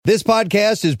This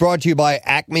podcast is brought to you by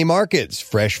Acme Markets,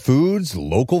 fresh foods,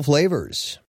 local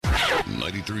flavors.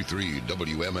 93.3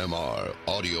 WMMR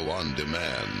Audio on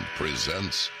Demand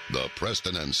presents the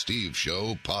Preston and Steve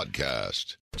Show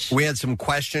podcast. We had some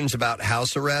questions about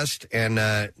house arrest,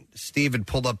 and Steve had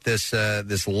pulled up this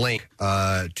link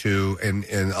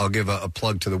and I'll give a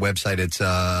plug to the website. It's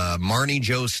Marnie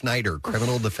Jo Snyder,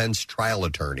 criminal defense trial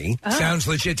attorney. Sounds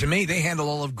legit to me. They handle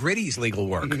all of Gritty's legal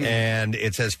work. And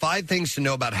it says 5 things to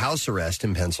know about house arrest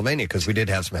in Pennsylvania, because we did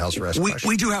have some house arrest questions.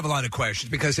 We do have a lot of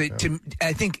questions, because I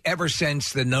think ever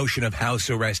since the notion of house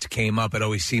arrest came up, it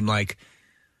always seemed like,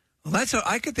 well,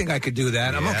 I could do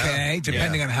that. I'm okay,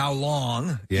 depending on how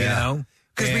long, you know?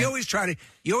 Because you always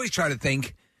try to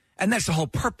think, and that's the whole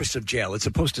purpose of jail. It's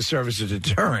supposed to serve as a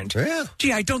deterrent. Yeah.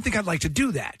 Gee, I don't think I'd like to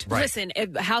do that. Right. Listen,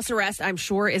 house arrest, I'm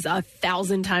sure, is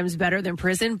 1,000 times better than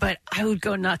prison, but I would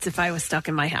go nuts if I was stuck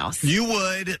in my house. You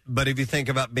would, but if you think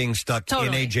about being stuck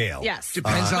in a jail. Yes.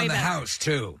 Depends on the house,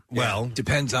 too. Well.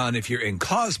 Depends on if you're in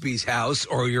Cosby's house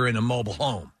or you're in a mobile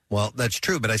home. Well, that's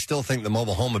true, but I still think the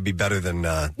mobile home would be better than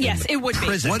yes, it would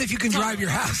prison. be. What if you can drive your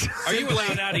house? Are you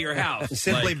allowed out of your house?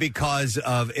 Simply because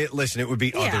of it. Listen, it would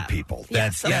be other people.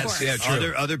 Yes, of course. Yeah,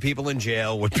 true. Other people in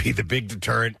jail would be the big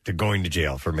deterrent to going to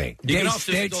jail for me.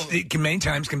 Many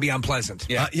times can be unpleasant.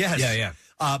 Yes. Yeah.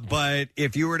 But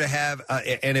if you were to have,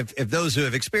 and if those who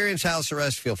have experienced house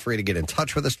arrest, feel free to get in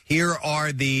touch with us. Here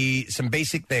are some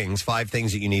basic things, 5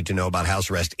 things that you need to know about house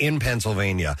arrest in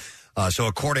Pennsylvania. So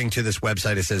according to this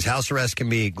website, it says house arrest can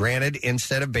be granted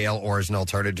instead of bail or as an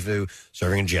alternative to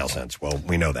serving a jail sentence. Well,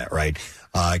 we know that, right?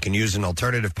 It can use an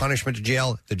alternative punishment to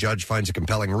jail if the judge finds a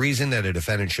compelling reason that a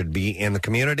defendant should be in the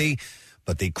community,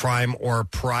 but the crime or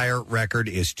prior record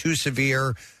is too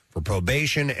severe for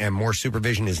probation and more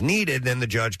supervision is needed, then the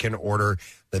judge can order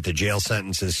that the jail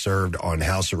sentence is served on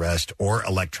house arrest or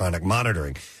electronic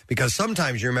monitoring. Because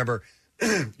sometimes, you remember,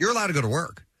 you're allowed to go to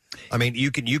work. I mean,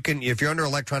 you can if you're under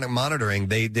electronic monitoring,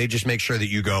 they just make sure that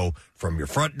you go from your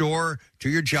front door to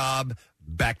your job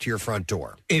back to your front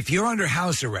door. If you're under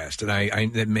house arrest, and I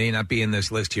that may not be in this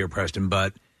list here, Preston,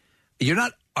 but you're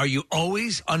not. Are you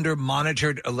always under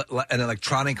monitored an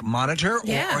electronic monitor,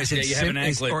 Yeah. or is it you have an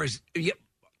anklet.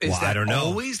 Is that I don't know.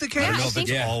 always the case? I don't know if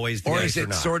it's always the or case is it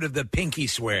not. sort of the pinky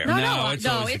swear? No, it's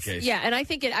always the case. Yeah, and I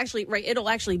think it actually, it'll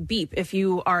actually beep if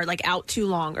you are like out too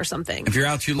long or something. If you're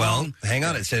out too long. Well, hang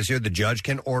on. It says here the judge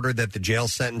can order that the jail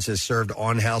sentence is served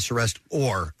on house arrest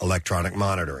or electronic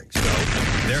monitoring. So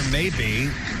there may be.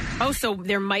 Oh, so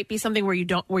there might be something where you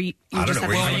just know, have where you don't have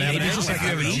Maybe an just like you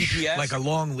have a leash, GPS. like a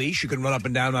long leash, you can run up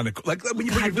and down on a like when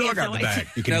you put your dog out the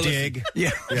back. You can Now, dig. Yeah.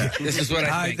 This is what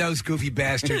I think. Those goofy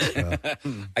bastards.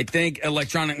 I think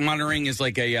electronic monitoring is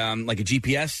like a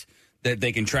GPS that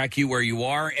they can track you where you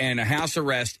are, and a house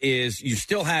arrest is you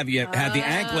still have the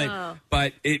anklet,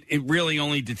 but it really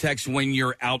only detects when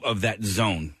you're out of that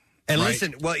zone. And right?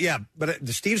 listen, well, yeah, but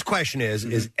Steve's question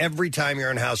is every time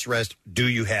you're in house arrest, do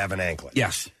you have an anklet?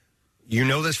 Yes. You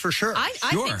know this for sure. I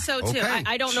think so, too. Okay.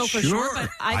 I don't know for sure, but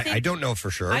I don't know for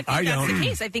sure. I think that's don't. the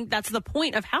case. I think that's the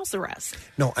point of house arrest.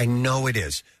 No, I know it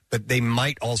is. But they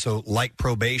might also, like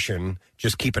probation,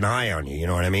 just keep an eye on you. You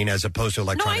know what I mean? As opposed to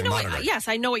electronic monitoring. Yes,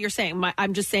 I know what you're saying.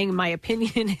 I'm just saying my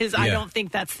opinion is I don't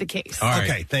think that's the case. All right.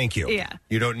 Okay, thank you. Yeah.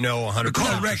 You don't know 100%. Call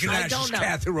I recognizes don't know.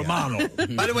 Kathy Romano.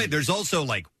 By the way, there's also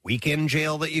like weekend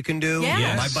jail that you can do.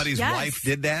 Yes. My buddy's wife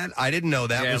did that. I didn't know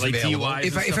that was like available. DUIs.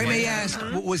 If I may ask,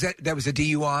 what was that was a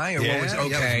DUI or what was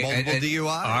okay? multiple DUIs.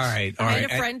 All right. I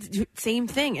had a friend, same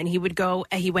thing, and he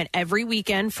went every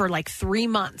weekend for like 3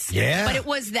 months. Yeah. But it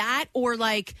was that, or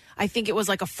like, I think it was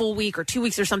like a full week or 2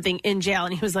 weeks or something in jail,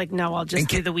 and he was like, no, I'll just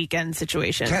do the weekend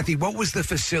situation. Kathy, what was the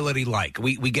facility like?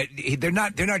 We get they're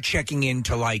not checking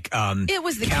into like it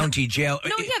was the county jail.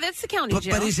 No, yeah, that's the county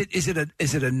jail. But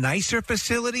is it a nicer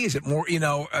facility? Is it more,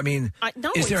 I mean,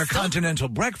 no, is there a it's still- continental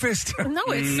breakfast? No,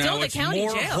 it's still the county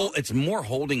jail. It's more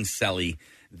holding celly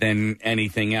than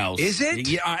anything else. Is it?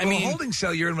 Yeah, I Well, mean, holding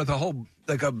cell, you're in with a whole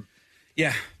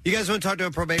yeah. You guys want to talk to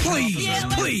a probation Please, officer? Yeah,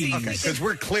 let's please. Okay, because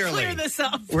we're clearly Clear this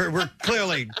up. We're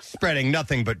clearly spreading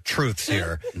nothing but truths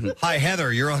here. Hi,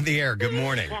 Heather. You're on the air. Good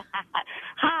morning.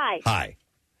 Hi. Hi.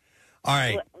 All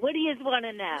right. What do you want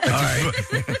to know? All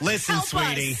right. Listen, Help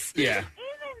sweetie. us. Yeah. Even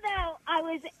though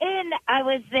I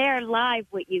was there live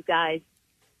with you guys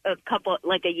a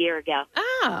year ago.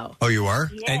 Oh. Oh, you are?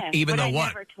 Yeah, And even but though I what?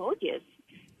 never told you.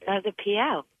 I was a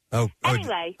PO. Oh.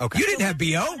 Anyway. Okay. You didn't have BO?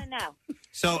 I don't know.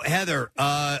 So, Heather,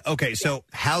 okay, so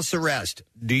house arrest.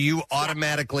 Do you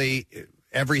automatically,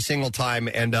 every single time,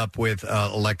 end up with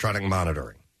electronic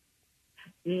monitoring?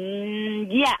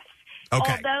 Yes.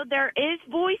 Okay. Although there is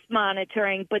voice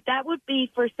monitoring, but that would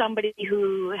be for somebody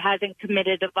who hasn't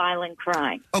committed a violent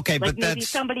crime. Okay, like but maybe that's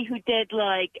somebody who did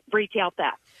retail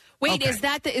theft. Wait,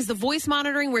 is the voice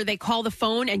monitoring where they call the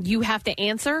phone and you have to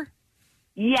answer?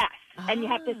 Yes, and you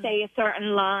have to say a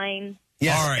certain line.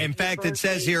 Yes. All right. In fact, it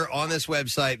says here on this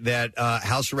website that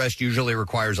house arrest usually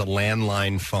requires a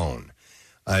landline phone.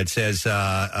 It says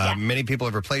many people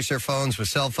have replaced their phones with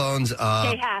cell phones. They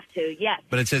have to, yes.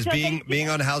 But it says being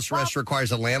on house arrest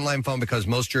requires a landline phone because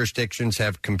most jurisdictions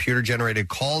have computer-generated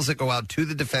calls that go out to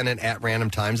the defendant at random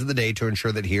times of the day to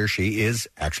ensure that he or she is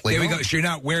actually There home. we go. So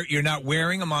you're not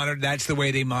wearing a monitor. That's the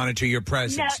way they monitor your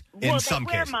presence. No, in some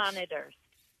they wear cases. monitors.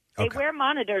 They wear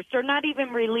monitors. They're not even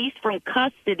released from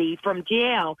custody, from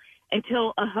jail,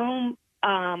 until a home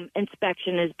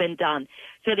inspection has been done.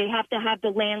 So they have to have the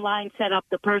landline set up.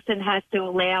 The person has to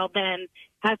allow them,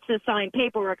 has to sign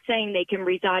paperwork saying they can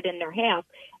reside in their house,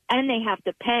 and they have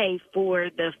to pay for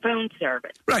the phone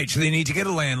service. Right, so they need to get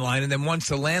a landline, and then once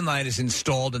the landline is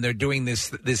installed and they're doing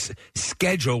this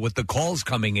schedule with the calls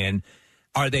coming in,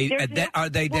 are they then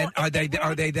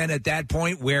at that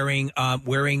point wearing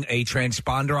a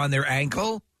transponder on their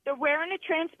ankle? They're wearing a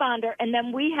transponder, and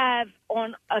then we have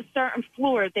on a certain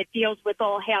floor that deals with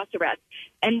all house arrests.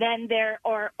 And then there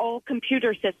are all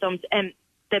computer systems, and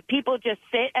the people just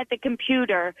sit at the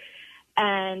computer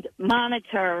and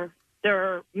monitor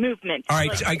their movement. All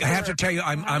right, I have to tell you,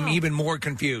 I'm even more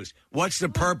confused. What's the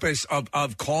purpose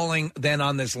of calling then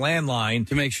on this landline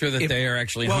to make sure that they are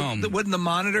actually home? Wouldn't the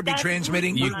monitor be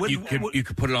transmitting? You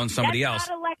could put it on somebody else. That's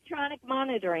not electronic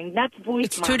monitoring. That's voice.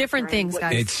 It's two different things,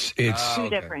 guys. It's two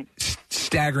different.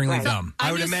 Staggeringly dumb.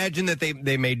 I would imagine that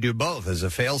they may do both as a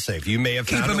failsafe. You may have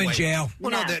keep found them a in way. jail.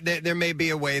 Well, no, there may be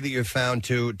a way that you've found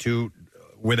to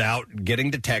without getting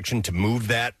detection to move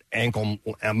that ankle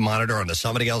monitor onto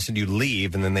somebody else and you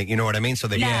leave, and then they, you know what I mean? So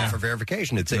they use it for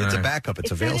verification. It's a backup.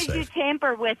 It's a failsafe. As soon as you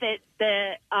tamper with it,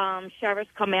 the sheriffs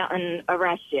come out and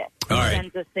arrest you. All right.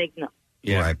 Sends a signal.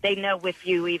 Yeah. Right. They know if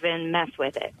you even mess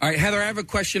with it. All right, Heather, I have a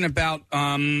question about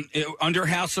under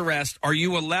house arrest, are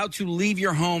you allowed to leave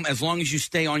your home as long as you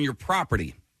stay on your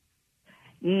property?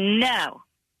 No.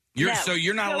 So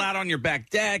you're not allowed on your back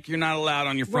deck. You're not allowed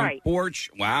on your front porch.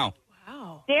 Wow.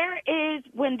 There is,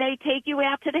 when they take you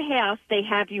out to the house, they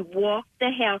have you walk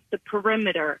the house, the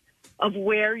perimeter of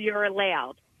where you're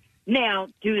allowed. Now,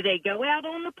 do they go out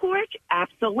on the porch?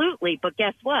 Absolutely. But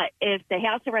guess what? If the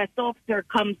house arrest officer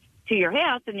comes to your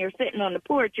house and you're sitting on the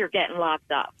porch, you're getting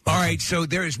locked up. All right, so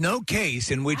there is no case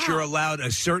in which you're allowed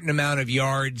a certain amount of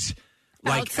yards,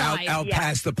 like Outside, out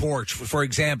past the porch. For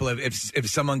example, if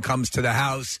someone comes to the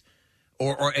house,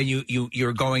 and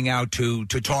you're going out to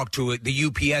talk to the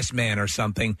UPS man or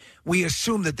something, we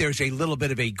assume that there's a little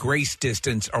bit of a grace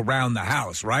distance around the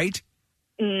house, right?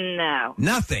 No.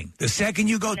 Nothing. The second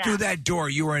you go through that door,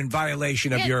 you are in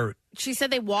violation of your. She said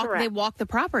they walk the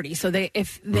property, so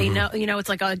if they know, it's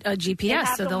like a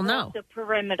GPS, so they'll know the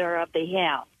perimeter of the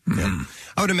house.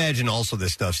 I would imagine also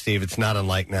this stuff, Steve, it's not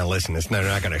unlike, now listen, they're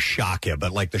not going to shock you,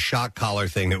 but like the shock collar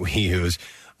thing that we use,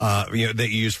 that you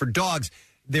use for dogs,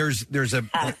 there's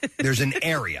an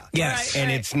area. Yes.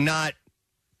 And it's not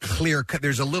clear cut.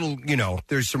 There's a little,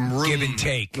 there's some room. Give and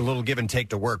take. A little give and take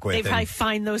to work with. They probably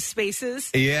find those spaces.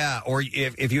 Yeah, or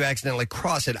if you accidentally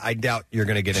cross it, I doubt you're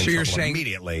going to get in trouble saying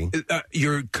immediately.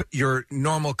 Your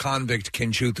normal convict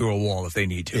can chew through a wall if they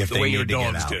need to, If the they way need your to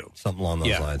get dogs out, do. something along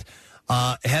those lines.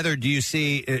 Heather, do you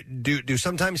see, do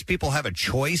sometimes people have a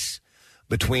choice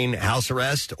between house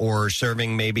arrest or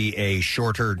serving maybe a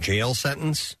shorter jail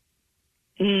sentence?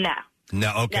 No.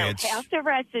 No, okay. No, house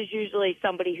arrest is usually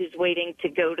somebody who's waiting to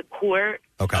go to court.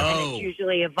 Okay. And it's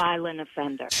usually a violent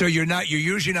offender. So you're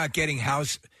usually not getting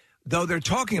house, though they're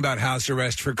talking about house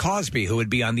arrest for Cosby, who would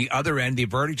be on the other end. The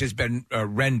verdict has been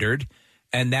rendered,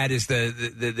 and that is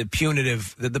the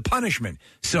punitive, the punishment.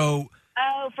 So.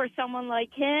 Oh, for someone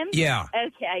like him? Yeah.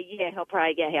 Okay, yeah, he'll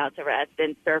probably get house arrest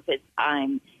and serve his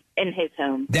time in his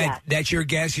home. That's your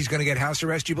guess? He's going to get house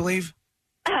arrest, you believe?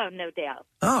 Oh, no doubt.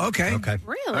 Oh, okay. Okay.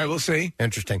 Really? All right, we'll see.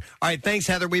 Interesting. All right, thanks,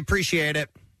 Heather. We appreciate it.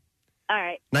 All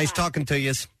right. Nice talking to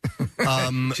you.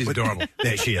 She's adorable.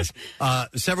 Yeah, she is.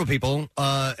 Several people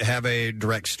have a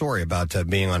direct story about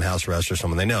being on house arrest or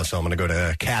someone they know. So I'm going to go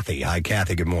to Kathy. Hi,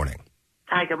 Kathy. Good morning.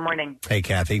 Hi, good morning. Hey,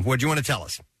 Kathy. What do you want to tell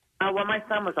us? Well, my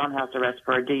son was on house arrest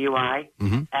for a DUI,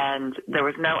 and there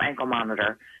was no ankle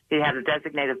monitor. He had a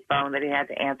designated phone that he had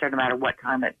to answer no matter what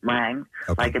time it rang,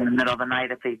 like in the middle of the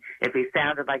night. If he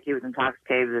sounded like he was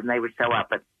intoxicated, then they would show up,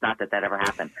 but not that ever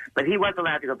happened. But he was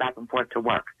allowed to go back and forth to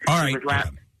work. All right.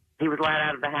 he was let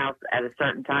out of the house at a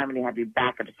certain time, and he had to be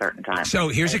back at a certain time. So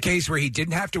here's a case where he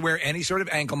didn't have to wear any sort of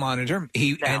ankle monitor.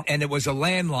 And it was a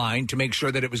landline to make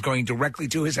sure that it was going directly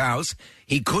to his house.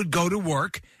 He could go to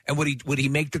work, and would he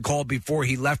make the call before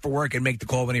he left for work and make the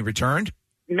call when he returned?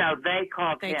 No, they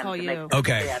called him. Call to you. make sure,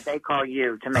 Okay. Yeah, they call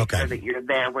you to make sure that you're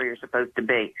there where you're supposed to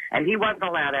be. And he wasn't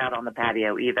allowed out on the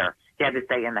patio either. He had to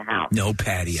stay in the house. No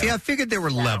patio. See, I figured there were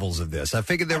levels of this. I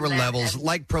figured there were levels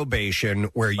like probation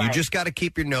where you just got to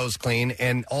keep your nose clean.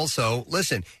 And also,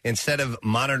 listen, instead of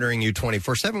monitoring you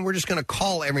 24/7, we're just going to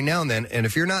call every now and then. And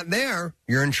if you're not there,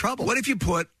 you're in trouble. What if you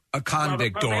put a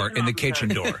convict door in the kitchen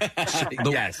door?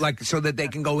 Like so that they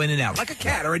can go in and out, like a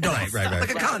cat or a dog. Right.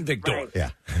 Like a convict door.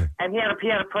 Yeah. And he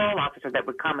had a parole officer that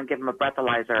would come and give him a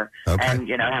breathalyzer and,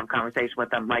 have a conversation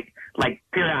with him, like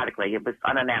periodically. It was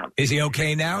unannounced. Is he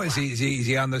okay now? Is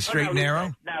he on the straight and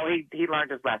narrow? No, he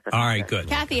learned his lesson. All right, good.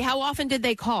 Kathy, how often did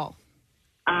they call?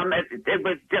 It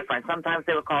was different. Sometimes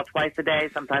they would call twice a day.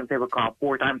 Sometimes they would call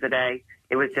 4 times a day.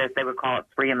 It was just they would call at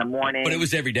 3 in the morning. But it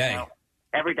was every day.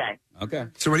 Every day. Okay.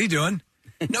 So what are you doing?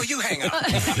 No, you hang up.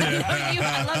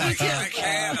 I love you too. I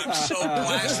can't. I'm so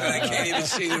blasted. I can't even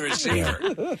see the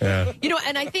receiver. Yeah.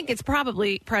 And I think it's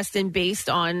probably, Preston, based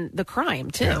on the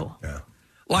crime, too. Yeah.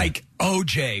 Like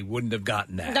OJ wouldn't have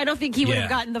gotten that. I don't think he would have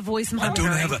gotten the voice monitoring.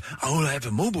 I don't have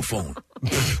a mobile phone.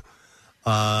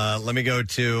 Let me go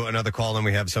to another call, and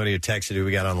we have somebody who texted who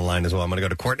we got on the line as well. I'm going to go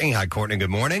to Courtney. Hi, Courtney. Good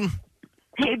morning.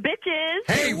 Hey, bitches.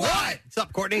 Hey, what? What's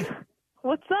up, Courtney?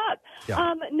 What's up?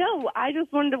 Yeah. No, I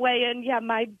just wanted to weigh in. Yeah,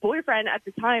 my boyfriend at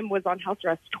the time was on house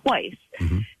arrest twice.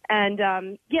 Mm-hmm.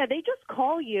 And, they just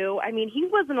call you. I mean, he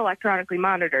wasn't electronically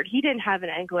monitored. He didn't have an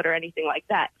anklet or anything like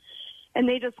that. And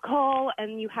they just call,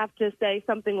 and you have to say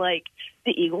something like,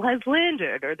 the eagle has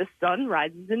landed, or the sun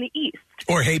rises in the east.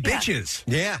 Or, hey, bitches.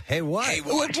 Yeah, hey, what? Hey,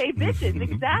 what? Or, hey, bitches,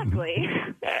 exactly.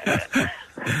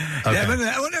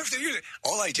 I wonder if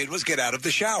all I did was get out of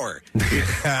the shower.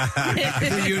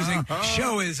 They're using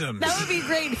showisms. That would be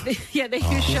great. They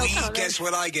use show Please comments. guess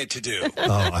what I get to do.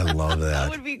 Oh, I love that. That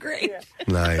would be great.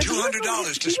 Nice.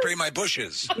 $200 to spray my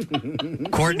bushes.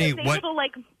 Courtney, he was able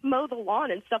to, mow the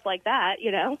lawn and stuff like that,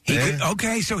 He could,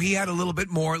 okay, so he had a little bit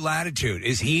more latitude.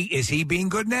 Is he being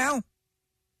good now?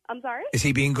 I'm sorry? Is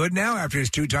he being good now after his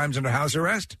 2 times under house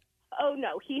arrest? Oh,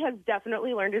 no, he has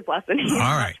definitely learned his lesson. He's All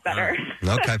right, much better.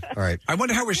 Okay, all right. I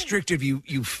wonder how restrictive you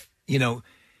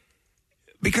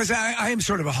because I am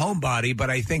sort of a homebody, but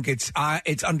I think it's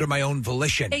under my own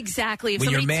volition. Exactly. If When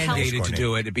you're somebody mandated to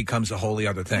do it, it becomes a wholly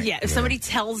other thing. Yeah, if somebody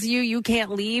tells you you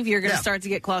can't leave, you're going to start to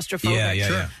get claustrophobic.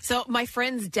 Yeah. So my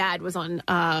friend's dad was on,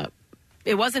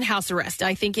 it wasn't house arrest.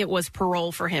 I think it was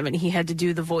parole for him, and he had to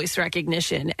do the voice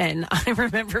recognition. And I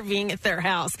remember being at their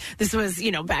house. This was,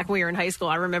 back when we were in high school.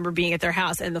 I remember being at their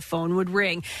house, and the phone would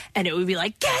ring, and it would be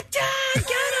like, get down, get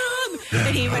him!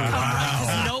 And he would come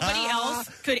because nobody else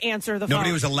could answer the phone.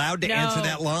 Nobody was allowed to answer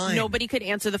that line. Nobody could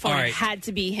answer the phone. All right. It had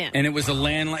to be him. And it was a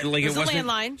landline. Like it was a wasn't-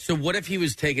 landline. So what if he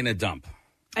was taking a dump?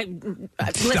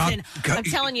 Listen, I'm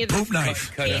telling you, poop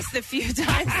knife. The few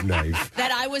times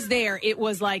that I was there, it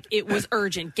was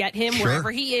urgent. Get him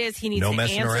wherever he is. He needs No to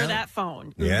messing answer around. that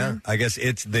phone. Yeah, I guess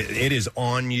it is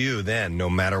on you then, no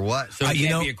matter what. So it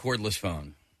can't be a cordless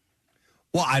phone.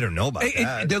 Well, I don't know about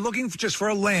that. They're looking just for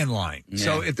a landline. Yeah.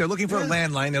 So if they're looking for a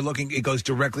landline, it goes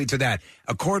directly to that.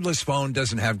 A cordless phone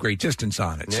doesn't have great distance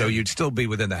on it, so you'd still be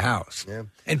within the house. Yeah.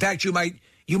 In fact, you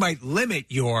might limit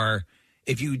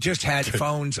if you just had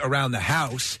phones around the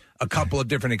house, a couple of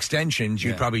different extensions,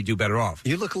 you'd probably do better off.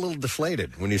 You look a little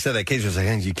deflated when you said that. Case was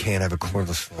like, you can't have a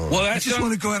cordless phone. Well, I just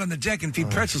want to go out on the deck and feed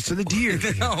pretzels to the deer.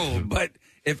 No, but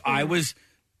if I was,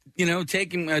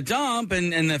 taking a dump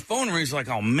and the phone rings, like,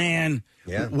 oh man.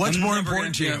 Yeah. What's I'm more never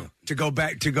important to gonna- you? To go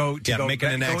back to go making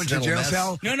an go into accidental jail mess?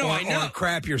 cell? No, or, I know. Or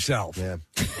crap yourself. Yeah.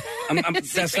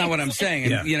 That's not what I'm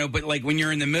saying. And, but like when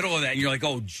you're in the middle of that, and you're like,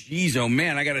 oh, geez, oh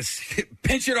man, I got to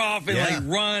pinch it off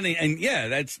and run. And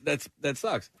that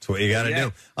sucks. That's what you got to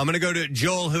do. I'm going to go to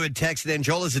Joel, who had texted in.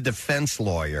 Joel is a defense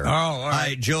lawyer. Oh, all right.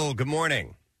 Hi, Joel. Good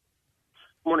morning.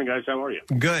 Morning, guys. How are you?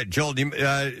 Good. Joel, do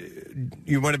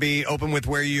you want to be open with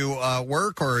where you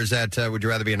work, or is that would you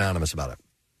rather be anonymous about it?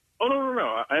 Oh,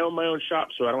 no. I own my own shop,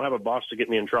 so I don't have a boss to get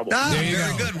me in trouble.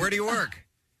 Very good. Where do you work?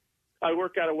 I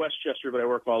work out of Westchester, but I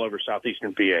work all over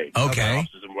southeastern PA. Okay. My office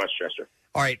is in Westchester.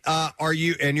 All right.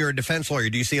 You're a defense lawyer.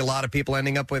 Do you see a lot of people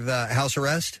ending up with house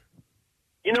arrest?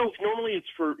 Normally it's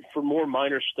for more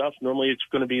minor stuff. Normally it's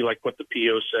going to be like what the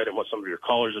PO said and what some of your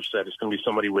callers have said. It's going to be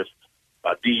somebody with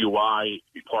DUI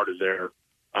be part of their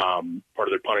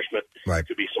punishment. Right. It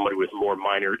could be somebody with more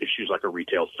minor issues like a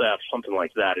retail theft, something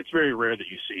like that. It's very rare that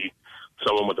you see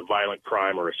someone with a violent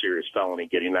crime or a serious felony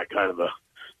getting that kind of a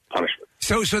punishment.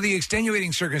 So the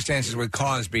extenuating circumstances with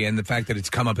Cosby and the fact that it's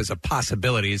come up as a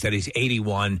possibility is that he's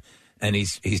 81 and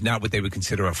he's not what they would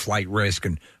consider a flight risk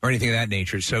or anything of that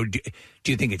nature. So do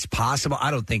you think it's possible?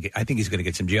 I think he's going to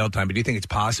get some jail time, but do you think it's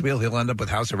possible he'll end up with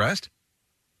house arrest?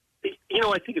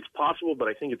 I think it's possible, but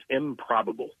I think it's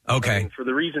improbable. Okay. I mean, for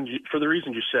the reasons you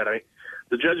said,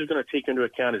 the judge is going to take into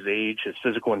account his age, his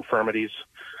physical infirmities,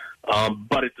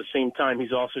 but at the same time,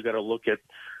 he's also got to look at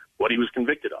what he was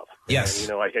convicted of. Yes.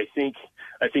 And, I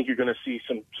think you're going to see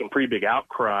some pretty big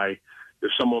outcry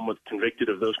if someone was convicted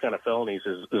of those kind of felonies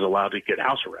is allowed to get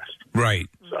house arrest. Right.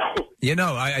 So,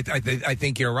 I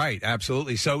think you're right.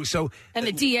 Absolutely. So and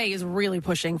the DA is really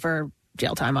pushing for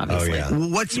jail time, obviously.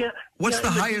 What's the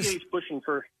highest? The DA is pushing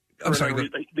for I'm sorry.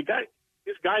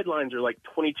 His guidelines are like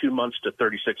 22 months to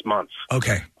 36 months.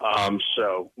 Okay.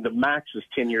 So the max is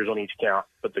 10 years on each count,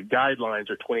 but the guidelines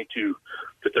are 22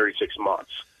 to 36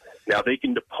 months. Now they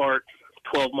can depart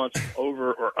 12 months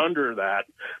over or under that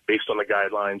based on the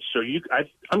guidelines. So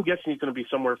I'm guessing he's going to be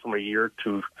somewhere from a year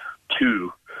to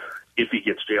 2 if he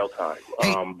gets jail time.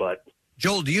 Hey, but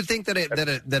Joel, do you think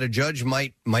that a judge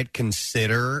might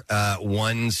consider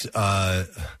one's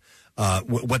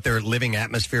what their living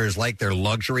atmosphere is like, their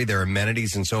luxury, their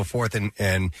amenities, and so forth,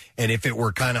 and if it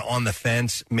were kind of on the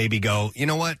fence, maybe go, you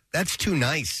know what, that's too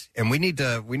nice, and we need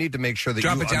to make sure that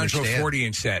drop you it down understand. to a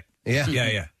 40-inch set.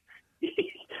 Yeah.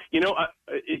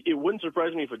 It wouldn't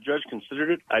surprise me if a judge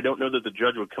considered it. I don't know that the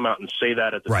judge would come out and say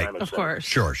that at the time. Of course.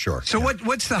 Sure. So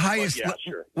what's the highest?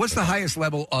 Sure. What's the highest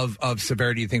level of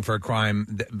severity you think for a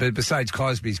crime? But besides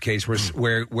Cosby's case,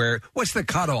 where what's the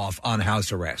cutoff on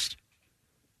house arrest?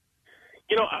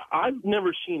 I've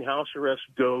never seen house arrest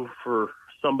go for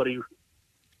somebody,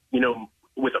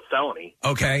 with a felony.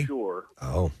 Okay. Sure.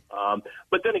 Oh.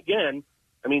 But then again,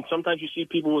 I mean, sometimes you see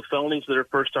people with felonies that are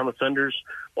first-time offenders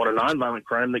on a nonviolent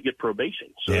crime that get probation,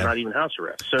 so they're not even house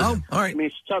arrest. So, all right. I mean,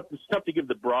 it's tough to give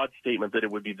the broad statement that it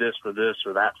would be this for this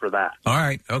or that for that. All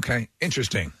right. Okay.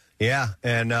 Interesting. Yeah,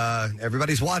 and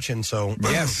everybody's watching, so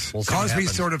yes, we'll see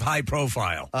Cosby's sort of high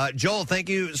profile. Joel, thank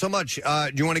you so much.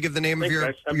 Do you want to give the name of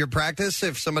your practice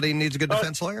if somebody needs a good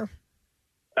defense lawyer?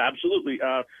 Absolutely.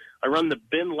 I run the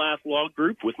Ben Laugh Law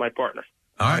Group with my partner.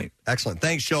 All right. Excellent.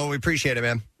 Thanks, Joel. We appreciate it,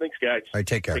 man. Thanks, guys. All right,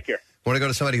 take care. Take care. Want to go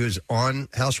to somebody who's on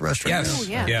house arrest right Yes.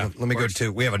 now? Yeah. Let me go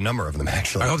to, we have a number of them,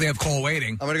 actually. I hope they have call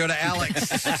waiting. I'm going to go to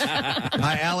Alex.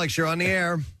 Hi, Alex. You're on the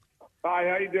air. Hi,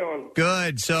 how you doing?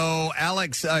 Good. So,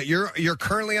 Alex, you're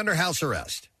currently under house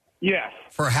arrest. Yes.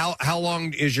 For how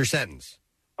long is your sentence?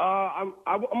 I'm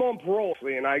on parole,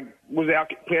 and I was out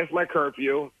past my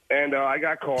curfew, and I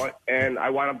got caught, and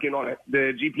I wound up getting on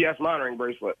the GPS monitoring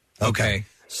bracelet. Okay.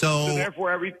 So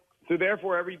therefore, every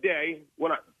day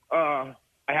when I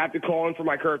have to call in for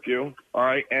my curfew, all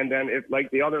right, and then if,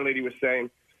 like the other lady was saying,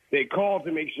 they call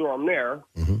to make sure I'm there,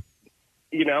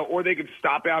 or they could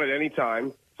stop out at any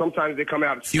time. Sometimes they come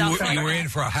out. You were in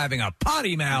for having a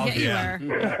potty mouth. Yeah, you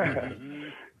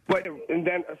were.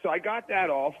 So I got that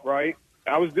off, right?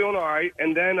 I was doing all right,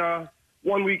 and then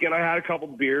one weekend I had a couple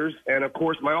beers, and of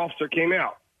course my officer came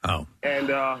out. Oh. And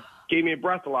gave me a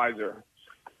breathalyzer.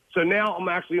 So now I'm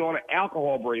actually on an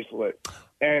alcohol bracelet,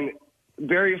 and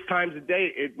various times a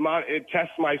day it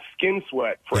tests my skin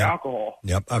sweat for alcohol.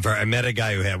 Yep, I met a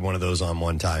guy who had one of those on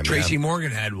one time. Tracy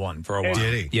Morgan had one for a while.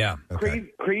 Did he? Yeah. Okay.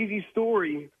 Crazy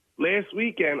story. Last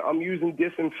weekend I'm using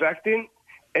disinfectant,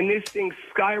 and this thing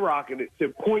skyrocketed to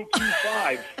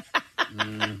 0.25.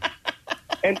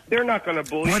 And they're not going to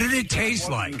believe me. What did it taste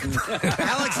like?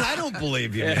 Alex, I don't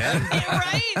believe you, man.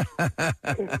 Right?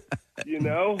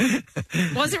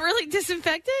 Was it really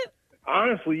disinfected?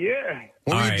 Honestly, yeah.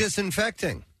 What were you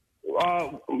disinfecting?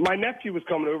 My nephew was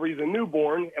coming over. He's a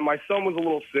newborn, and my son was a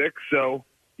little sick, so,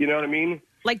 you know what I mean?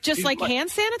 Like hand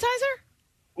sanitizer?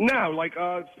 No, like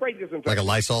spray disinfectant. Like a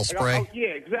Lysol spray? Yeah,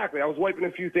 exactly. I was wiping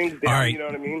a few things down, All right. you know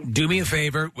what I mean? Do me a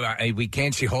favor. We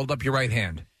can't see. Hold up your right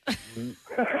hand.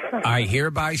 I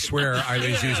hereby swear I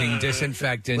was using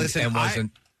disinfectant and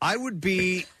wasn't. I would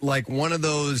be like one of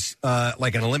those,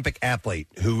 like an Olympic athlete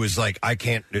who was like, I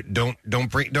can't, don't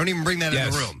even bring that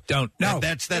in the room. Don't. No.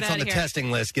 That's on the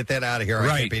testing list. Get that out of here.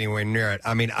 I can't be anywhere near it.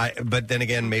 I mean, but then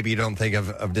again, maybe you don't think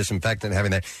of disinfectant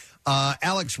having that.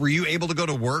 Alex, were you able to go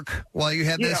to work while you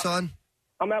had this on?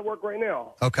 I'm at work right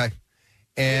now. Okay.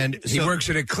 And he works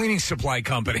at a cleaning supply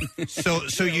company.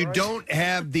 So you don't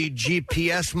have the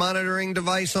GPS monitoring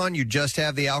device on? You just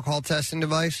have the alcohol testing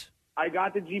device? I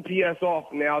got the GPS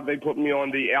off. Now they put me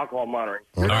on the alcohol monitoring.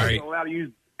 All They're not right. even allowed to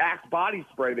use Axe body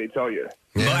spray, they tell you.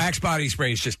 Well, Axe body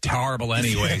spray is just horrible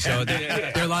anyway. So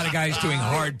there are a lot of guys doing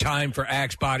hard time for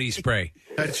Axe body spray.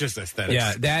 That's just aesthetics.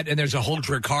 Yeah, that, and there's a whole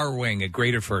Drakkar wing at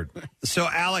Graterford. So,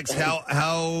 Alex,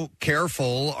 how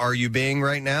careful are you being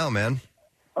right now, man?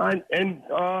 I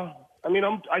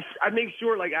make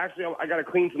sure, like, actually, I got to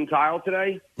clean some tile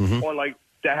today on, like,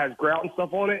 that has grout and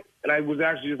stuff on it, and I was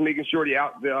actually just making sure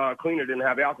the cleaner didn't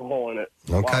have alcohol in it.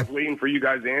 Okay. While I was waiting for you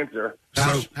guys to answer.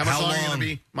 How much longer are you going to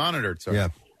be monitored, sir? Yeah.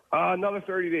 Another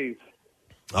 30 days.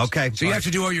 Okay. So you have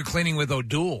to do all your cleaning with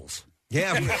O'Doul's.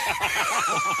 Yeah.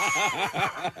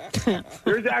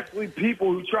 There's actually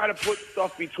people who try to put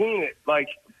stuff between it, like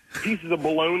pieces of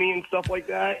bologna and stuff like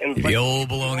that. And The old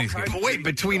bologna. Wait,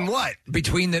 between what?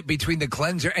 Between the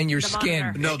cleanser and your skin.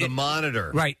 monitor. No, the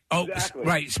monitor. Right. Oh, Exactly.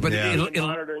 right. But Yeah. it'll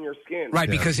monitor in your skin. right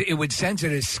Yeah. because it would sense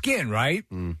it as skin, right?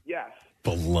 Yes.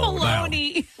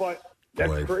 Baloney. But that's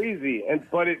Boy. crazy.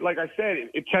 But it, like I said,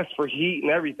 it tests for heat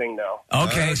and everything now.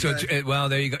 Okay, so it's, well,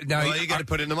 there you go. Now Well, you got to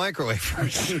put it in the microwave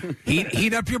first.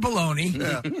 heat up your bologna.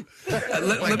 Yeah.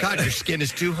 Oh my God, your skin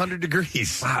is 200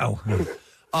 degrees. Wow.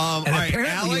 And all right,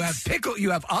 apparently Alex,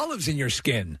 you have olives in your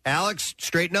skin. Alex,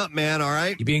 straighten up, man. All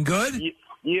right. You being good?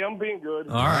 Yeah, I'm being good.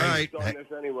 All right. I've done this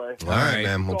anyway. All right,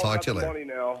 man. We'll It's all talk to you about later.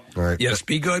 the money now. All right. Yes,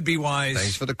 be good, be wise.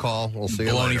 Thanks for the call. We'll see you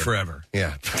Baloney later. forever.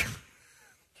 Yeah.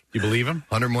 You believe him?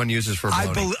 101 uses for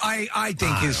baloney. I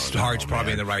think his heart's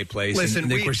probably in the right place. Listen,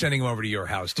 and Nick, we're sending him over to your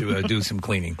house to do some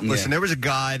cleaning. Listen, there was a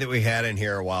guy that we had in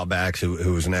here a while back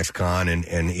who was an ex-con,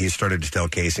 and he started to tell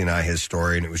Casey and I his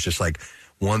story, and it was just like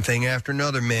one thing after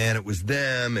another, man. It was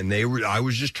them, and I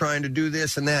was just trying to do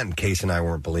this and that, and Casey and I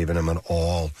weren't believing him at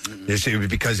all. It was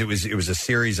because it was a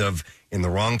series of in the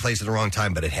wrong place at the wrong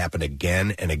time, but it happened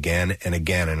again and again and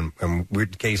again,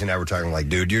 and Casey and I were talking like,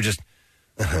 dude, you're just...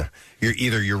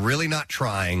 you're really not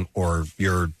trying, or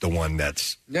you're the one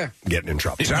that's getting in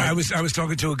trouble. So I was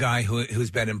talking to a guy who's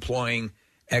been employing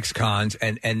ex-cons,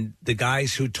 and the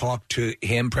guys who talk to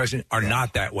him, President, are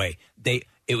not that way.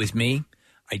 It was me.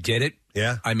 I did it.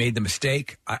 Yeah, I made the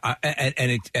mistake.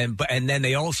 And then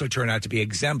they also turn out to be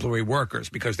exemplary workers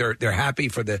because they're happy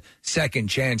for the second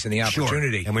chance and the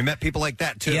opportunity. Sure. And we met people like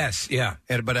that too. Yes, yeah.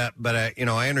 But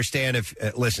I understand if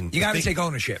listen, you got to take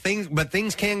ownership.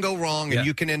 Things can go wrong, and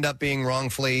you can end up being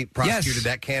wrongfully prosecuted. Yes.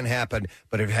 That can happen,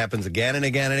 but if it happens again and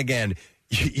again and again,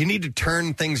 you need to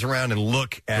turn things around and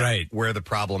look at where the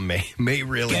problem may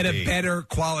really get be. a better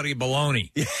quality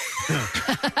bologna.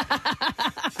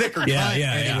 Thicker,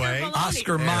 anyway.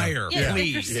 Oscar Mayer,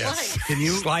 please. Yes. Can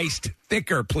you sliced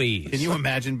thicker, please? Can you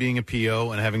imagine being a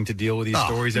PO and having to deal with these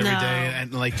stories every day,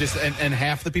 and like just and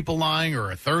half the people lying,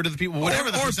 or a third of the people,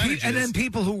 whatever the percentage is, and then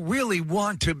people who really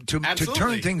want to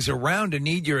turn things around and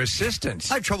need your assistance.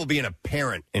 I have trouble being a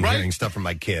parent and hearing stuff from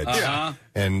my kids.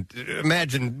 And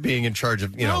imagine being in charge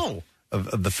of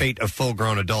of the fate of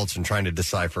full-grown adults and trying to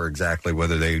decipher exactly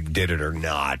whether they did it or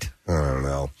not. I don't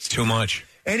know. It's too much.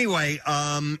 Anyway,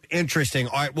 interesting.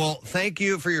 All right, well, thank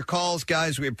you for your calls,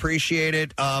 guys. We appreciate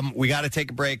it. We got to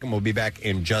take a break, and we'll be back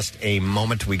in just a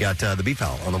moment. We got the Beef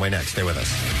Howl on the way next. Stay with us.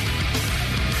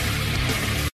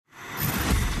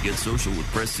 Get social with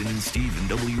Preston and Steve and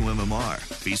WMMR.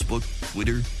 Facebook,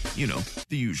 Twitter,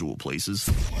 the usual places.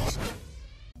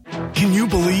 Can you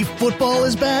believe football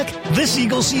is back? This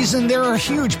Eagle season, there are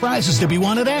huge prizes to be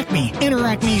won at Acme. Enter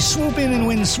Acme's Swoop In and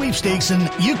Win sweepstakes, and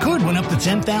you could win up to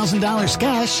 $10,000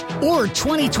 cash or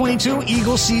 2022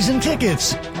 Eagle season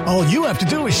tickets. All you have to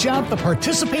do is shop the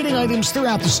participating items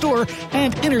throughout the store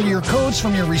and enter your codes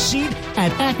from your receipt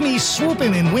at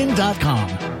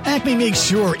acmeswoopinandwin.com. Acme makes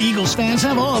sure Eagles fans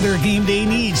have all their game day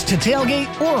needs to tailgate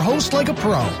or host like a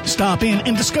pro. Stop in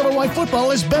and discover why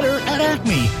football is better at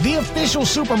Acme, the official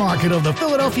supermarket of the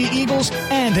Philadelphia Eagles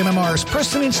and MMR's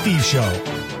Preston and Steve Show.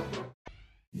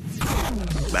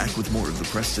 Back with more of the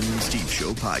Preston and Steve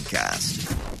Show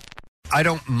podcast. I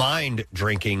don't mind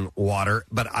drinking water,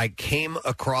 but I came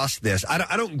across this.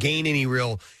 I don't gain any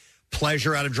real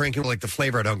pleasure out of drinking, like the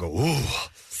flavor. I don't go, ooh,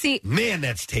 see, man,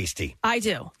 that's tasty. I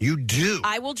do. You do.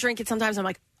 I will drink it sometimes. I'm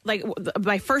like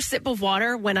my first sip of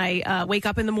water when I wake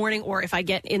up in the morning, or if I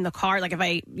get in the car, like if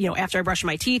I, after I brush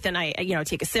my teeth and I,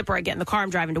 take a sip, or I get in the car, I'm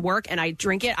driving to work and I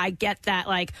drink it, I get that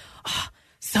like, oh,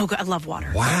 so good. I love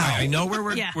water. Wow. I know where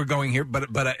we're going here, but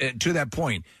to that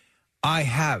point, I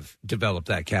have developed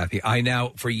that, Kathy. I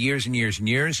now, for years and years and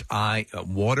years,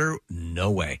 water,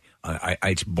 no way.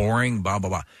 It's boring, blah, blah,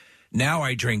 blah. Now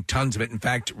I drink tons of it. In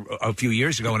fact, a few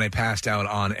years ago when I passed out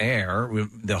on air,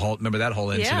 remember that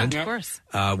whole incident? Yeah, of course.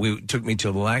 Took me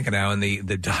to the Lankenau, and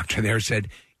the doctor there said,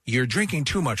 you're drinking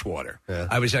too much water. Yeah.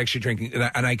 I was actually drinking,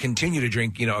 and I continue to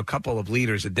drink, a couple of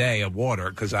liters a day of water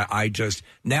because I just,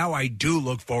 now I do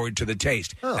look forward to the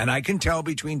taste. Oh. And I can tell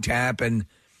between tap and,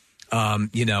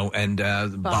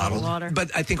 bottled water.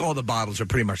 But I think all the bottles are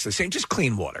pretty much the same, just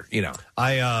clean water,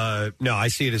 I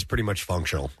see it as pretty much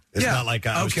functional. It's not like,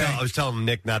 I was telling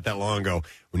Nick not that long ago,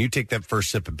 when you take that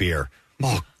first sip of beer,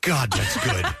 oh, God, that's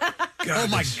good. God, oh,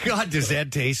 my God, does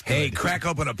that taste good? Hey, crack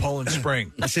open a Poland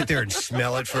Spring. I sit there and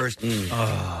smell it first.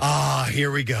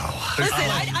 Here we go. Listen,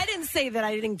 I didn't say that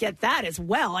I didn't get that as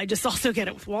well. I just also get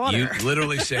it with water. You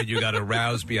literally said you got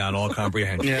aroused beyond all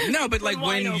comprehension. Yeah. No, but like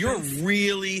when you're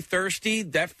really thirsty,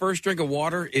 that first drink of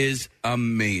water is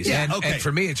amazing. Yeah, and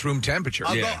for me, it's room temperature.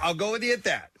 I'll go with you at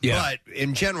that. Yeah. But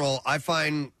in general, I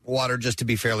find water just to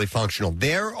be fairly functional.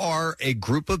 There are a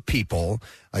group of people,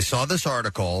 I saw this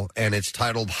article, and it's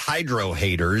titled Hydro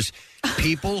Haters,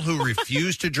 people who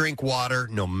refuse to drink water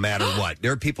no matter what.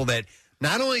 There are people that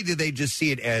not only do they just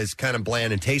see it as kind of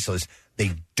bland and tasteless,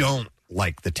 they don't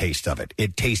like the taste of it.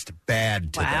 It tastes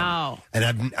bad to them.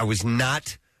 And I was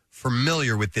not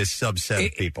familiar with this subset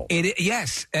of people.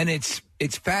 Yes, and it's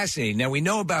fascinating. Now, we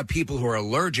know about people who are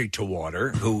allergic to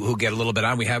water, who get a little bit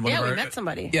on. We had one of our... we met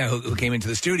somebody. Yeah, who came into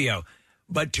the studio.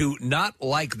 But to not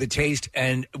like the taste,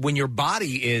 and when your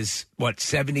body is,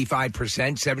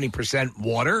 70%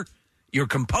 water, you're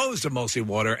composed of mostly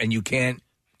water, and you can't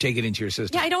take it into your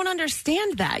system. Yeah, I don't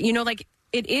understand that.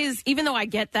 It is, even though I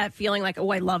get that feeling like,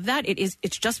 I love that,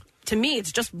 it's just, to me,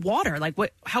 it's just water. Like,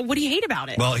 what do you hate about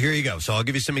it? Well, here you go. So I'll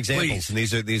give you some examples.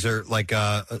 Please. And these are like,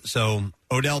 so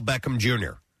Odell Beckham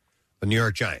Jr., the New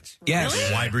York Giants. Yes.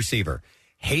 Really? Wide receiver.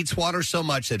 Hates water so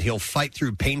much that he'll fight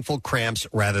through painful cramps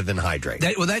rather than hydrate.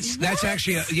 That's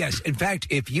actually, yes. In fact,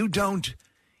 if you don't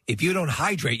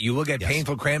hydrate, you will get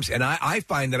painful cramps. And I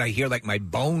find that I hear like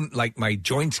my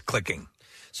joints clicking.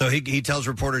 So he tells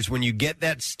reporters, when you get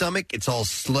that stomach, it's all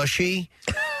slushy.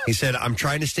 He said, I'm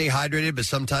trying to stay hydrated, but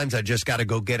sometimes I just got to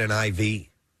go get an IV.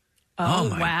 Oh,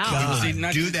 my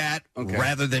God. Do that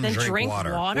rather than drink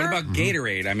water. What about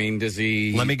Gatorade? I mean, does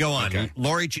he... Let me go on. Okay.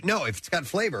 Lori, no, if it's got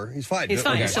flavor, he's fine. He's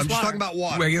fine. Okay. It's I'm just just water. talking about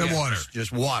water. Regular water.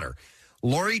 Just water.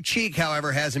 Lori Cheek,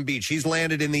 however, hasn't beat. She's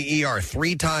landed in the ER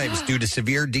 3 times due to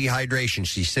severe dehydration.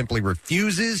 She simply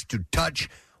refuses to touch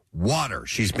water.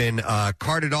 She's been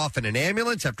carted off in an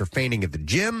ambulance after fainting at the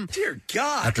gym. Dear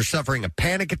God. After suffering a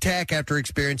panic attack after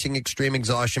experiencing extreme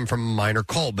exhaustion from a minor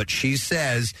cold. But she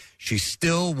says she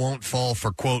still won't fall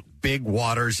for, quote, Big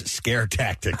Water's scare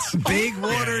tactics. Big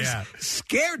Water's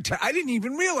scare tactics? I didn't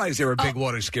even realize there were Big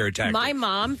Water scare tactics. My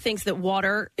mom thinks that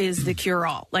water is the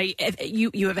cure-all. Like, if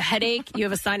you have a headache, you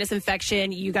have a sinus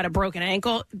infection, you got a broken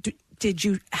ankle...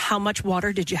 how much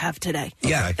water did you have today?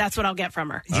 Yeah. Okay. That's what I'll get from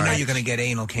her. You know you're going to get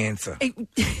anal cancer.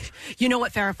 You know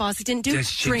what Farrah Fawcett didn't do?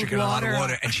 Drink water. A lot of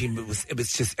water. And it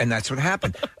was just, and that's what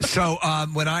happened. So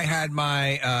when I had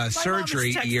my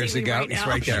surgery years ago, it's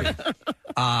right there,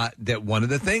 that one of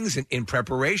the things in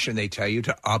preparation, they tell you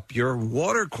to up your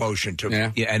water quotient.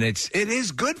 And it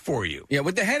is good for you. Yeah,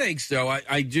 with the headaches, though,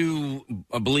 I do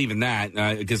believe in that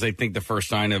because I think the first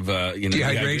sign of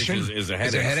dehydration is a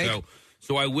headache.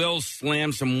 So I will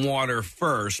slam some water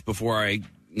first before I,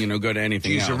 go to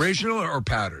anything else. Is original or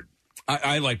powdered?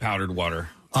 I like powdered water.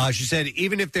 She said,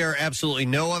 even if there are absolutely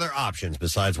no other options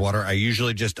besides water, I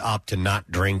usually just opt to not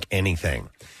drink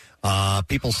anything.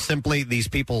 These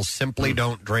people simply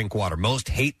don't drink water. Most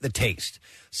hate the taste.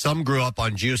 Some grew up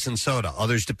on juice and soda.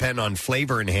 Others depend on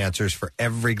flavor enhancers for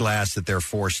every glass that they're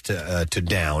forced to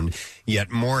down.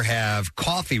 Yet more have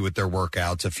coffee with their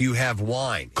workouts. A few have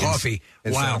wine. Coffee.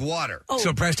 Instead of water.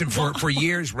 So, Preston, for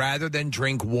years, rather than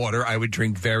drink water, I would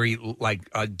drink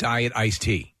diet iced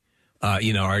tea. Or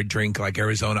I'd drink like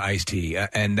Arizona iced tea.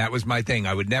 And that was my thing.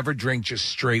 I would never drink just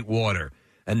straight water.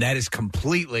 And that is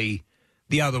completely...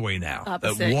 the other way now.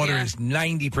 Water is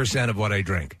 90% of what I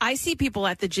drink. I see people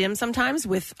at the gym sometimes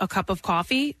with a cup of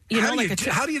coffee. How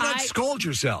do you not scold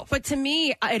yourself? But to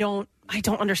me, I don't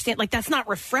understand. Like, that's not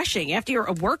refreshing. After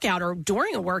a workout or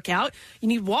during a workout, you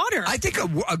need water. I think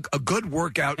a good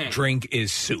workout drink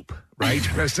is soup. Right,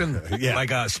 Preston?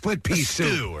 Like a split pea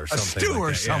stew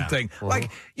or something. Yeah.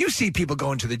 Like, you see people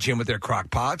going to the gym with their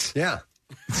crock pots. Yeah.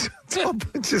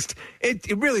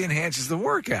 It really enhances the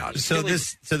workout. So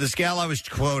this gal I was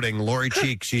quoting, Lori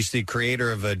Cheek, she's the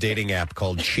creator of a dating app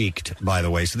called Cheeked, by the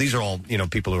way. So these are all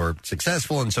people who are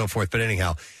successful and so forth. But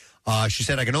anyhow, she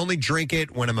said, I can only drink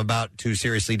it when I'm about to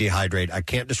seriously dehydrate. I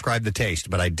can't describe the taste,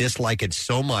 but I dislike it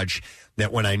so much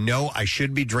that when I know I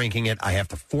should be drinking it, I have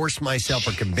to force myself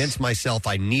or convince myself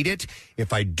I need it.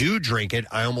 If I do drink it,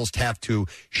 I almost have to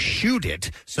shoot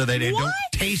it so that I don't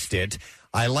taste it.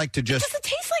 I like to just... It doesn't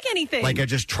taste like anything. Like I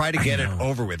just try to get it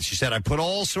over with. She said, I put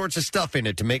all sorts of stuff in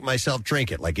it to make myself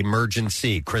drink it, like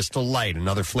Emergency, Crystal Light, and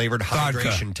other flavored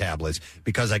hydration tablets,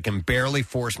 because I can barely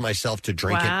force myself to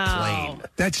drink it plain.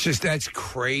 That's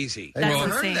crazy.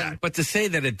 That's insane. That. But to say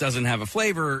that it doesn't have a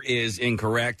flavor is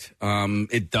incorrect.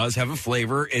 It does have a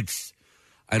flavor. Is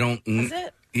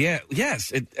it? Yeah,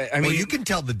 yes. Well, you can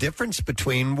tell the difference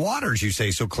between waters, you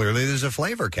say, so clearly there's a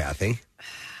flavor, Kathy.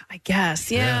 I guess,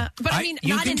 yeah. But I mean,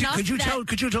 not enough.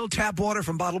 Could you tell tap water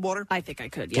from bottled water? I think I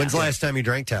could, yeah. When's the last time you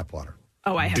drank tap water?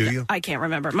 Oh, I have. Do you? I can't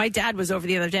remember. My dad was over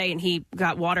the other day, and he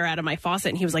got water out of my faucet,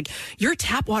 and he was like, your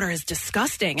tap water is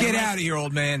disgusting. Get out of here,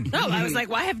 old man. No, I was like,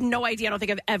 well, I have no idea. I don't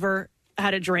think I've ever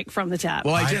had a drink from the tap.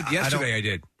 Well, I did. Yesterday I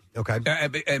did. Okay.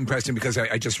 And Preston, because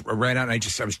I just ran out, and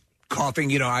I was coughing.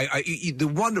 You know,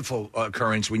 the wonderful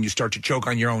occurrence when you start to choke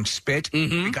on your own spit.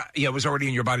 It was already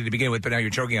in your body to begin with, but now you're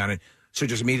choking on it. So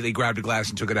just immediately grabbed a glass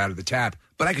and took it out of the tap.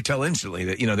 But I could tell instantly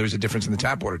that, there was a difference in the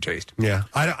tap water taste. Yeah.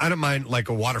 I don't mind, like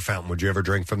a water fountain. Would you ever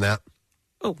drink from that?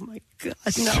 Oh, my God.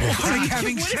 No. It's like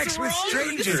having sex with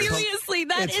strangers. Seriously,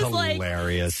 that it's is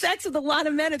hilarious. like sex with a lot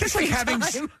of men at That's the like same having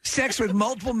time. sex with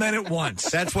multiple men at once.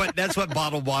 That's what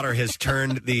bottled water has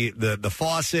turned the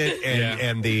faucet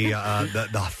and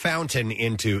the fountain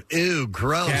into. Ew,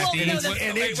 gross. Kathy, and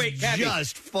it's Kathy.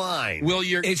 just fine.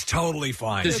 It's totally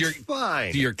fine.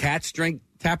 Fine. Do your cats drink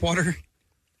tap water?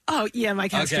 Oh, yeah, my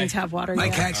cats drink tap water. My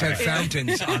yeah. cats have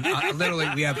fountains on. Literally,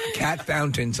 we have cat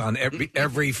fountains on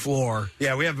every floor.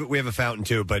 Yeah, we have a fountain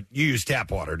too, but you use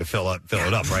tap water to fill it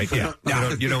up, right? Yeah,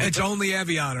 you don't. It's only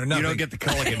Evian or nothing. You don't get the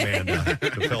Culligan man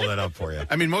to fill that up for you.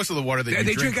 I mean, most of the water that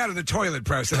they drink out of the toilet,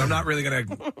 Preston. I'm not really going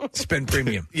to spend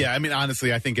premium. Yeah, I mean,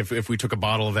 honestly, I think if we took a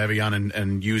bottle of Evian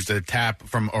and used a tap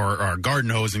from or a garden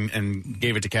hose and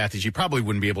gave it to Kathy, she probably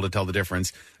wouldn't be able to tell the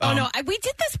difference. Oh no, we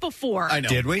did this before. I know.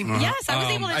 Did we? Yes, I was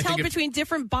able to tell between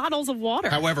different bottles of water.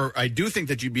 However, I do think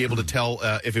that you'd be able to tell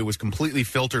if it was completely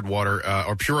filtered water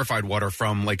or purified water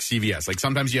from like CVS. Like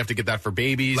sometimes you have to get that for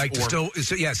babies.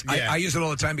 Yes, I use it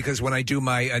all the time because when I do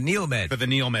my Neomed. For the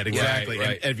Neomed, exactly.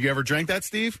 Right. And have you ever drank that,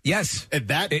 Steve? Yes.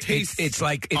 That tastes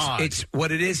it's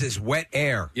what it is wet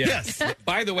air. Yes.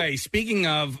 By the way, speaking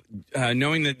of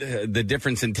knowing the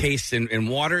difference in tastes in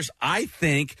waters, I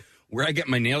think where I get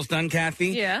my nails done,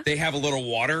 Kathy, they have a little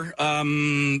water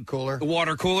cooler.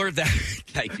 Water cooler.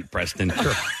 Thank you, Preston.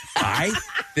 I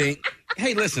think.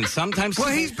 Hey, listen. Sometimes. Well,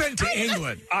 he's been to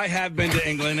England. I have been to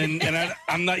England, and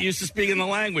I'm not used to speaking the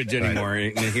language anymore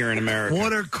here in America.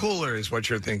 Water cooler is what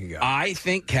you're thinking of. I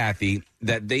think, Kathy,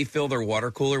 that they fill their water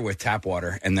cooler with tap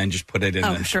water and then just put it in.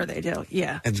 I'm sure they do.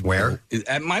 Yeah. It's where?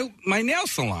 At my nail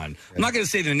salon. I'm not going to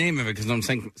say the name of it because I'm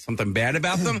saying something bad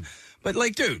about them. But,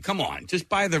 like, dude, come on. Just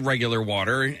buy the regular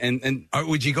water. And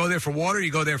would you go there for water or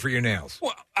you go there for your nails?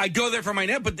 Well, I go there for my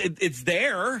nails, but it's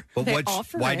there. But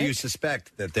why do you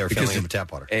suspect that they're filling it with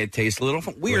tap water? It tastes a little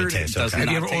weird. Have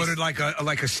you ever ordered like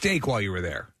a steak while you were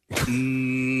there?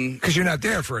 Because you're not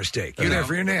there for a steak. You're there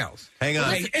for your nails. Hang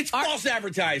on. Hey, it's false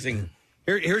advertising.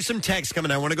 Here's some text coming.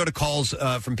 I want to go to calls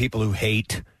from people who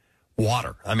hate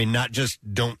water. I mean, not just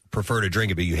don't prefer to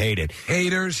drink it, but you hate it.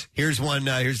 Haters. Here's one.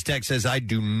 Here's a text says, I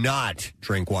do not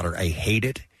drink water. I hate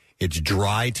it. It's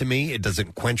dry to me. It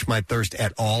doesn't quench my thirst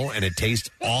at all, and it tastes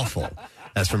awful.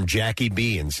 That's from Jackie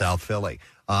B. in South Philly.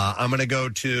 I'm going to go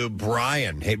to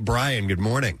Brian. Hey, Brian, good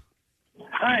morning.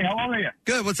 Hi, how are you?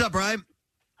 Good. What's up, Brian?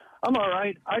 I'm all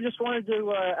right. I just wanted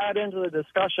to add into the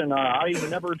discussion. I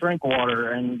never drink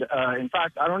water, and in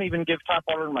fact, I don't even give tap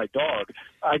water to my dog.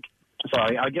 I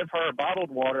give her bottled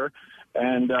water,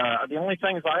 and the only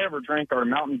things I ever drink are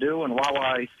Mountain Dew and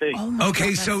Wawa Iced.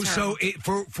 Okay, so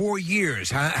for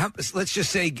years, let's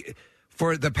just say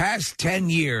for the past 10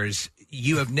 years,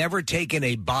 you have never taken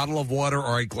a bottle of water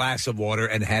or a glass of water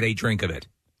and had a drink of it.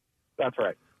 That's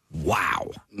right.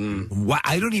 Wow. Wow.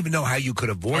 I don't even know how you could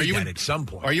avoid that at some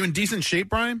point. Are you in decent shape,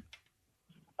 Brian?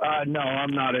 No,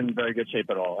 I'm not in very good shape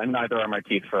at all, and neither are my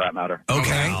teeth, for that matter.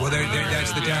 Okay, well,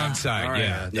 that's the downside. Right.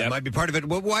 Yeah, that might be part of it.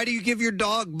 Well, why do you give your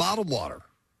dog bottled water?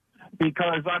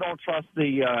 Because I don't trust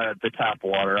the tap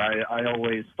water. I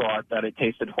always thought that it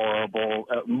tasted horrible,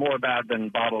 more bad than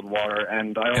bottled water,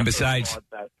 and besides,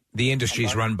 the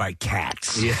industry's run by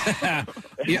cats. Yeah,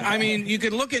 I mean, you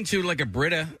could look into like a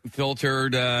Brita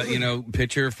filtered,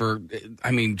 pitcher for,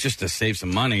 just to save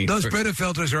some money. Those Brita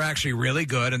filters are actually really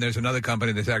good, and there's another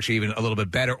company that's actually even a little bit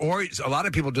better. Or a lot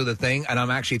of people do the thing, and I'm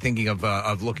actually thinking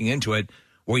of looking into it,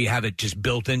 where you have it just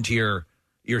built into your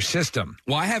your system.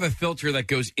 Well, I have a filter that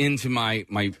goes into my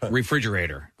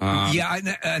refrigerator.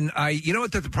 And I, you know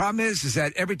what the problem is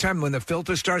that every time when the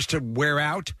filter starts to wear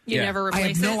out, you never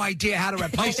replace it. I have no idea how to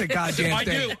replace the goddamn I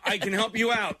thing. do. I can help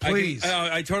you out. Please.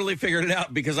 I totally figured it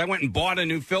out because I went and bought a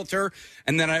new filter,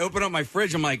 and then I opened up my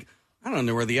fridge. I'm like, I don't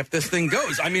know where the F this thing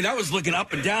goes. I mean, I was looking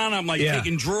up and down. I'm like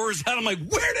taking drawers out. I'm like,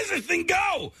 where does this thing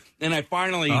go? And I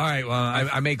finally... All right, well,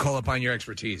 I may call upon your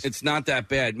expertise. It's not that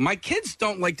bad. My kids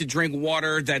don't like to drink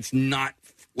water that's not,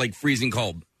 like, freezing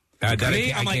cold. That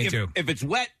Me, I I'm like, can't do. if it's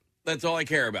wet, that's all I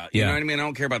care about. You know what I mean? I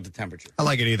don't care about the temperature. I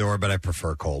like it either or, but I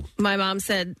prefer cold. My mom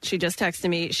said, she just texted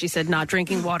me, she said, not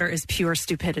drinking water is pure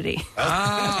stupidity.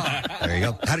 There you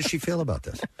go. How does she feel about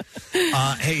this?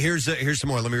 Hey, here's some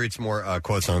more. Let me read some more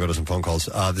quotes and I'll go to some phone calls.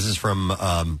 This is from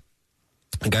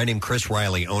a guy named Chris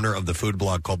Riley, owner of the food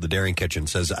blog called The Daring Kitchen,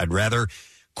 says, I'd rather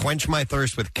quench my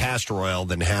thirst with castor oil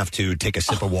than have to take a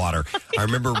sip of water. I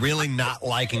remember really not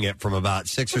liking it from about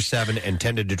 6 or 7 and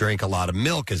tended to drink a lot of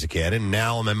milk as a kid. And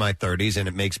now I'm in my 30s and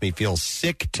it makes me feel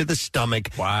sick to the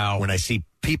stomach when I see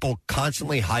people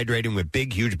constantly hydrating with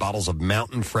big, huge bottles of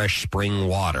mountain fresh spring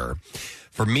water.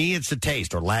 For me, it's the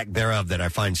taste or lack thereof that I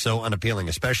find so unappealing,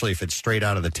 especially if it's straight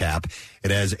out of the tap. It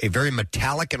has a very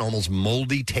metallic and almost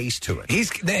moldy taste to it.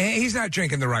 He's not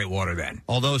drinking the right water then.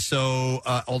 Although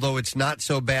it's not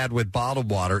so bad with bottled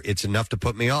water, it's enough to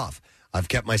put me off. I've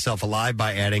kept myself alive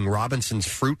by adding Robinson's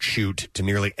Fruit Shoot to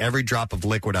nearly every drop of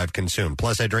liquid I've consumed.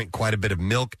 Plus, I drink quite a bit of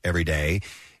milk every day.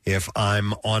 If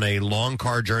I'm on a long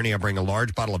car journey, I bring a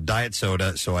large bottle of diet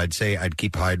soda, so I'd say I'd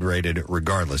keep hydrated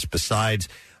regardless. Besides,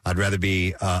 I'd rather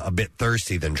be a bit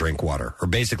thirsty than drink water. Or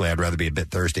basically, I'd rather be a bit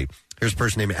thirsty. Here's a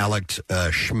person named Alex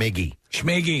Schmiggy.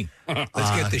 Schmiggy. Let's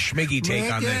get the Schmiggy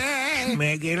take on this.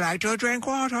 Schmiggy like to drink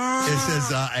water. It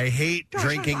says, I hate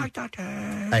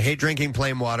drinking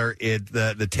plain water.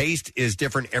 The taste is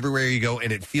different everywhere you go,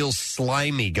 and it feels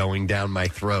slimy going down my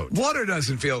throat. Water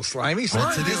doesn't feel slimy.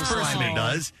 Well, to this person, it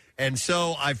does. And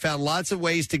so I found lots of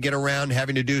ways to get around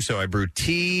having to do so. I brew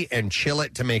tea and chill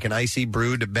it to make an icy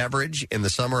brewed beverage. In the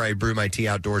summer, I brew my tea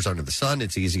outdoors under the sun.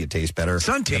 It's easy. It tastes better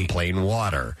than plain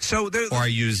water. Or I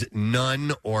use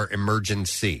none or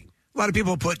Emergency. A lot of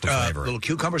people put little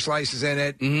cucumber slices in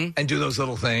it and do those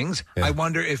little things. Yeah. I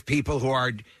wonder if people who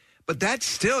are... But that's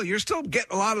still, you're still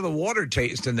getting a lot of the water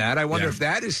taste in that. I wonder if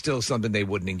that is still something they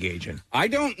wouldn't engage in. I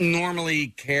don't normally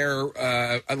care.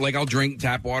 Like, I'll drink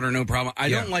tap water, no problem. I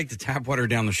don't like the tap water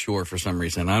down the shore for some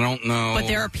reason. I don't know. But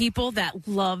there are people that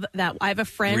love that. I have a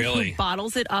friend who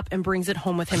bottles it up and brings it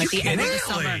home with him at the end of the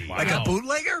summer. Wow. Like a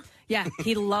bootlegger? Yeah,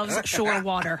 he loves shore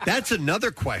water. That's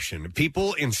another question.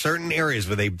 People in certain areas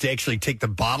where they actually take the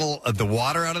bottle of the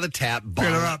water out of the tap,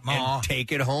 and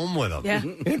take it home with them. Yeah.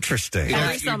 Interesting.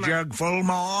 Every summer. Jug full,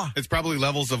 Ma. It's probably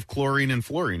levels of chlorine and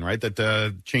fluorine, right,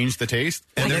 that change the taste.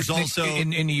 And there's also... In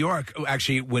New York,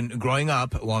 actually, when growing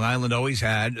up, Long Island always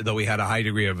had, though we had a high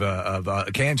degree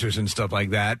of cancers and stuff like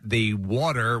that, the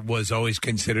water was always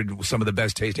considered some of the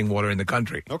best tasting water in the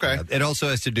country. Okay. It also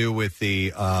has to do with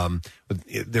the...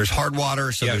 there's hard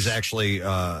water, so there's actually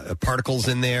particles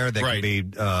in there that can be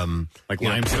like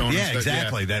limestone. Yeah,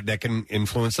 exactly. That can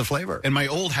influence the flavor. In my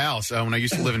old house, when I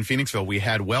used to live in Phoenixville, we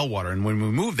had well water, and when we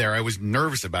moved there, I was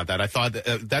nervous about that. I thought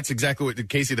that's exactly what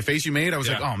Casey, the face you made. I was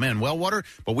like, oh man, well water.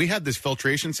 But we had this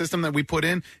filtration system that we put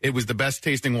in. It was the best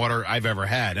tasting water I've ever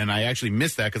had, and I actually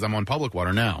miss that because I'm on public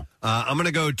water now. I'm going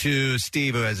to go to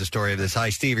Steve, who has a story of this. Hi,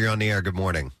 Steve. You're on the air. Good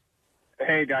morning.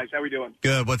 Hey guys, how we doing?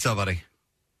 Good. What's up, buddy?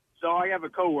 So I have a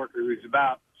coworker who's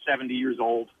about 70 years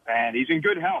old, and he's in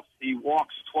good health. He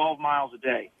walks 12 miles a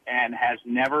day and has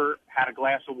never had a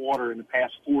glass of water in the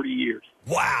past 40 years.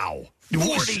 Wow.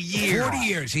 40 years. 40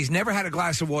 years. He's never had a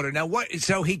glass of water. Now, what?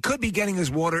 So he could be getting his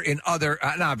water in other,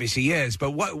 and obviously he is, but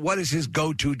what is his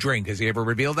go-to drink? Has he ever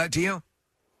revealed that to you?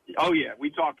 Oh, yeah. We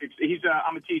talk.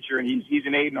 I'm a teacher, and he's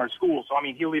an aide in our school. So, I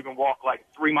mean, he'll even walk like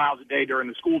 3 miles a day during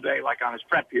the school day, like on his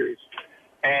prep periods.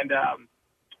 And,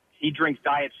 he drinks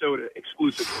diet soda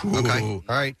exclusively. Okay. All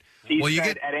right. He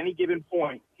said at any given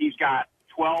point, he's got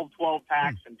 12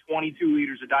 packs and 22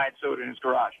 liters of diet soda in his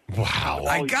garage. Wow.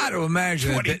 I got to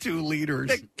imagine 22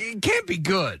 liters. It can't be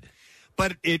good.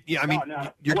 But you get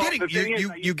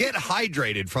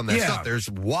hydrated from that stuff. There's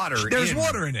water. There's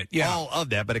water in it. Yeah, all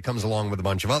of that, but it comes along with a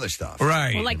bunch of other stuff.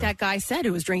 Right. Well, like that guy said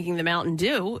who was drinking the Mountain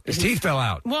Dew. His teeth fell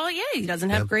out. Well, yeah, he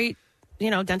doesn't have great,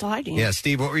 dental hygiene. Yeah,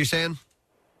 Steve, what were you saying?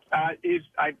 I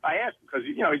asked him because,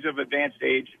 he's of advanced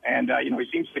age and, he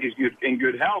seems like he's in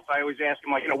good health. I always ask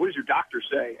him, what does your doctor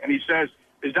say? And he says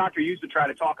his doctor used to try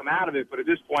to talk him out of it, but at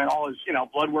this point, all his,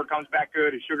 blood work comes back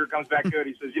good, his sugar comes back good.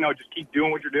 He says, just keep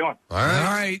doing what you're doing. All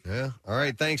right. Yeah. All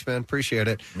right. Thanks, man. Appreciate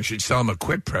it. We should sell him a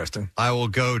quip, Preston. I will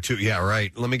go to,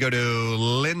 Let me go to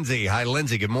Lindsay. Hi,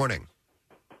 Lindsay. Good morning.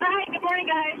 Hi. Good morning,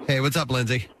 guys. Hey, what's up,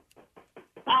 Lindsay?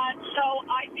 So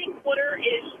I think water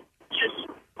is just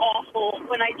awful.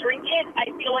 When I drink it, I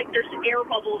feel like there's air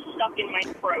bubbles stuck in my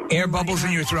throat. Air bubbles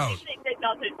in your throat. I think that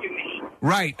does it to me.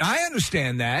 Right. I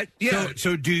understand that. Yeah.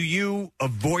 So do you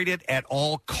avoid it at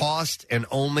all cost and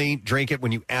only drink it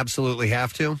when you absolutely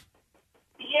have to?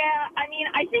 Yeah, I mean,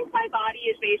 I think my body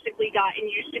has basically gotten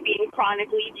used to being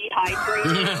chronically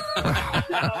dehydrated.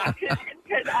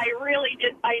 Because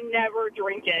I never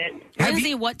drink it.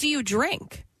 Lindsay, what do you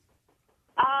drink?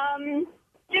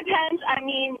 Depends. I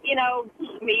mean,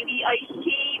 maybe iced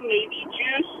tea, maybe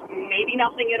juice, maybe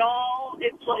nothing at all.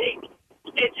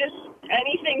 It's just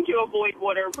anything to avoid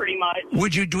water, pretty much.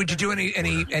 Would you do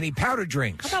any powder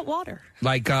drinks? How about water?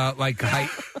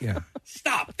 Yeah.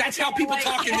 Stop. That's how people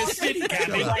talk in this city,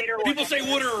 Kathy. People say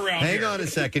water around Hang here. on a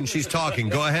second. She's talking.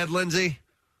 Go ahead, Lindsay.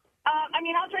 I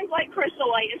mean, I'll drink like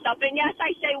Crystal Light and stuff. And yes,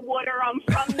 I say water. I'm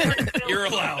from Philly. You're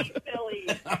allowed. Philly.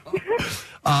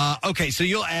 Okay, so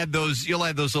you'll add those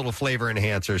little flavor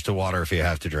enhancers to water if you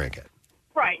have to drink it.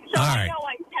 Right. So All I right. know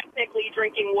I'm technically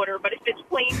drinking water, but if it's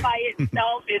plain by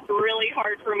itself, it's really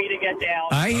hard for me to get down.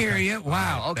 I hear you.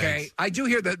 Wow. Okay. Thanks. I do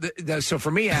hear that. So for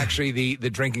me, actually, the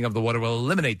drinking of the water will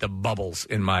eliminate the bubbles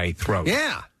in my throat.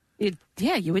 Yeah.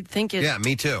 You would think it. Yeah,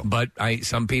 me too. But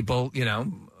some people,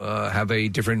 have a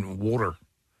different water.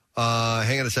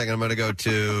 Hang on a second. I'm going to go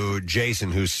to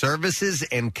Jason, who services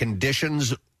and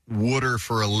conditions water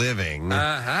for a living.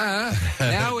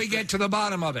 Now we get to the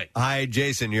bottom of it. Hi,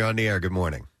 Jason. You're on the air. Good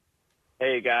morning.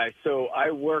 Hey, guys. So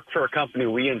I work for a company.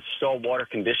 We install water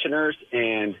conditioners,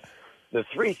 and the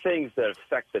three things that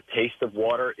affect the taste of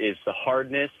water is the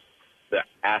hardness, the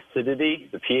acidity,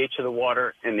 the pH of the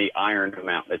water, and the iron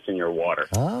amount that's in your water.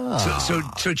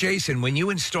 So Jason, when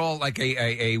you install like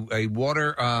a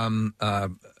water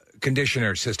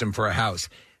conditioner system for a house,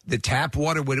 the tap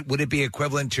water would it be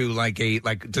equivalent to like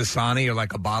Dasani or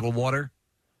like a bottled water?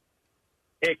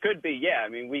 It could be, yeah. I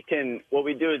mean, what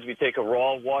we do is we take a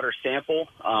raw water sample,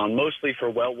 mostly for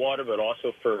well water, but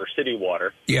also for city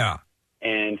water. Yeah.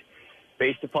 And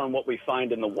based upon what we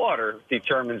find in the water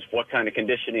determines what kind of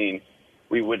conditioning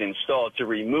we would install to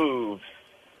remove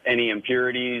any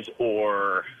impurities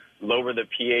or lower the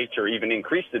pH or even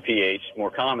increase the pH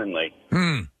more commonly.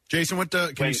 Jason,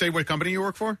 can you say what company you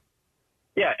work for?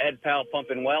 Yeah, Ed Powell Pump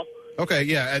and Well. Okay,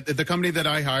 yeah. At the company that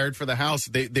I hired for the house,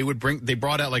 they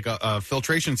brought out like a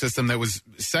filtration system that was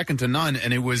second to none,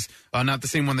 and it was not the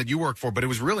same one that you work for, but it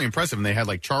was really impressive. And they had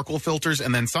like charcoal filters,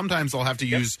 and then sometimes they'll have to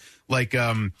use like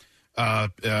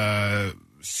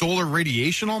solar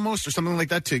radiation almost or something like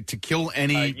that to kill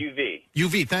any UV.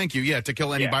 UV, thank you. Yeah, to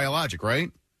kill any biologic,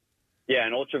 right? Yeah,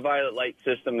 an ultraviolet light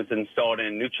system is installed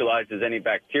and neutralizes any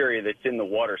bacteria that's in the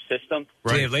water system.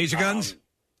 Do they have laser guns?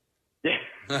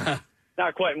 Yeah.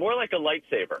 Not quite. More like a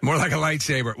lightsaber. More like a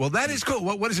lightsaber. Well, that is cool.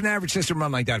 What does an average system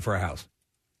run like that for a house?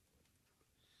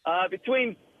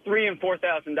 Between $3,000 and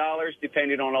 $4,000,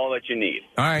 depending on all that you need.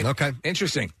 All right. Okay.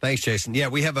 Interesting. Thanks, Jason. Yeah,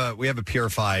 we have a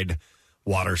purified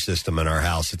water system in our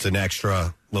house. It's an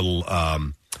extra little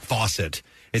faucet.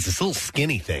 It's this little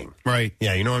skinny thing. Right.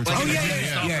 Yeah, you know what I'm talking Oh,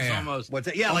 about? yeah. Almost. What's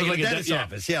that? Yeah, like a dentist's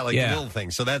office. Yeah, like a little thing.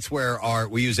 So that's where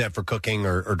we use that for cooking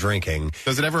or drinking.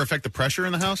 Does it ever affect the pressure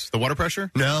in the house? The water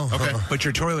pressure? No. Okay. But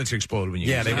your toilets explode when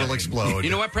you use they it. will explode. You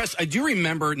know what, Press? I do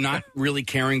remember not really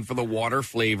caring for the water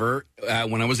flavor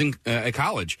when I was in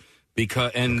college.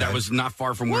 That was not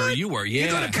far from where you were. Yeah.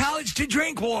 You go to college to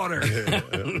drink water.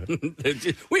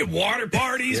 We have water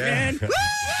parties, man.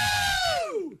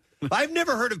 Woo! I've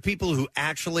never heard of people who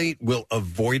actually will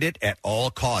avoid it at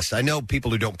all costs. I know people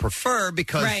who don't prefer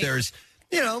because there's,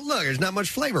 there's not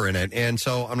much flavor in it, and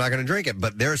so I'm not going to drink it.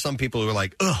 But there are some people who are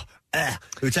like,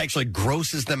 which actually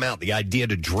grosses them out, the idea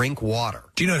to drink water.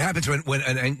 Do you know what happens when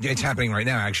and it's happening right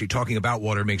now, actually, talking about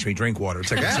water makes me drink water. It's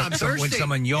like I'm thirsty. when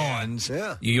someone yawns,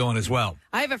 you yawn as well.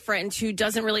 I have a friend who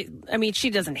doesn't really, she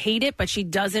doesn't hate it, but she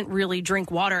doesn't really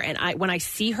drink water. And when I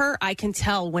see her, I can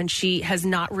tell when she has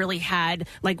not really had,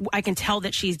 I can tell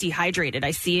that she's dehydrated.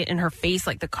 I see it in her face,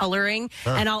 like the coloring.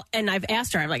 Huh. And I've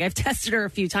asked her, I've tested her a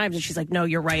few times, and she's like, no,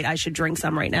 you're right. I should drink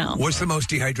some right now. What's the most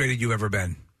dehydrated you've ever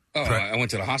been? Oh, I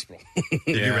went to the hospital.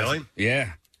 Did you really?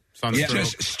 Yeah.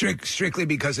 Just strictly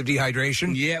because of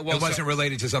dehydration? Yeah. Well, it wasn't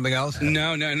related to something else?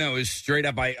 No. It was straight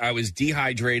up. I was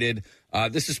dehydrated.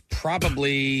 This is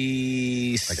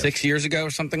probably 6 years ago or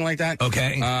something like that.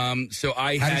 Okay. So How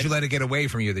did you let it get away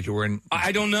from you that you were in?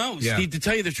 I don't know, Yeah. Steve. To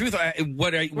tell you the truth,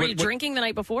 Were you drinking the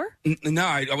night before? No,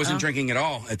 I wasn't drinking at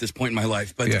all at this point in my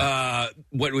life. But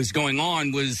what was going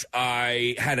on was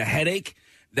I had a headache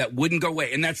that wouldn't go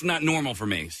away, and that's not normal for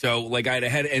me. So, like, I had a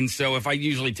head, and so if I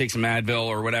usually take some Advil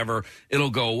or whatever, it'll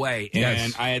go away. Yes.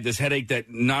 And I had this headache that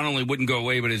not only wouldn't go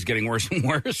away, but is getting worse and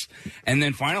worse. And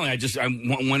then finally, I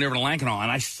went over to Lankenau,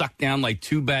 and I sucked down like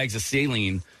 2 bags of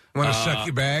saline. Want to suck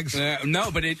your bags?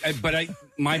 No, but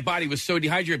my body was so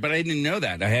dehydrated, but I didn't know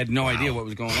that. I had no idea what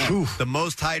was going on. The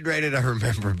most hydrated I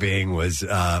remember being was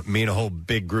me and a whole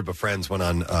big group of friends went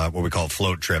on what we call a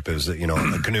float trip. It was a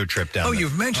canoe trip down. Oh, there.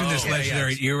 you've mentioned this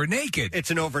legendary. You were naked.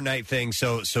 It's an overnight thing,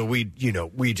 so we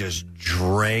just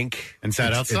drank and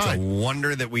sat outside. It's a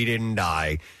wonder that we didn't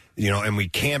die, and we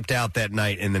camped out that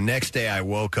night. And the next day, I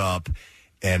woke up.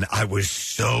 And I was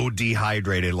so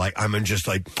dehydrated, I'm just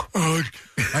like, oh,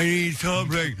 I need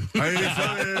something. I need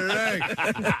something to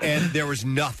drink. And there was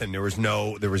nothing. There was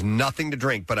nothing to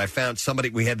drink. But I found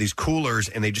we had these coolers,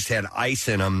 and they just had ice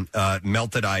in them,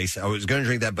 melted ice. I was going to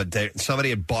drink that, but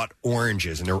somebody had bought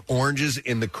oranges, and there were oranges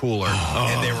in the cooler,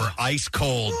 and they were ice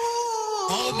cold.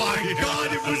 Oh my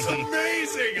God, it was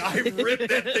amazing. I ripped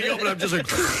that thing open. I'm just like,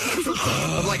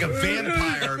 I'm like a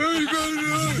vampire.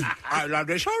 I love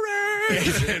this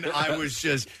orange. And I was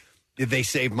just, they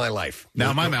saved my life.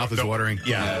 Now my mouth is watering.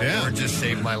 Yeah. Oranges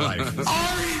saved my life.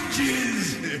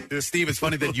 Oranges! Steve, it's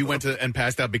funny that you went and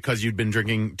passed out because you'd been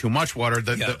drinking too much water.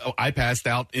 I passed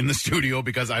out in the studio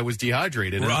because I was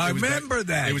dehydrated. Well, I remember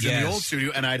that. It was in the old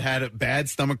studio, and I'd had bad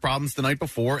stomach problems the night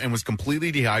before and was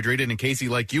completely dehydrated. And Casey,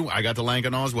 like you, I got to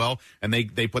Lankenau as well, and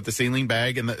they put the saline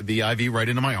bag and the IV right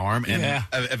into my arm, and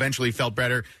eventually felt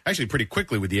better, actually pretty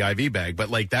quickly with the IV bag.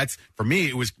 But that's, for me,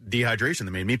 it was dehydration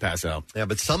that made me pass out. Yeah,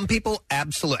 but some people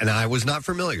absolutely, and I was not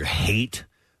familiar, hate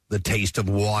the taste of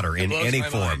water in any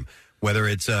form. Whether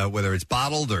it's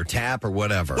bottled or tap or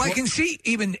whatever. Well, I can see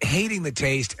even hating the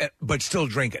taste, but still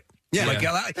drink it. Yeah.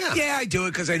 I do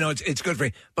it because I know it's good for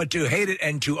me. But to hate it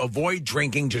and to avoid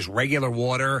drinking just regular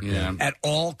water at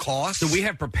all costs. So we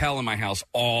have Propel in my house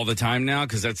all the time now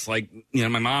because that's my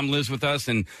mom lives with us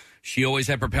and she always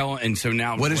had Propel. And so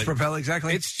now. What is Propel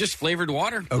exactly? It's just flavored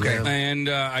water. Okay. And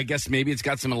I guess maybe it's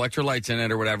got some electrolytes in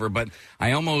it or whatever. But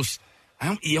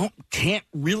can't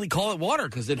really call it water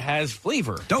because it has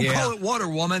flavor. Don't call it water,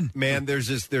 woman. Man, there's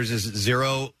this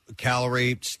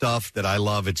 0-calorie stuff that I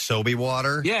love. It's Sobe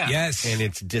water. Yeah. Yes. And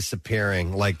it's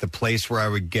disappearing. Like the place where I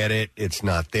would get it, it's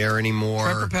not there anymore.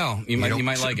 Try Propel. You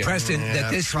might like it. Preston, that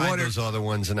this I've tried water, those other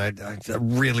ones, and I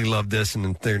really love this,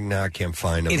 and now I can't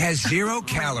find them. it has 0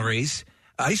 calories.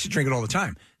 I used to drink it all the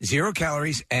time. 0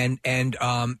 calories, and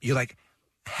you're like,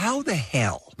 how the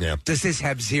hell does this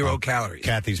have 0 calories?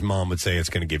 Kathy's mom would say it's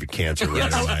going to give you cancer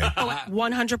right away.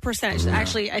 100%.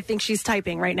 Actually, I think she's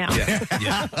typing right now.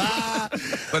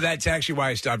 But that's actually why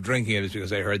I stopped drinking it, is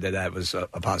because I heard that was a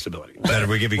possibility. That it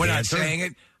would give you We're cancer? not saying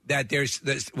it, that there's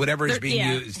whatever is being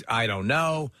used, I don't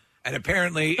know. And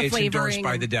apparently it's endorsed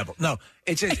by the devil. No,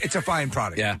 it's a fine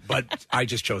product. Yeah. But I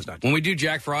just chose not to. When we do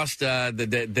Jack Frost, the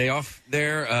day off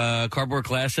there, Cardboard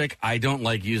Classic, I don't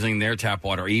like using their tap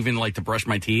water. Even like to brush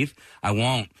my teeth, I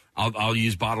won't. I'll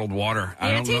use bottled water.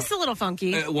 Yeah, it tastes a little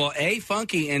funky.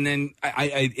 Funky, and then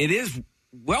it is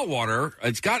well water.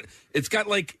 It's got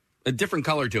like a different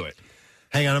color to it.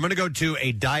 Hang on, I'm going to go to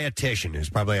a dietitian who's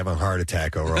probably having a heart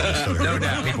attack over all this. No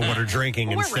doubt. People what are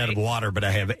drinking instead of water, but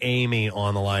I have Amy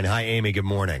on the line. Hi, Amy. Good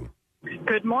morning.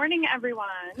 Good morning, everyone.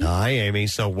 Hi, Amy.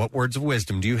 So what words of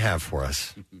wisdom do you have for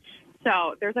us?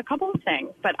 So there's a couple of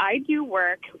things, but I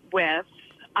work with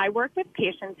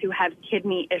patients who have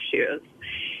kidney issues.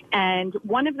 And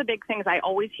one of the big things I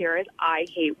always hear is, I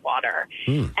hate water.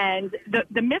 And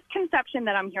the misconception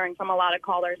that I'm hearing from a lot of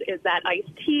callers is that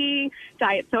iced tea,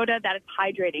 diet soda, that it's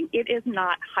hydrating. It is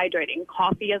not hydrating.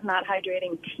 Coffee is not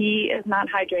hydrating. Tea is not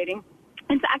hydrating.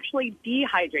 It's actually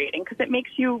dehydrating because it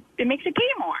makes you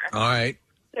pee more. All right.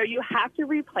 So you have to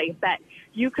replace that.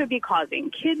 You could be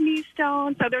causing kidney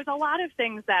stones. So there's a lot of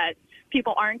things that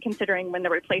people aren't considering when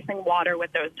they're replacing water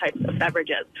with those types of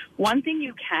beverages. One thing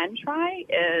you can try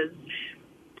is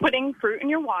putting fruit in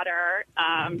your water,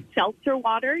 seltzer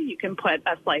water. You can put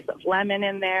a slice of lemon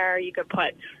in there. You could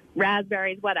put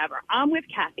raspberries, whatever. I'm with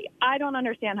Kathy. I don't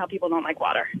understand how people don't like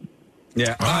water.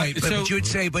 Yeah. All right. But you would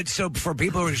say, so for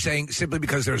people who are saying simply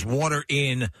because there's water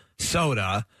in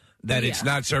soda, that it's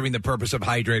not serving the purpose of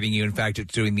hydrating you. In fact,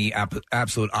 it's doing the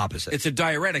absolute opposite. It's a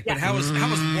diuretic, but how is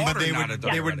water but they not a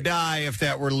diuretic? They would die if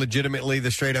that were legitimately the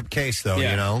straight-up case, though,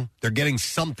 you know? They're getting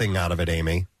something out of it,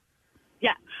 Amy.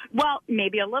 Yeah. Well,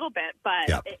 maybe a little bit,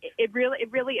 but it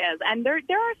really is. And there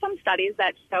are some studies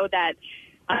that show that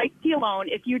iced tea alone,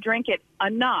 if you drink it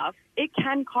enough, it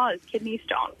can cause kidney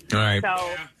stones. All right.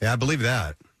 So, Yeah, I believe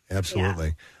that.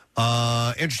 Absolutely.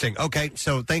 Interesting. Okay,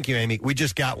 so thank you, Amy. We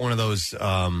just got one of those.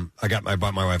 I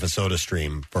bought my wife a Soda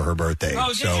Stream for her birthday.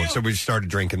 Oh, did you? So we started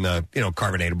drinking the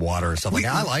carbonated water and stuff like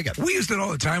that. I like it. We used it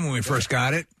all the time when we first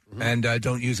got it, and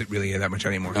don't use it really that much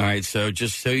anymore. All right, so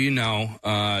just so you know,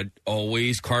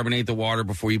 always carbonate the water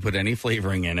before you put any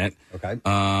flavoring in it. Okay.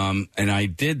 And I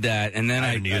did that, and then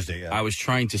I was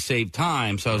trying to save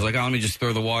time, so I was like, let me just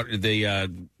throw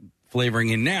the flavoring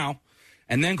in now,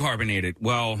 and then carbonate it.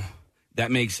 Well, that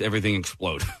makes everything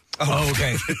explode. Oh,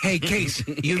 okay. Hey, Case,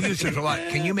 you use it a lot.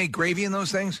 Can you make gravy in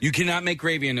those things? You cannot make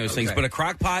gravy in those things, but a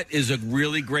crock pot is a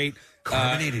really great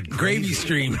carbonated gravy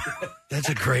stream. That's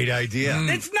a great idea.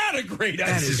 It's not a great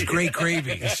idea. That is great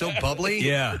gravy. It's so bubbly.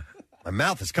 Yeah. My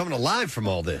mouth is coming alive from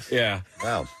all this. Yeah.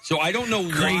 Wow. So I don't know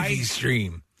why. Gravy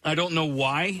stream. I don't know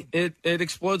why it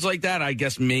explodes like that. I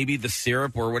guess maybe the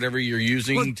syrup or whatever you're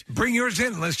using. Well, bring yours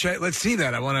in. Let's see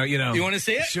that. I want to, You want to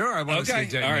see it? Sure, I want to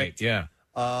see it. All right. Yeah.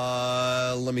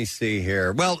 Let me see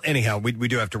here. Well, anyhow, we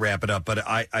do have to wrap it up, but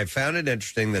I found it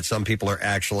interesting that some people are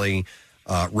actually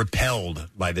repelled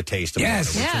by the taste of water,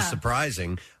 which is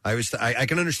surprising. I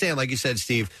can understand, like you said,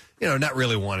 Steve, not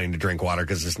really wanting to drink water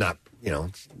because it's not,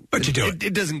 but you do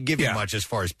it doesn't give you much as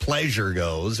far as pleasure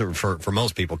goes, or for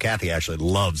most people. Kathy actually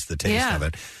loves the taste of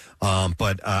it.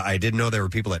 But I didn't know there were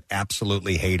people that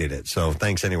absolutely hated it. So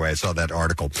thanks anyway. I saw that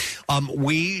article.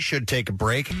 We should take a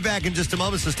break. Be back in just a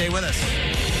moment, so stay with us.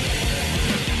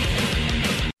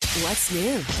 What's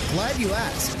new? Glad you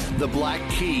asked. The Black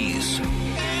Keys.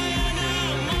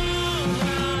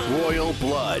 Royal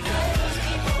Blood.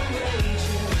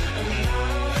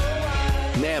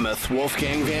 Mammoth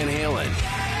Wolfgang Van Halen.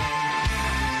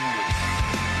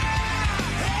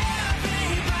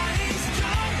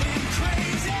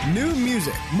 New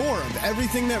music, more of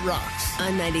everything that rocks.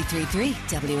 On 93.3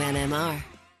 WMMR.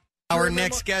 Our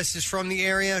next guest is from the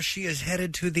area. She is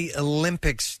headed to the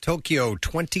Olympics, Tokyo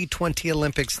 2020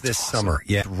 Olympics this summer.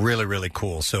 Yeah, really, really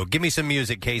cool. So give me some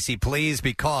music, Casey, please,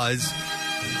 because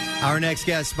our next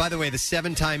guest, by the way, the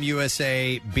 7-time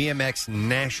USA BMX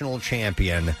national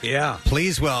champion. Yeah.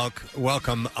 Please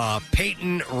welcome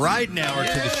Peyton Ridenauer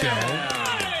to the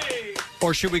show.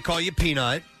 Or should we call you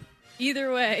Peanut?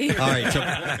 Either way. All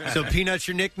right, so Peanut's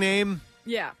your nickname?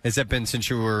 Yeah. Has that been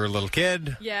since you were a little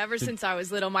kid? Yeah, ever since I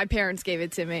was little. My parents gave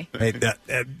it to me. Hey,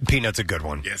 Peanut's a good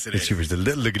one. Yes, it is. She was a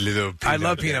little Peanut. I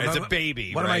love Peanut. It's a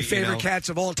baby. One of my favorite cats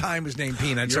of all time is named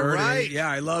Peanut. You're right. Yeah,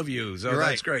 I love you. So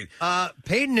that's great.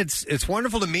 Peyton, it's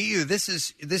wonderful to meet you. This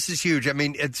is huge. I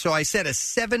mean, so I said a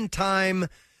 7-time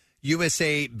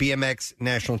USA BMX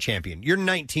national champion. You're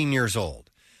 19 years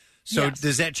old. So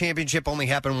does that championship only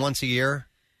happen once a year?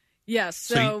 Yes.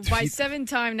 So by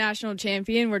 7-time national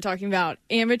champion, we're talking about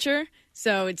amateur.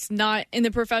 So it's not in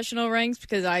the professional ranks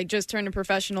because I just turned a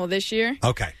professional this year.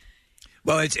 Okay.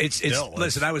 Well, it's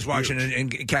listen, I was watching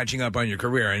and catching up on your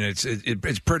career, and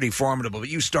it's pretty formidable. But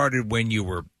you started when you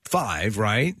were 5,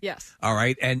 right? Yes. All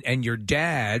right. And your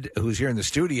dad, who's here in the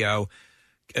studio,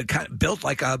 kind of built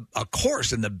like a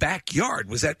course in the backyard.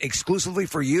 Was that exclusively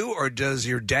for you, or does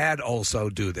your dad also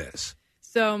do this?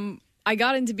 So I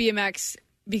got into BMX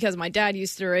because my dad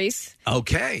used to race.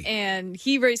 Okay. And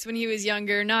he raced when he was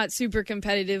younger, not super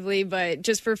competitively, but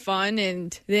just for fun.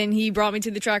 And then he brought me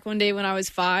to the track one day when I was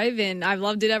 5, and I've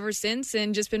loved it ever since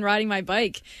and just been riding my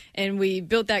bike. And we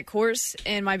built that course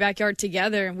in my backyard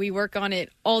together, and we work on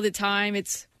it all the time.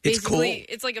 It's basically,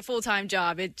 it's like a full-time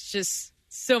job. It's just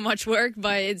so much work,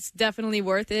 but it's definitely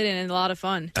worth it and a lot of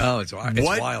fun. Oh, it's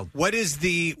wild. What is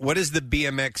the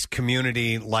BMX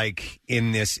community like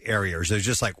in this area? Is there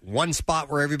just like one spot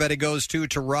where everybody goes to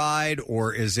ride,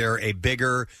 or is there a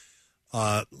bigger,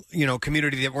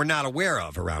 community that we're not aware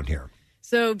of around here?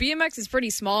 So BMX is pretty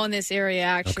small in this area,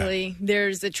 actually. Okay.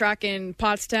 There's a track in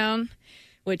Pottstown,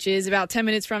 which is about 10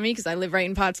 minutes from me because I live right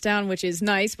in Pottstown, which is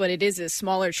nice, but it is a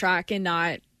smaller track and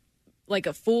not like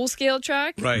a full-scale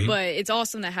track, right? But it's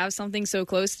awesome to have something so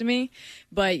close to me.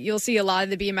 But you'll see a lot of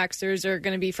the BMXers are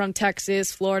going to be from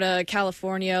Texas, Florida,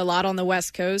 California, a lot on the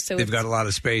West Coast. So they've got a lot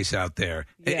of space out there.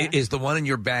 Yeah. Is the one in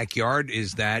your backyard,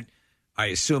 is that, I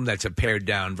assume that's a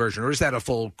pared-down version, or is that a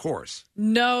full course?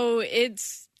 No,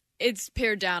 it's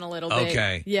pared down a little bit.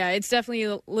 Okay. Yeah, it's definitely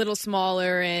a little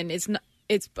smaller, and it's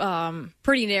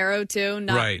pretty narrow, too.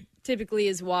 Not right. Typically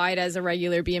as wide as a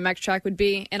regular BMX track would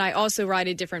be. And I also ride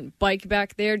a different bike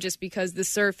back there just because the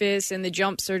surface and the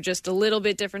jumps are just a little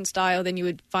bit different style than you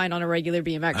would find on a regular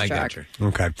BMX track.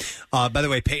 Okay. By the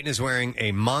way, Peyton is wearing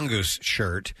a Mongoose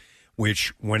shirt,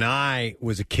 which when I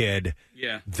was a kid,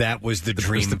 that was the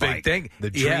dream the bike. big thing.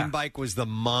 The dream bike was the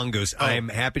Mongoose. I'm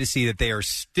happy to see that they are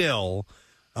still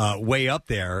way up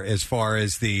there as far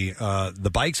as the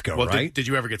bikes go, Well, right? Did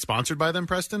you ever get sponsored by them,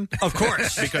 Preston? Of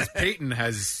course. Because Peyton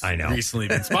has I know. recently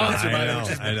been sponsored by them.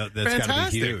 Which is I know. That's got to be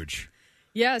fantastic. huge.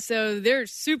 Yeah, so they're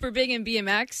super big in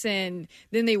BMX, and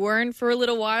then they weren't for a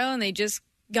little while, and they just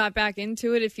got back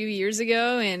into it a few years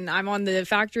ago, and I'm on the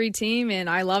factory team, and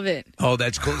I love it. Oh,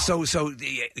 that's cool. So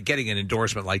getting an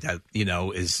endorsement like that,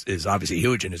 is obviously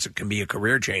huge, and it can be a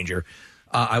career changer.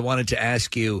 I wanted to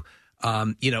ask you,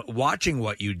 watching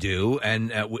what you do,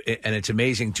 and it's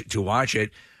amazing to watch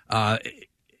it.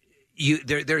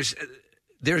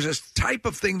 There's a type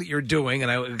of thing that you're doing,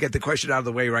 and I will get the question out of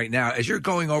the way right now. As you're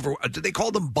going over, do they call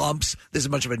them bumps? This is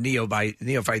much of a neophyte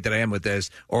that I am with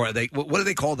this. Or are they? What do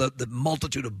they call the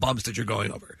multitude of bumps that you're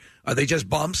going over? Are they just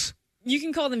bumps? You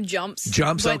can call them jumps.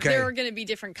 Jumps, but okay. There are going to be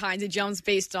different kinds of jumps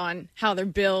based on how they're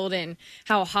built and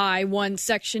how high one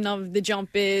section of the jump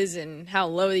is and how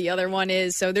low the other one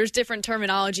is. So there's different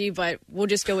terminology, but we'll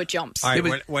just go with jumps. All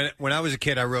right, when I was a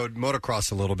kid, I rode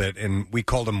motocross a little bit, and we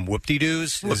called them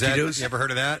whoop-de-doos. Whoop-de-doos? You ever heard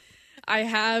of that? I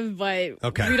have, but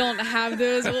Okay. we don't have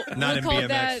those. Not in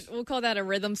BMX. We'll call that a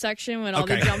rhythm section when all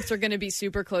Okay. the jumps are going to be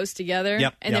super close together.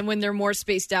 Yep, and then when they're more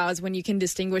spaced out is when you can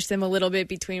distinguish them a little bit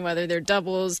between whether they're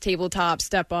doubles, tabletops,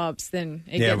 step ups. Then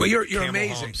it gets, well, you're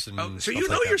amazing. So you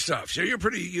know your stuff. So you're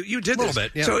pretty. You did A this. little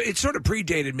bit, yeah. So it sort of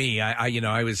predated me.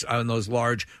 I was on those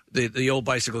large the old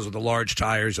bicycles with the large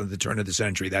tires at the turn of the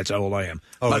century. That's how old I am.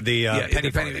 Oh, But, the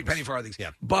penny penny farthings.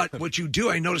 Yeah. But what you do,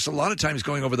 I notice a lot of times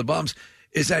going over the bumps,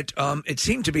 is that it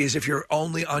seemed to be as if you're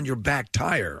only on your back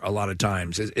tire a lot of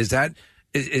times. Is that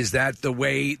the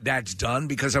way that's done?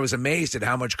 Because I was amazed at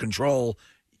how much control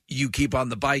you keep on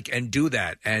the bike and do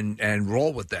that and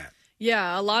roll with that.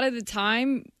 Yeah, a lot of the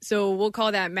time, so we'll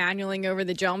call that manualing over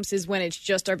the jumps is when it's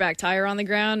just our back tire on the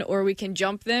ground, or we can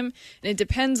jump them. And it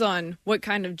depends on what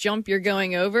kind of jump you're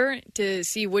going over to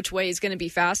see which way is going to be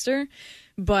faster.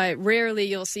 But rarely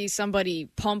you'll see somebody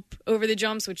pump over the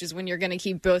jumps, which is when you're going to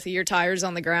keep both of your tires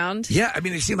on the ground. Yeah, I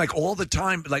mean, it seemed like all the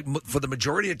time, like for the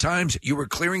majority of times, you were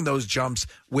clearing those jumps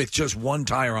with just one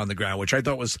tire on the ground, which I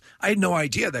thought I had no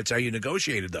idea that's how you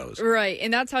negotiated those. Right,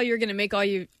 and that's how you're going to make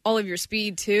all of your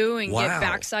speed, too, and Wow. get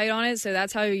backside on it. So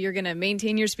that's how you're going to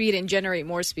maintain your speed and generate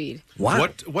more speed. Wow.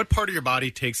 What part of your body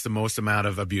takes the most amount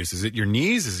of abuse? Is it your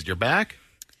knees? Is it your back?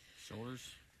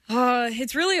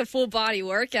 It's really a full body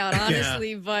workout,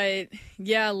 honestly. But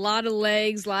yeah, a lot of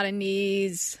legs, a lot of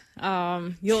knees.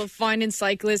 You'll find in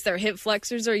cyclists their hip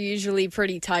flexors are usually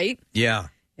pretty tight. Yeah.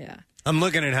 Yeah. I'm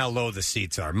looking at how low the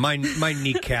seats are. My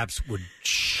kneecaps would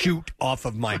shoot off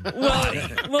of my body.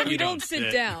 Well, we don't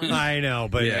sit down. I know,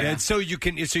 but Yeah. so you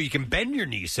can bend your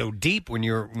knees so deep when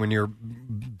your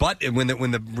butt when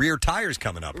the rear tire's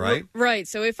coming up, right? Right.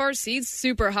 So if our seat's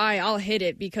super high, I'll hit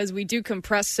it because we do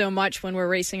compress so much when we're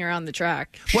racing around the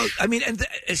track. Well, I mean,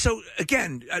 so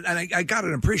again, and I got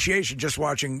an appreciation just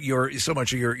watching so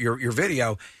much of your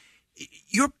video.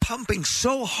 You're pumping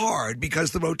so hard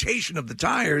because the rotation of the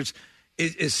tires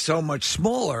is so much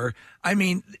smaller. I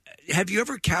mean, have you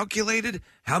ever calculated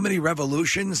how many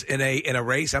revolutions in a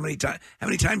race? How many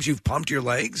times you've pumped your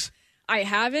legs? I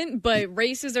haven't, but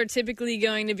races are typically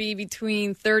going to be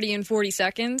between 30 and 40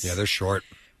 seconds. Yeah, they're short.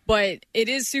 But it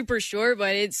is super short,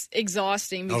 but it's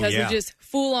exhausting because yeah. you just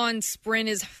full on sprint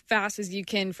as fast as you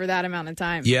can for that amount of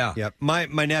time. Yeah. My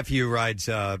nephew rides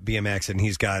BMX, and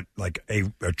he's got like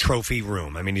a trophy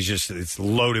room. I mean, it's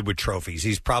loaded with trophies.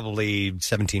 He's probably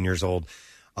 17 years old.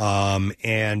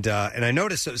 And I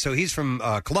noticed, so he's from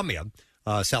Colombia,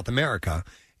 South America,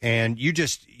 and you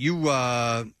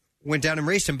went down and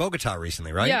raced in Bogota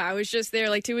recently, right? Yeah, I was just there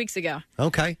like 2 weeks ago.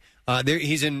 Okay.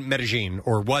 He's in Medellin,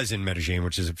 or was in Medellin,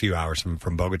 which is a few hours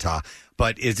from Bogota.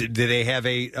 But is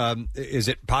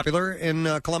it popular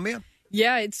in Colombia?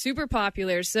 Yeah, it's super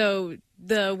popular. So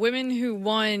the women who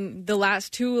won the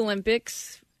last two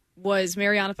Olympics was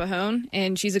Mariana Pajon,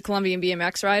 and she's a Colombian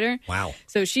BMX rider. Wow.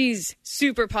 So she's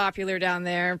super popular down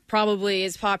there, probably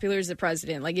as popular as the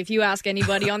president. Like, if you ask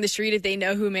anybody on the street if they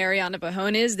know who Mariana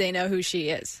Pajon is, they know who she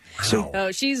is.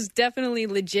 So she's definitely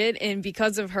legit, and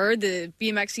because of her, the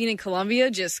BMX scene in Colombia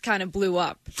just kind of blew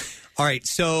up. All right,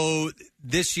 so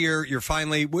this year you're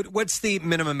finally. What's the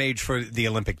minimum age for the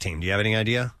Olympic team? Do you have any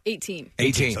idea? 18.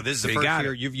 18. So this is the first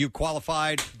year you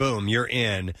qualified. Boom, you're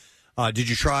in. Did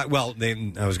you try? Well,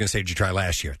 I was going to say, did you try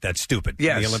last year? That's stupid.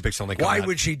 Yes. The Olympics only come Why out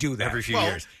would she do that? every few Well,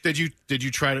 years. Did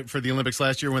you try it for the Olympics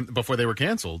last year before they were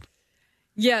canceled?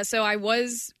 Yeah, so I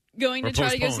was going to Or try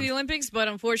to go to postponed. the Olympics, but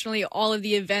unfortunately, all of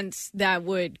the events that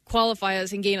would qualify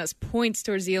us and gain us points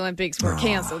towards the Olympics were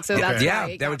canceled. So that's why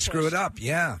it got screw it up.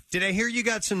 Yeah. Did I hear you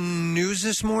got some news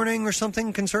this morning or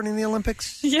something concerning the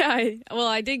Olympics? Yeah,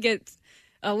 I did get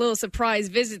a little surprise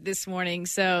visit this morning.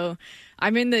 So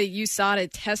I'm in the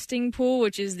USADA testing pool,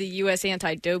 which is the U.S.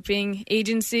 Anti-Doping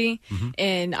Agency,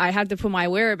 and I had to put my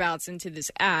whereabouts into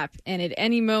this app. And at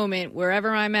any moment,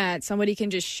 wherever I'm at, somebody can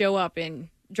just show up and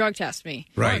drug test me.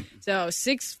 Right. So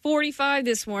 6:45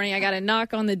 this morning, I got a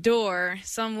knock on the door.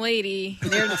 Some lady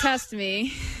there to test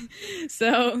me.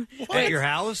 So At your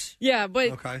house? yeah,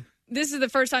 but Okay. this is the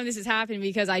first time this has happened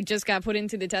because I just got put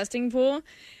into the testing pool,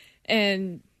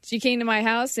 and she came to my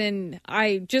house, and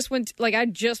I just I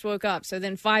just woke up. So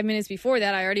then 5 minutes before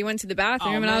that, I already went to the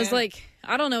bathroom, and I was like,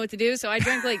 I don't know what to do. So I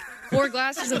drank 4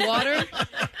 glasses of water,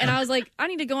 and I was like, I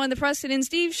need to go on the Preston and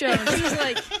Steve show. And she was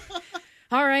like,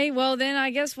 all right, well, then I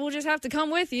guess we'll just have to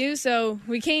come with you. So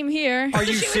we came here. Are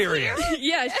you serious?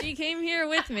 Yeah, she came here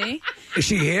with me. Is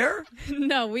she here?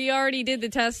 No, we already did the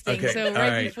testing. Okay, So all right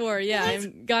right. before,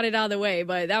 and got it out of the way.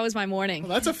 But that was my morning.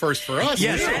 Well, that's a first for us.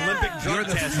 Yes, Yeah. Olympic drug You're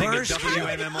the testing at first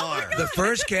WMMR. The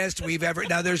first guest we've ever.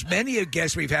 Now, there's many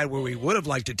guests we've had where we would have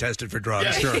liked to test it for drugs.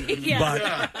 Yeah, sure.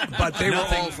 But they Nothing- were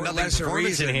all for nothing lesser performance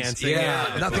reasons. enhancing, Yeah,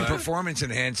 yeah. nothing Right. performance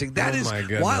enhancing. That Oh, is my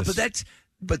goodness. wild.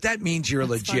 But that means you're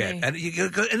legit, funny.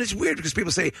 and it's weird because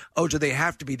people say, "Oh, do they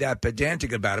have to be that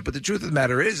pedantic about it?" But the truth of the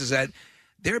matter is that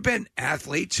there have been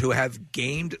athletes who have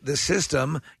gamed the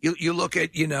system. You look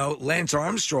at Lance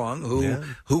Armstrong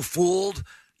who fooled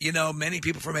many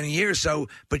people for many years. So,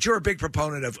 but you're a big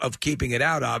proponent of keeping it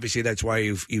out. Obviously, that's why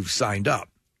you've signed up,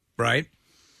 right?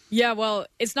 Yeah, well,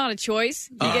 it's not a choice.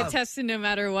 You get tested no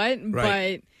matter what.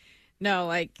 Right. But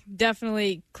no,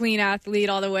 definitely clean athlete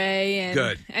all the way. And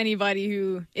Good. anybody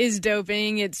who is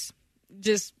doping, it's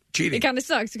just cheating. It kind of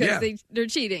sucks because Yeah. they're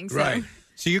cheating. So. Right.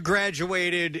 So you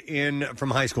graduated from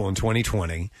high school in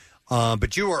 2020,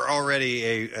 but you were already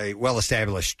a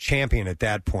well-established champion at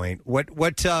that point. What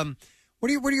do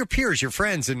your peers, your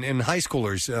friends, and high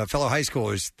schoolers, fellow high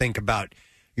schoolers, think about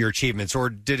your achievements, or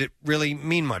did it really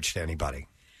mean much to anybody?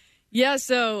 Yeah,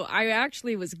 so I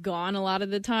actually was gone a lot of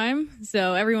the time.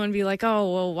 So everyone would be like,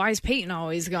 oh, well, why is Peyton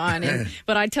always gone?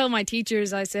 But I tell my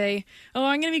teachers, I say, oh,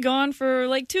 I'm going to be gone for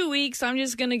 2 weeks. I'm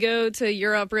just going to go to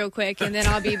Europe real quick, and then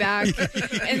I'll be back.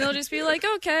 And they'll just be like,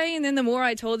 okay. And then the more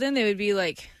I told them, they would be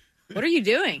like, what are you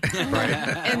doing?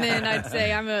 And then I'd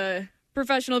say, I'm a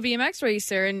professional BMX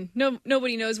racer, and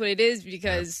nobody knows what it is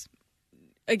because,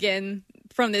 again,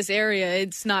 from this area,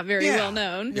 it's not very well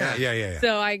known. Yeah.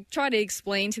 So I try to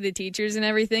explain to the teachers and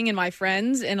everything and my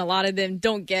friends, and a lot of them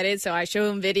don't get it. So I show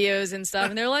them videos and stuff,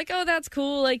 and they're like, oh, that's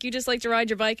cool. You just like to ride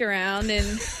your bike around.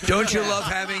 And Don't you love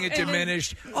having it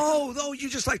diminished? Oh, you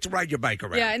just like to ride your bike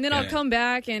around. yeah, and then I'll come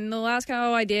back, and they'll ask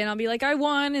how I did, and I'll be like, I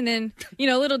won. And then,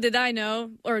 little did I know,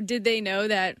 or did they know,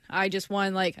 that I just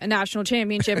won a national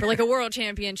championship or a world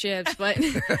championships. But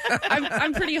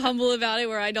I'm pretty humble about it,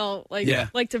 where I don't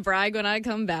like to brag when I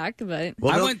come back. But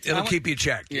it'll keep you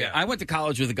checked. Yeah, I went to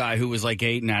college with a guy who was a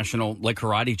national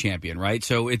karate champion, right?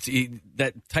 So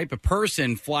that type of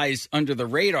person flies under the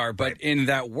radar, but in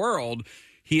that world,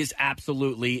 he is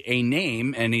absolutely a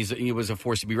name, and he was a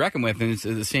force to be reckoned with. And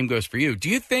the same goes for you. Do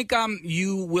you think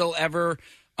you will ever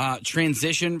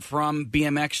transition from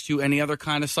BMX to any other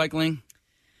kind of cycling?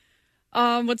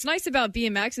 What's nice about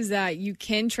BMX is that you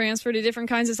can transfer to different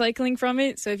kinds of cycling from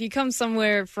it. So if you come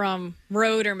somewhere from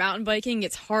road or mountain biking,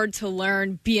 it's hard to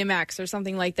learn BMX or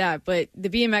something like that. But the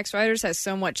BMX riders has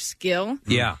so much skill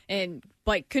and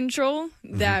bike control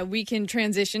that we can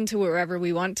transition to wherever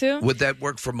we want to. Would that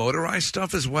work for motorized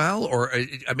stuff as well? Or,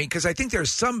 because I think there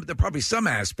are probably some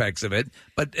aspects of it,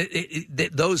 but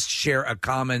those share a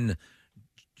common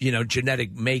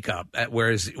genetic makeup,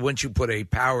 whereas once you put a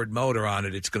powered motor on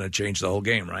it, it's going to change the whole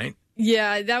game, right?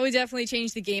 Yeah, that would definitely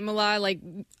change the game a lot.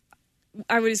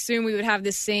 I would assume we would have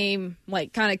the same,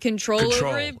 kind of control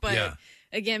over it, but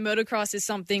again, motocross is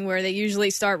something where they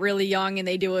usually start really young and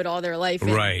they do it all their life,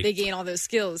 and they gain all those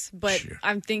skills. But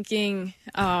I'm thinking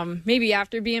maybe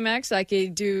after BMX, I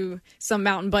could do some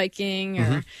mountain biking,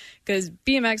 or because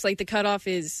BMX, the cutoff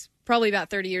is probably about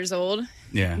 30 years old.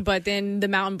 Yeah. But then the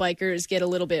mountain bikers get a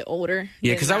little bit older.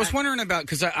 Yeah, because I was wondering about,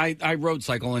 because I road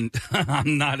cycle and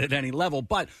I'm not at any level,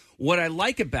 but what I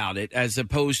like about it, as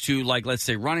opposed to let's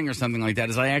say running or something like that,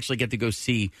 is I actually get to go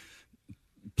see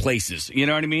places. You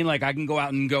know what I mean? I can go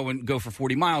out and go for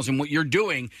 40 miles, and what you're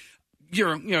doing,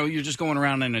 you're just going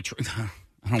around in a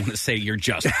I don't want to say you're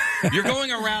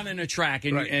going around in a track,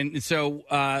 and so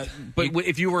but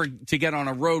if you were to get on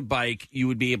a road bike, you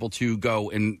would be able to go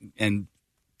and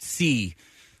see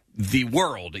the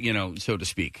world, so to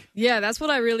speak. Yeah, that's what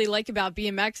I really like about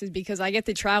BMX is because I get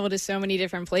to travel to so many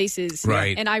different places.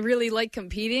 Right. And I really like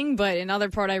competing, but another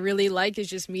part I really like is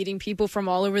just meeting people from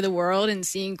all over the world and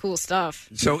seeing cool stuff.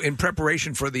 So in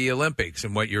preparation for the Olympics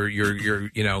and what you're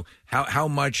how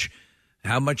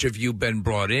much have you been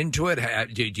brought into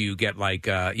it? Do you get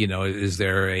is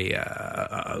there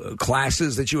a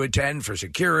classes that you attend for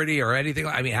security or anything?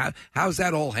 I mean, how's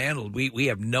that all handled? We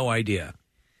have no idea.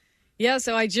 Yeah,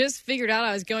 so I just figured out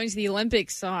I was going to the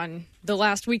Olympics on the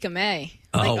last week of May.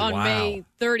 On May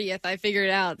 30th, I figured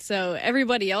it out. So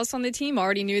everybody else on the team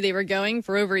already knew they were going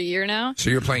for over a year now.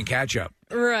 So you're playing catch up.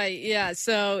 Right, yeah.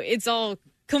 So it's all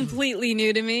completely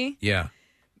new to me. Yeah.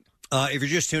 If you're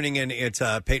just tuning in, it's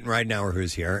Peyton Ridenauer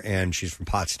who's here, and she's from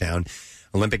Pottstown.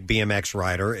 Olympic BMX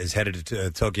rider, is headed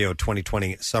to Tokyo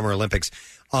 2020 Summer Olympics.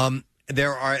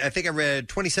 There are, I think I read,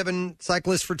 27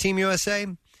 cyclists for Team USA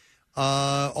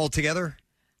altogether.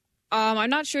 I'm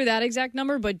not sure that exact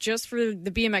number, but just for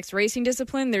the BMX racing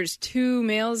discipline, there's 2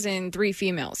 males and 3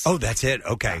 females. Oh, that's it.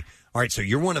 Okay. All right, so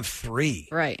you're one of 3.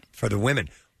 Right. For the women.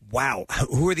 Wow.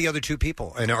 Who are the other 2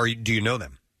 people? And do you know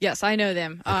them? Yes, I know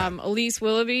them. Elise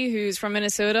Willoughby, who's from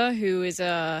Minnesota, who is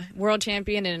a world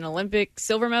champion and an Olympic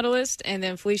silver medalist, and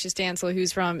then Felicia Stansel,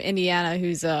 who's from Indiana,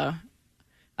 who's a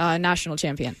national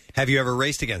champion. Have you ever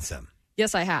raced against them?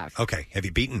 Yes, I have. Okay. Have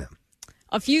you beaten them?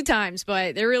 A few times,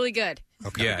 but they're really good.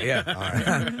 Okay. Yeah. All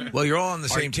right. Well, you're all on the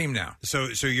same team now. So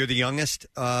you're the youngest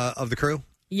of the crew?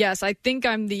 Yes, I think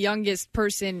I'm the youngest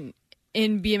person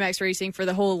in BMX racing for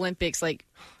the whole Olympics,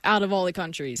 out of all the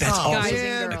countries. That's Guys awesome.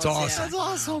 and girls, That's awesome. yeah. That's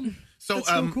awesome.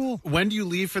 So, cool. When do you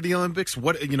leave for the Olympics?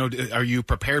 What are you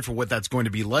prepared for what that's going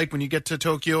to be like when you get to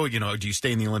Tokyo? Do you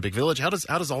stay in the Olympic Village? How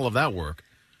does all of that work?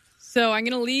 So I'm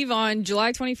going to leave on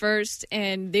July 21st,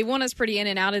 and they want us pretty in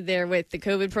and out of there with the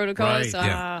COVID protocols. Right, So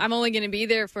yeah. I'm only going to be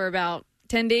there for about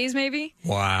 10 days maybe.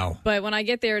 Wow. But when I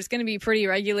get there, it's going to be pretty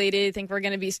regulated. I think we're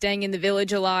going to be staying in the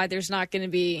village a lot. There's not going to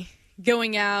be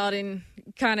going out and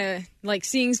kind of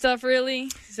seeing stuff really.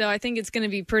 So I think it's going to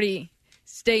be pretty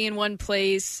stay in one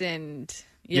place and...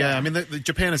 Yeah, I mean, the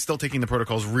Japan is still taking the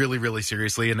protocols really, really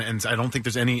seriously, and I don't think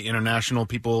there's any international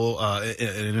people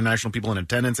in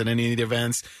attendance at any of the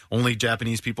events. Only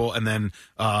Japanese people, and then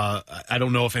I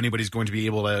don't know if anybody's going to be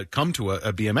able to come to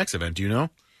a BMX event. Do you know?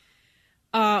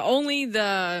 Only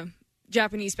the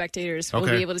Japanese spectators will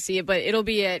Okay. be able to see it, but it'll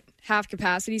be at half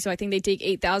capacity. So I think they take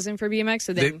 8,000 for BMX,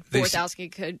 so then They 4,000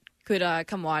 could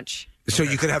come watch. So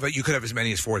you could have as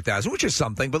many as 4,000, which is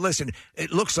something. But listen,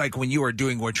 it looks like when you are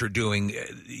doing what you're doing,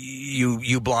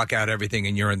 you block out everything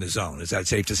and you're in the zone. Is that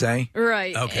safe to say?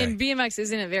 Right. Okay. And BMX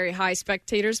isn't a very high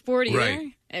spectator sport either.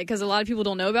 Right. Because a lot of people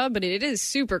don't know about it, but it is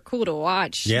super cool to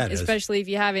watch. Yeah, it is. especially if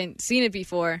you haven't seen it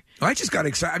before. I just got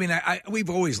excited. I mean, I've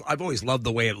always loved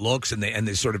the way it looks and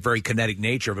the sort of very kinetic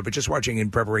nature of it. But just watching in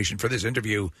preparation for this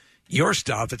interview, your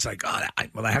stuff, it's like, I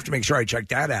have to make sure I check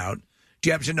that out. Do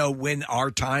you happen to know when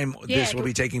our time this will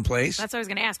be taking place? That's what I was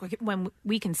going to ask, when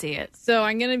we can see it. So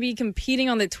I'm going to be competing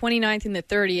on the 29th and the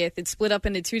 30th. It's split up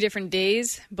into 2 different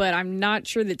days, but I'm not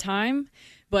sure the time.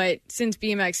 But since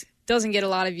BMX doesn't get a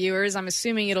lot of viewers, I'm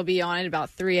assuming it'll be on at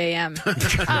about 3 a.m.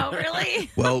 Oh,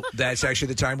 really? Well, that's actually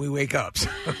the time we wake up.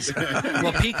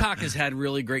 Well, Peacock has had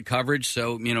really great coverage,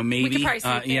 so maybe probably see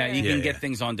it there. you can Yeah. get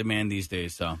things on demand these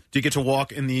days. So, Do you get to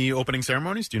walk in the opening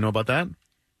ceremonies? Do you know about that?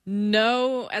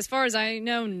 No, as far as I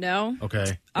know, no.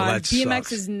 Okay. BMX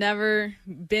has never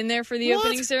been there for the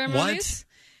opening ceremonies.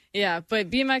 Yeah, but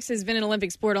BMX has been an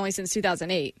Olympic sport only since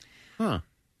 2008. Huh.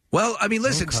 Well, I mean,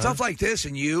 listen, stuff like this,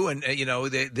 and you, and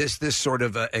this sort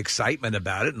of excitement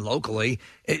about it, and locally,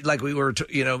 like we were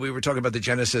talking about the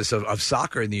genesis of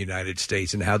soccer in the United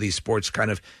States and how these sports kind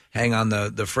of hang on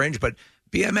the fringe. But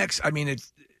BMX, I mean,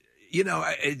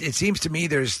 it seems to me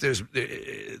there's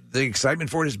the excitement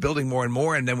for it is building more and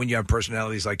more, and then when you have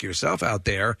personalities like yourself out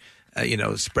there,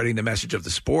 spreading the message of the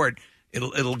sport.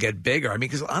 It'll get bigger. I mean,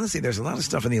 because honestly, there's a lot of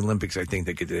stuff in the Olympics I think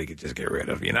they could just get rid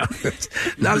of. It's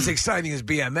not as exciting as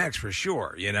BMX for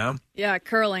sure. Yeah,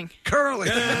 curling.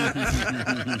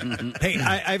 Hey,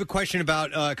 I have a question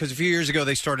about because a few years ago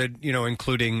they started,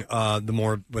 including the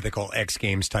more what they call X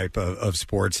Games type of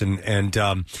sports, and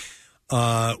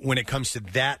when it comes to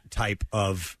that type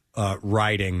of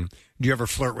riding, do you ever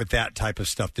flirt with that type of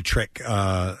stuff, the trick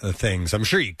things? I'm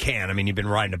sure you can. I mean, you've been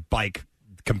riding a bike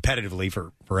competitively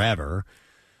for forever.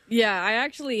 Yeah, I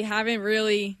actually haven't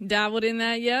really dabbled in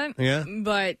that yet. Yeah.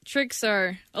 But tricks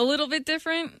are a little bit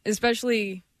different,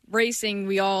 especially racing.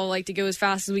 We all like to go as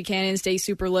fast as we can and stay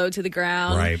super low to the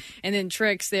ground. Right. And then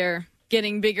tricks, they're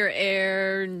getting bigger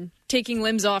air and taking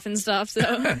limbs off and stuff. So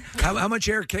How much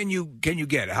air can you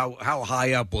get? How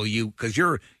high up will you? Because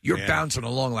you're bouncing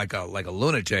along like a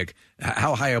lunatic.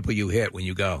 How high up will you hit when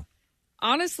you go?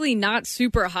 honestly, not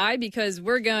super high because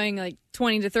we're going like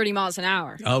 20 to 30 miles an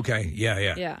hour. Okay.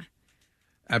 Yeah.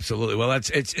 Absolutely. Well, it's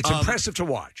impressive to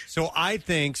watch. So I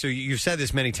think so. You've said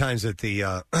this many times that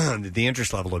the the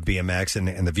interest level of BMX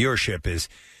and the viewership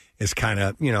is kind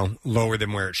of lower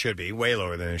than where it should be, way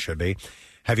lower than it should be.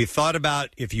 Have you thought about,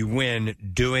 if you win,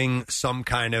 doing some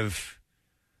kind of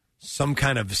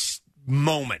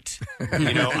moment?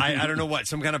 I don't know what,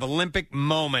 some kind of Olympic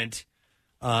moment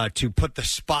to put the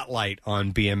spotlight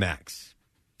on BMX.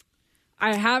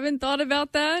 I haven't thought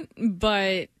about that,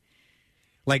 but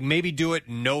like maybe do it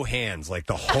no hands, like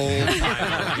the whole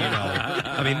time.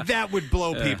 I mean, that would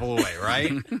blow people away,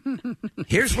 right?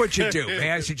 Here's what you do.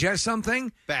 May I suggest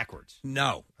something? Backwards.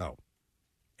 No. Oh.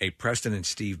 A Preston and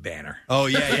Steve banner. Oh,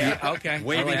 yeah. Okay.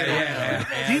 Waving it around.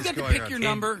 Do you get to pick your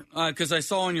number? Because I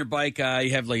saw on your bike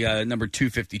you have like a number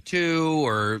 252,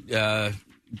 or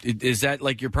is that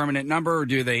like your permanent number, or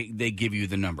do they give you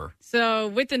the number? so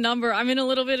with the number, I'm in a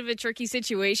little bit of a tricky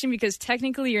situation because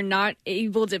technically you're not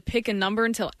able to pick a number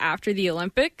until after the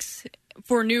Olympics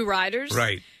for new riders.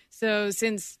 Right. So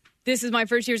since this is my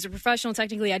first year as a professional,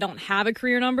 technically I don't have a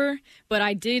career number, but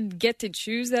I did get to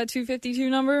choose that 252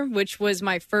 number, which was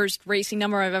my first racing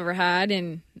number I've ever had.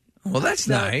 And well, that's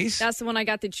nice. That's the one I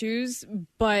got to choose,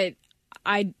 but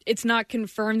it's not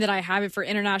confirmed that I have it for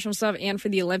international stuff and for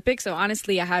the Olympics. So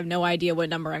honestly, I have no idea what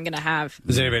number I'm going to have.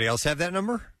 Does anybody else have that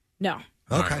number? No.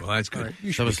 Okay. Well, that's good.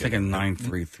 I was thinking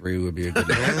 933 would be a good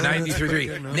number.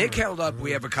 933. Nick held up,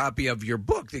 we have a copy of your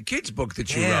book, the kids' book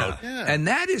that you wrote. Yeah. And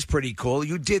that is pretty cool.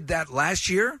 You did that last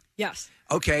year? Yes.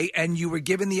 Okay, and you were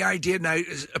given the idea. Now,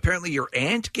 apparently your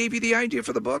aunt gave you the idea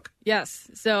for the book? Yes.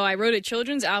 So I wrote a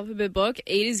children's alphabet book,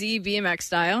 A to Z BMX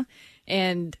style.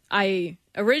 And I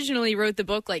originally wrote the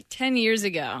book like 10 years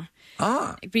ago.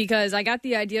 Because I got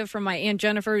the idea from my Aunt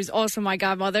Jennifer, who's also my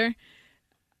godmother,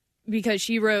 because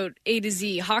she wrote A to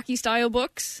Z hockey style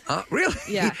books. Really?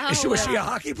 Yeah. Was she a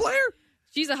hockey player?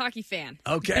 She's a hockey fan.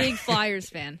 Okay. Big Flyers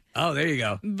fan. Oh, there you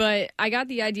go. But I got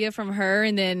the idea from her,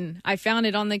 and then I found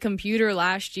it on the computer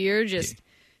last year, just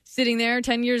sitting there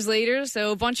 10 years later.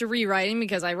 So a bunch of rewriting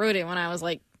because I wrote it when I was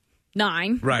like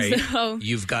 9. Right. So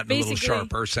you've gotten a little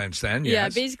sharper since then. Yeah,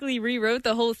 Yes. basically rewrote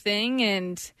the whole thing,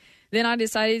 and then I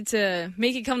decided to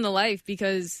make it come to life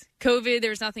because COVID,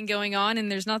 there's nothing going on, and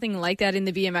there's nothing like that in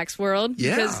the BMX world.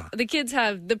 Yeah. Because the kids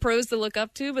have the pros to look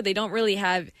up to, but they don't really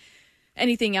have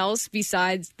anything else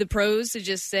besides the pros to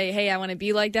just say, hey, I want to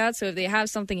be like that. So if they have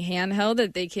something handheld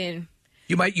that they can...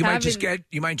 You might just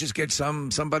get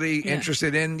somebody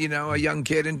interested in, a young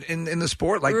kid in the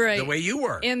sport like the way you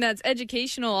were. And that's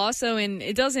educational also, and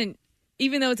it doesn't,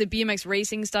 even though it's a BMX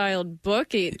racing styled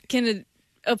book, it can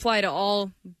apply to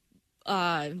all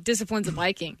disciplines of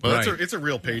biking. Well, it's a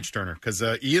real page turner because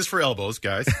E is for elbows,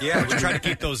 guys. Yeah, we try to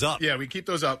keep those up. Yeah, we keep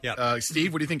those up.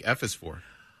 Steve, what do you think F is for?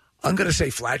 I'm going to say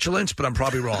flatulence, but I'm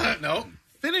probably wrong. No,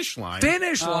 finish line.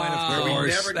 Finish line, of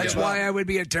course. That's give why up. I would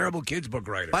be a terrible kids book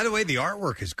writer. By the way, the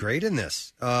artwork is great in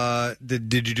this.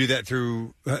 Did you do that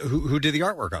through who did the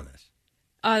artwork on this?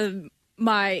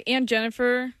 My Aunt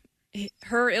Jennifer,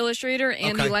 her illustrator,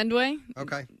 Andy Lendway,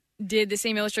 did the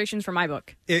same illustrations for my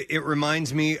book. It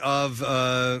reminds me of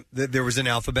there was an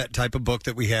alphabet type of book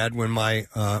that we had when it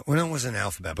wasn't an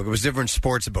alphabet book. It was different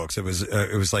sports books. It was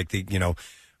like the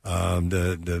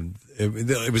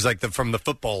it was like from the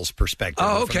football's perspective.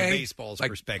 Oh, from okay. the baseball's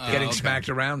perspective. Getting smacked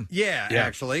around. Yeah,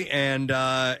 actually, and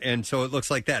so it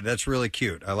looks like that. That's really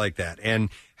cute. I like that.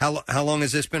 And how long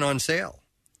has this been on sale?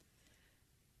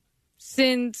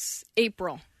 Since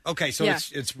April. Okay, so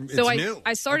it's new.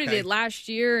 I started it last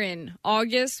year in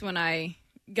August when I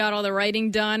got all the writing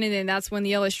done, and then that's when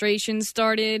the illustrations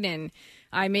started, and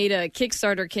I made a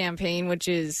Kickstarter campaign, which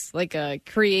is like a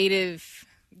creative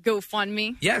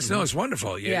GoFundMe. Yes, no, it's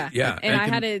wonderful. Yeah. And I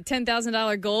had a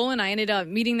 $10,000 goal, and I ended up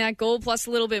meeting that goal plus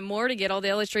a little bit more to get all the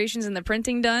illustrations and the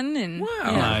printing done. And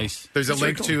Nice. There's a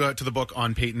link to the book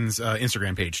on Peyton's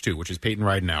Instagram page too, which is Peyton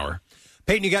Ridenhour.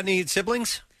 Peyton, you got any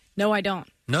siblings? No, I don't.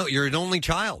 No, you're an only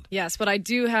child. Yes, but I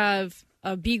do have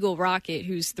a Beagle Rocket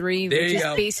who's 3, which is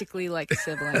basically like a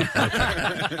sibling.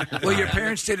 Well, your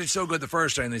parents did it so good the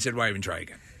first time, they said, why even try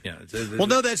again? Yeah. Well,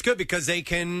 no, that's good because they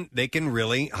can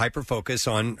really hyper focus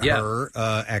on her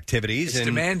activities. It's and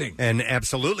demanding. And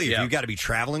absolutely, if you've got to be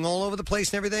traveling all over the place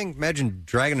and everything, imagine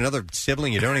dragging another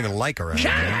sibling you don't even like around.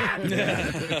 Shut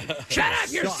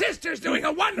up! Your sister's doing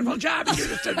a wonderful job.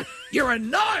 You're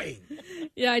annoying.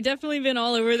 Yeah, I've definitely been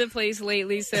all over the place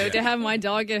lately. So to have my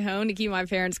dog at home to keep my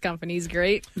parents company is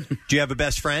great. Do you have a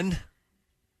best friend?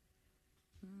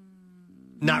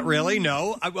 Not really.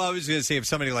 No, I was going to say if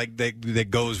somebody like that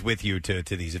goes with you to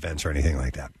these events or anything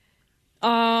like that.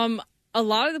 A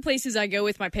lot of the places I go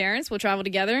with my parents will travel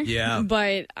together. Yeah.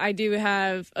 But I do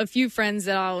have a few friends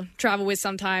that I'll travel with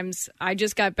sometimes. I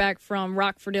just got back from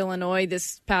Rockford, Illinois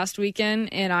this past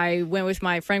weekend, and I went with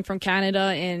my friend from Canada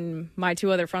and my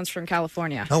two other friends from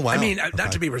California. Oh, wow. I mean,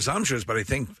 not to be presumptuous, but I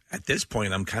think at this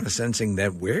point I'm kind of sensing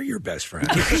that we're your best friends.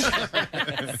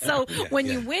 So when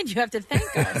you win, you have to thank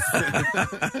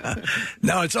us.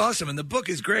 No, it's awesome, and the book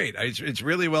is great. It's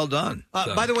really well done.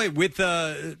 By the way, with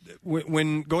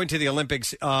when going to the Olympics,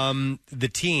 the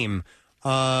team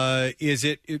is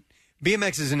it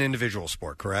BMX is an individual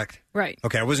sport, correct? Right.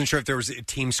 Okay, I wasn't sure if there was a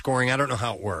team scoring. I don't know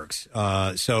how it works.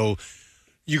 So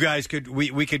you guys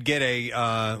we could get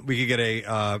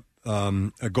a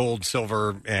gold,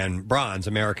 silver, and bronze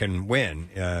American win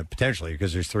potentially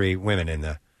because there's 3 women in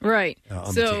the. Right. On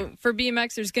the So team. for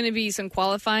BMX, there's going to be some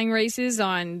qualifying races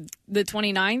on the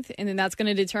 29th, and then that's going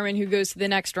to determine who goes to the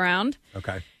next round.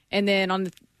 Okay. And then on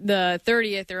the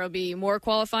 30th, there will be more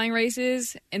qualifying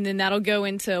races, and then that'll go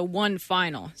into one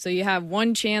final. So you have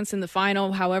one chance in the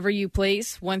final, however you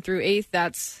place, 1 through 8th,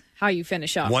 that's how you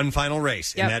finish up. One final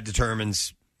race, Yep. and that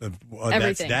determines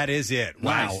Everything. That is it.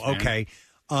 Wow. Nice, man. Okay.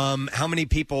 How many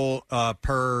people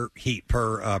per heat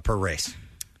per race?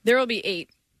 There will be 8.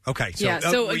 Okay. So, Yeah,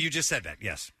 so well, you just said that.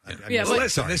 Yes. Yeah, but-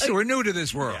 listen, we're new to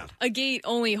this world. A gate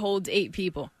only holds 8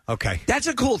 people. Okay. That's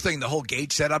a cool thing, the whole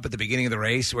gate setup at the beginning of the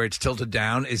race where it's tilted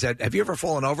down. Have you ever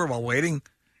fallen over while waiting?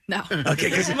 No. Okay,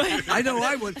 because I know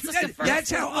I would. That's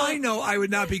how I know I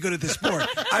would not be good at the sport.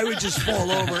 I would just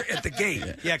fall over at the gate.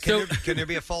 Yeah. Can there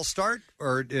be a false start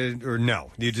or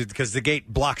no? Because the gate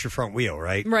blocks your front wheel,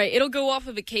 right? Right. It'll go off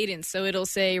of a cadence. So it'll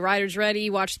say, riders ready,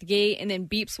 watch the gate, and then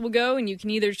beeps will go. And you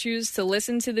can either choose to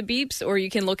listen to the beeps or you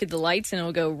can look at the lights and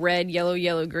it'll go red, yellow,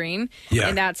 yellow, green. Yeah.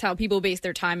 And that's how people base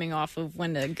their timing off of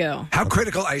when to go. How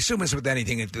critical? I assume it's with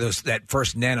anything. That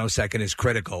first nanosecond is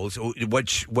critical. So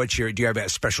what's your? Do you have a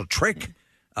special trick,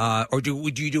 or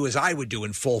would you do as I would do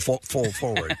and fall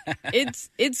forward? It's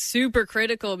super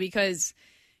critical because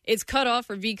it's cut off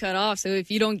or be cut off. So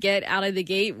if you don't get out of the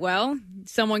gate, well,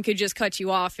 someone could just cut you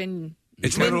off and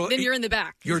then you're in the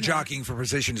back. You're jockeying for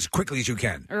position as quickly as you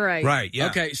can. Right. Right. Yeah.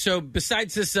 Okay. So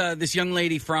besides this young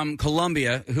lady from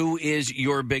Colombia, who is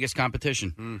your biggest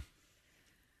competition?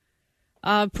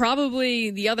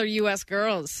 Probably the other U.S.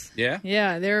 girls. Yeah?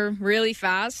 Yeah, they're really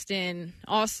fast. And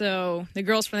also, the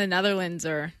girls from the Netherlands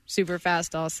are super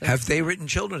fast also. Have they written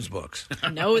children's books?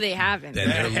 No, they haven't. Then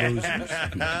they're losers.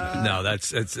 No,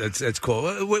 that's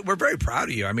cool. We're very proud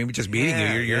of you. I mean, just meeting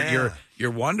you,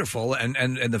 you're wonderful, and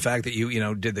the fact that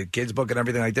you did the kids book and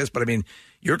everything like this. But I mean,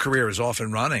 your career is off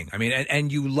and running. I mean,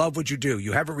 and you love what you do.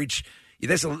 You haven't reached.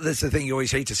 That's the thing you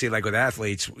always hate to see, like with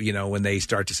athletes. When they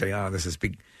start to say, "Oh, this is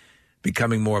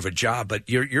becoming more of a job," but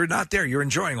you're not there. You're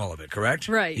enjoying all of it, correct?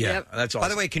 Right. Yeah, Yep. that's awesome. By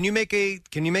the way, can you make a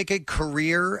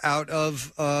career out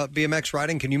of BMX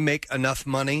riding? Can you make enough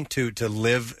money to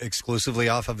live exclusively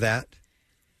off of that?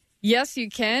 Yes, you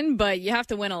can, but you have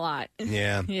to win a lot.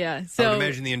 Yeah. Yeah. I So would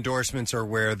imagine the endorsements are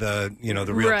where the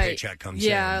real right. paycheck comes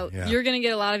yeah, in. you're going to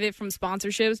get a lot of it from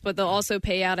sponsorships, but they'll also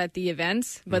pay out at the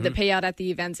events. But the payout at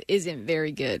the events isn't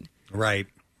very good. Right.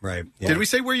 Yeah. Did we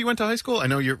say where you went to high school? I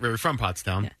know you're from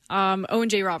Pottstown.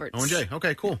 Owen-J. Roberts. Owen-J.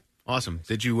 Okay, cool. Awesome.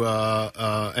 Did you do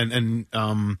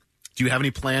you have any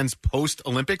plans post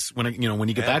Olympics when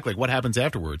you get back? Like what happens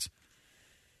afterwards?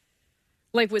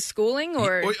 Like with schooling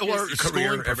or Or just-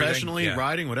 schooling, professionally,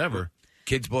 riding, whatever.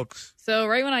 Kids books. So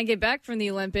right when I get back from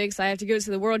the Olympics, I have to go to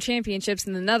the World Championships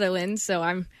in the Netherlands. So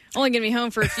I'm only going to be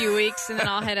home for a few weeks, and then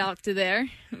I'll head out to there.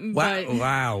 But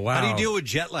Wow. How do you deal with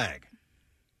jet lag?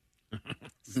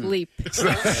 sleep.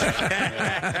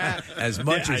 As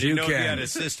much I as didn't you know can. if you had a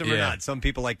system or not. Some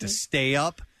people like to stay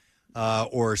up,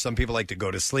 or some people like to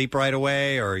go to sleep right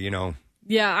away, or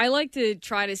Yeah, I like to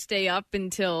try to stay up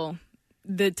until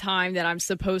the time that I'm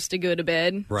supposed to go to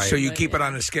bed. Right. So you But, keep it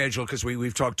on a schedule because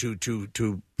we've talked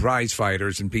to prize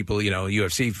fighters and people,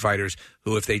 UFC fighters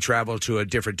who, if they travel to a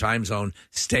different time zone,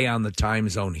 stay on the time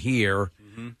zone here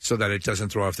so that it doesn't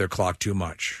throw off their clock too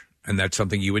much. And that's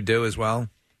something you would do as well?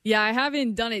 Yeah, I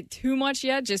haven't done it too much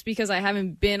yet just because I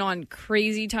haven't been on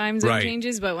crazy time zone Right.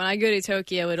 changes. But when I go to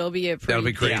Tokyo, it'll be a pretty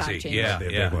big time change. That'll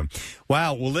be a big one.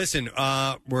 Wow. Well, listen,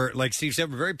 we're, like Steve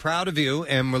said, we're very proud of you,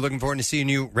 and we're looking forward to seeing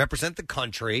you represent the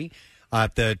country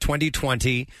at the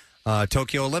 2020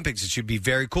 Tokyo Olympics. It should be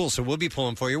very cool. So we'll be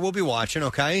pulling for you. We'll be watching,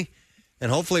 okay?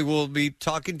 And hopefully we'll be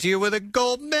talking to you with a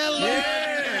gold medal.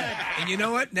 And you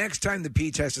know what? Next time the pee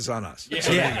test is on us.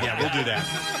 Yeah, we'll do that.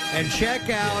 And check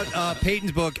out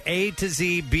Peyton's book, A to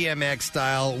Z BMX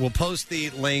Style. We'll post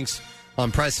the links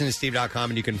on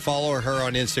PrestonandSteve.com, and you can follow her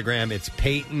on Instagram. It's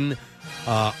Peyton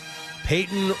Ridenor,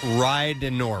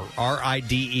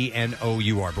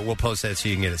 Ridenor. But we'll post that so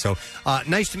you can get it. So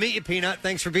nice to meet you, Peanut.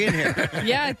 Thanks for being here.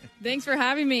 Yeah, thanks for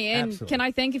having me. And Absolutely. can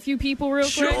I thank a few people real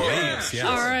quick? Yes.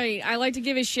 All right. I'd like to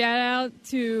give a shout out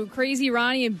to Crazy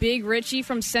Ronnie and Big Richie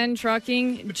from Sen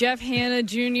Trucking, Jeff Hanna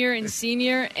Jr. and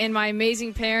Sr., and my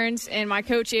amazing parents, and my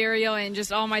coach Ariel, and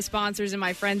just all my sponsors and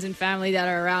my friends and family that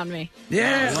are around me.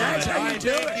 Yeah, that's how you do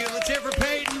it. Let's hear it for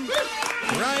Peyton.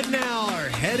 Right now, are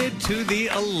headed to the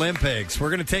Olympics. We're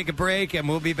going to take a break, and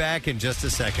we'll be back in just a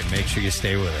second. Make sure you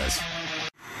stay with us.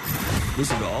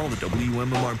 Listen to all the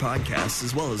WMMR podcasts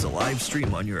as well as a live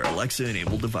stream on your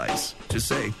Alexa-enabled device. Just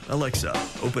say, Alexa,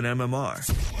 open MMR.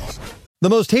 The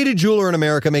most hated jeweler in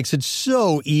America makes it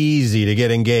so easy to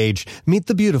get engaged. Meet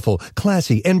the beautiful,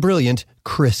 classy, and brilliant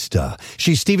Krista.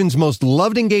 She's Steven's most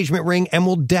loved engagement ring and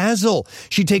will dazzle.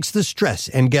 She takes the stress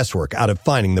and guesswork out of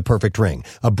finding the perfect ring.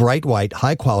 A bright white,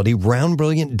 high-quality, round,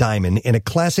 brilliant diamond in a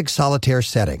classic solitaire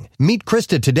setting. Meet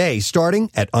Krista today,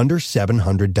 starting at under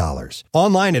 $700.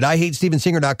 Online at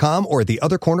IHateStevenSinger.com or at the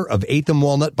other corner of 8th and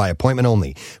Walnut by appointment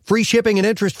only. Free shipping and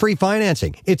interest-free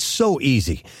financing. It's so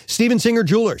easy. Steven Singer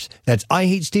Jewelers. That's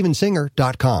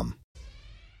IHateStevenSinger.com.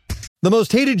 The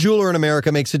most hated jeweler in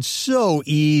America makes it so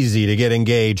easy to get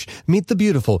engaged. Meet the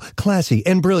beautiful, classy,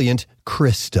 and brilliant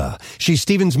Krista. She's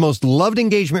Steven's most loved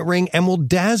engagement ring and will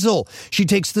dazzle. She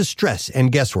takes the stress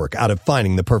and guesswork out of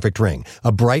finding the perfect ring.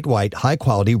 A bright white,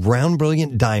 high-quality, round,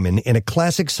 brilliant diamond in a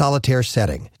classic solitaire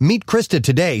setting. Meet Krista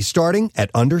today, starting at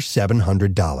under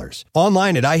 $700.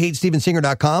 Online at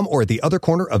IHateStevenSinger.com or at the other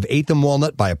corner of 8th and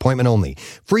Walnut by appointment only.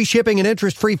 Free shipping and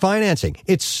interest-free financing.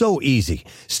 It's so easy.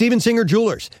 Steven Singer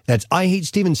Jewelers. That's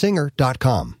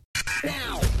IHateStevenSinger.com.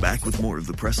 Back with more of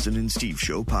the Preston and Steve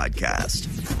Show podcast.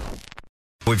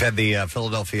 We've had the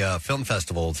Philadelphia Film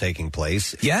Festival taking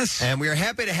place. Yes. And we are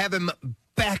happy to have him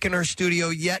back in our studio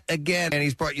yet again. And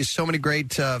he's brought you so many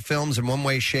great films in one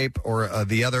way, shape, or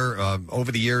the other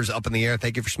over the years, Up in the Air,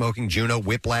 Thank You for Smoking, Juno,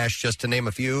 Whiplash, just to name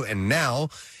a few. And now,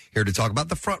 here to talk about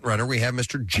the front runner, we have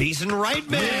Mr. Jason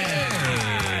Reitman.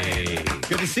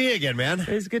 Good to see you again, man.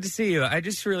 It's good to see you. I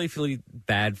just really feel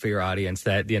bad for your audience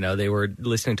that, you know, they were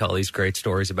listening to all these great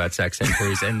stories about sex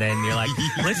injuries, and then you're like,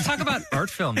 let's talk about art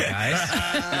film, guys.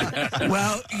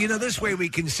 Well, you know, this way we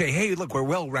can say, hey, look, we're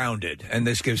well-rounded, and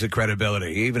this gives it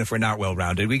credibility. Even if we're not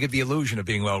well-rounded, we get the illusion of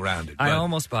being well-rounded. I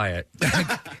almost buy it.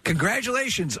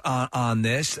 Congratulations on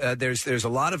this. There's a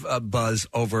lot of buzz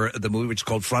over the movie, which is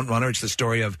called Front Runner. It's the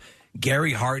story of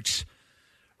Gary Hart's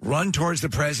run towards the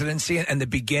presidency and the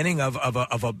beginning of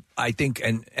a I think,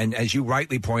 and as you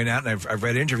rightly point out, and I've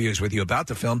read interviews with you about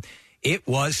the film, it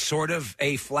was sort of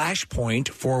a flashpoint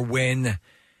for when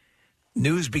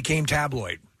news became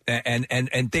tabloid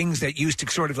and things that used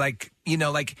to sort of like, you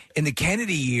know, like in the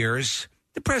Kennedy years,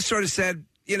 the press sort of said,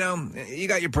 you know, you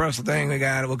got your personal thing, we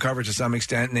got it, we'll cover it to some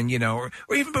extent, and then, you know,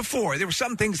 or even before, there were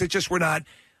some things that just were not,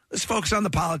 let's focus on the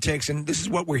politics, and this is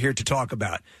what we're here to talk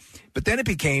about. But then it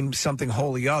became something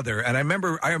wholly other. And I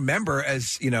remember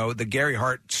as, you know, the Gary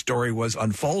Hart story was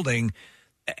unfolding,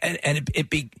 and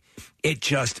it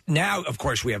just, now, of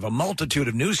course, we have a multitude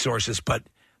of news sources, but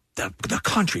the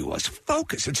country was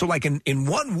focused. And so, like, in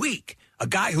 1 week, a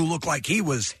guy who looked like he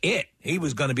was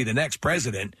going to be the next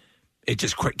president, it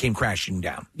just came crashing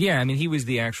down. Yeah, I mean, he was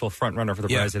the actual front runner for the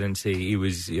presidency. He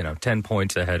was, 10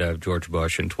 points ahead of George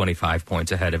Bush and 25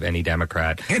 points ahead of any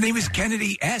Democrat. And he was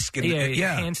Kennedy-esque.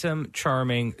 Handsome,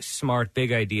 charming, smart,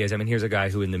 big ideas. I mean, here's a guy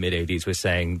who in the mid-'80s was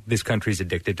saying this country's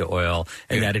addicted to oil,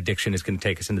 and that addiction is going to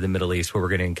take us into the Middle East where we're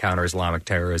going to encounter Islamic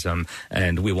terrorism,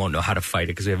 and we won't know how to fight it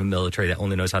because we have a military that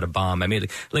only knows how to bomb. I mean,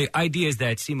 like ideas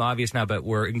that seem obvious now, but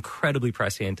were incredibly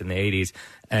prescient in the 80s.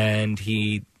 And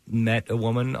he met a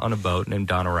woman on a boat named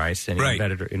Donna Rice, and he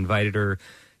invited her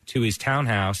to his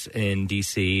townhouse in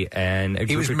D.C. And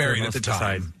he was married at the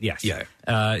time. Yes.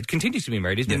 Continues to be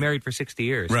married. He's been married for 60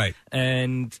 years. Right.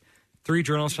 And 3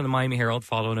 journalists from the Miami Herald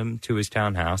followed him to his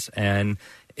townhouse, and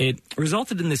it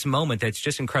resulted in this moment that's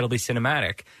just incredibly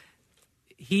cinematic.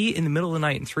 He, in the middle of the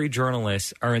night, and 3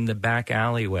 journalists are in the back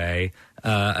alleyway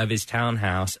of his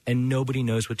townhouse, and nobody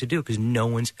knows what to do because no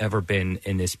one's ever been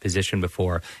in this position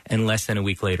before. And less than a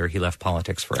week later, he left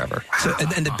politics forever. So,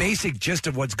 and the basic gist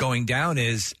of what's going down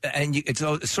is, and it's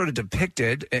sort of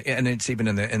depicted, and it's even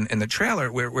in the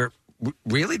trailer, where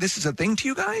really this is a thing to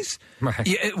you guys, right?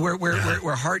 Yeah,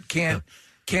 where Hart can't.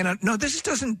 No, this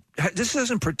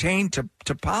doesn't pertain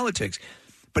to politics,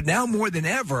 but now more than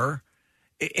ever,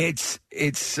 it's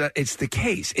the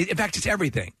case. In fact, it's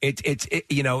everything.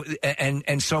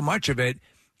 And so much of it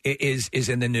is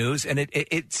in the news, and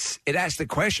it asks the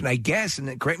question, I guess,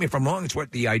 and correct me if I'm wrong. It's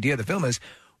what the idea of the film is.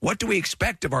 What do we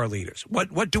expect of our leaders?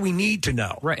 What do we need to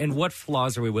know? Right, and what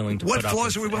flaws are we willing to put up with? What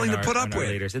flaws are we willing to put up with?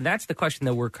 Leaders? And that's the question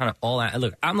that we're kind of all at.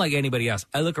 Look, I'm like anybody else.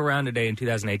 I look around today in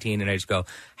 2018 and I just go,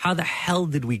 how the hell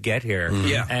did we get here?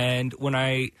 Yeah. And when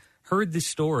I heard this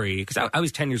story, because I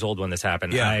was 10 years old when this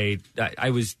happened, I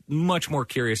was much more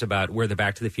curious about where the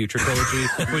Back to the Future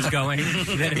trilogy was going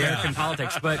than American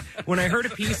politics. But when I heard a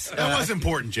piece... that was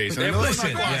important, Jason.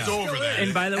 Listen, over that.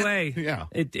 And by the way,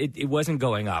 it wasn't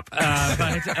going up.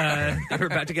 But they were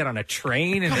about to get on a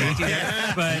train in 18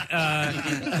 but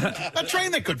a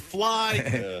train that could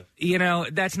fly.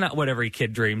 That's not what every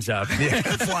kid dreams of.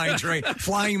 Flying train,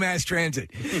 flying mass transit.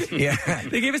 Yeah.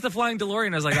 They gave us the flying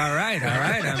DeLorean. I was like, all right,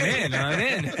 I'm in.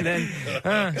 And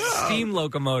then steam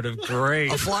locomotive,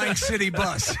 great. A flying city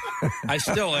bus. I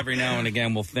still, every now and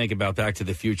again, will think about Back to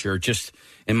the Future. Just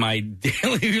in my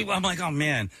daily, I'm like, oh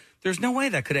man, there's no way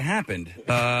that could have happened.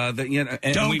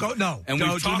 Don't go. No, and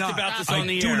we've talked about this on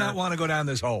the air. I do not want to go down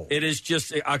this hole. It has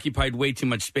just occupied way too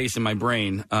much space in my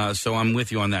brain. So I'm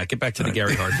with you on that. Get back to the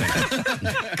Gary Hart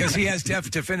thing, because he has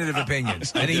definitive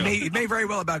opinions, and he may very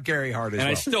well about Gary Hart as well.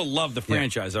 And I still love the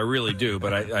franchise. I really do,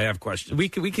 but I have questions. We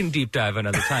can deep dive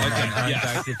another time on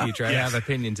Back to the Future. I have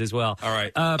opinions as well. All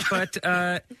right,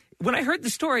 but. When I heard the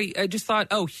story, I just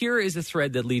thought, here is a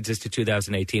thread that leads us to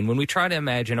 2018. When we try to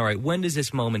imagine, all right, when does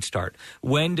this moment start?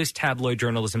 When does tabloid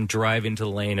journalism drive into the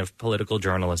lane of political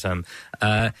journalism?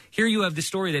 Here you have the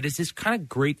story that is this kind of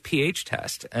great pH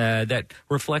test that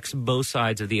reflects both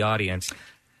sides of the audience.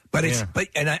 But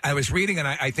I was reading, and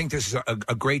I think this is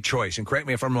a great choice, and correct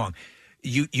me if I'm wrong.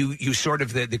 You sort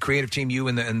of, the creative team, you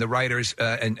and the writers,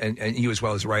 and you as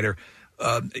well as a writer,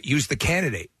 use The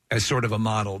Candidate as sort of a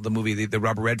model, the movie, the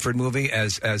Robert Redford movie,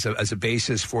 as a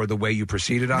basis for the way you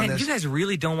proceeded on this. You guys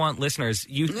really don't want listeners.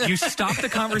 You stop the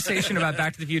conversation about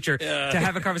Back to the Future to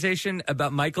have a conversation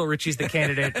about Michael Ritchie's The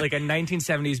Candidate, like a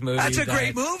 1970s movie. That's a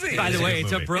great movie. By the way,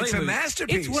 it's a brilliant It's a movie.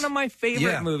 masterpiece. It's one of my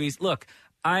favorite movies. Look,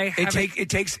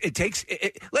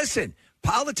 listen,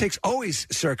 politics always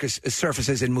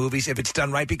surfaces in movies if it's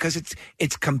done right, because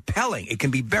it's compelling. It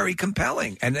can be very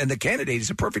compelling, and The Candidate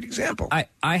is a perfect example.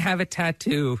 I have a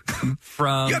tattoo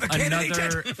from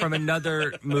tattoo? from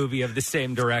another movie of the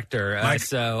same director.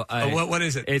 What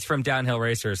is it? It's from Downhill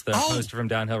Racers, the poster from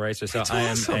Downhill Racers. So That's I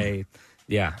am awesome.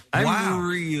 I'm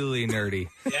really nerdy.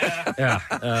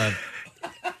 Yeah.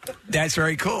 That's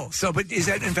very cool. So, but is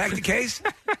that in fact the case?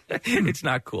 It's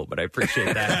not cool, but I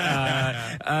appreciate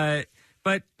that.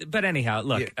 But anyhow,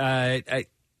 look,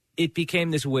 it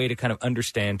became this way to kind of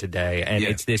understand today, and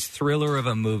it's this thriller of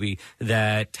a movie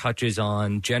that touches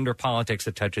on gender politics,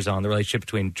 that touches on the relationship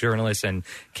between journalists and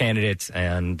candidates,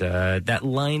 and that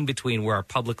line between where our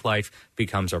public life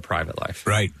becomes our private life.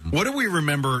 Right. What do we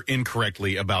remember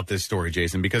incorrectly about this story,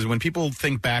 Jason? Because when people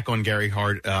think back on Gary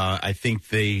Hart, I think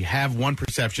they have one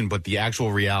perception, but the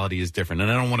actual reality is different. And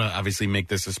I don't want to obviously make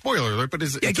this a spoiler alert, but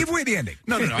give away the ending.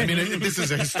 No. I mean, this is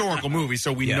a historical movie,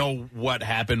 so we know what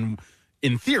happened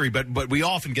in theory, but we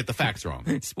often get the facts wrong.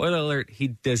 Spoiler alert, he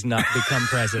does not become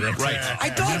president. Right.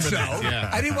 I thought so. Yeah.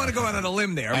 I didn't want to go out on a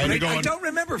limb there, but I don't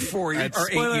remember 4 years or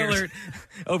 8 Spoiler years. alert,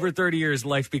 over 30 years,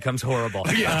 life becomes horrible.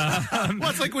 Yeah.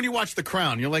 Well, it's like when you watch The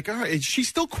Crown. You're like, all right, is she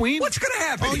still queen? What's going to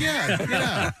happen? Oh,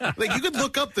 yeah. Like, you could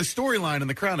look up the storyline in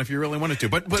The Crown if you really wanted to.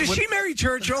 But Does she marry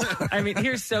Churchill? I mean,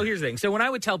 here's the thing. So when I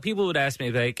would tell people would ask me,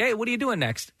 like, hey, what are you doing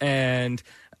next? And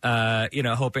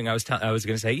hoping I was going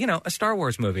to say, a Star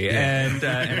Wars movie. And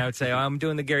I would say, I'm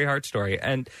doing the Gary Hart story.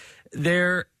 And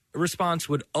their response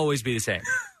would always be the same.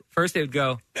 First, they would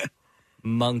go,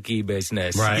 Monkey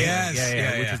Business. Right.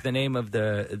 Yes. Which is the name of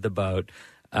the boat.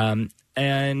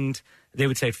 And they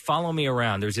would say, follow me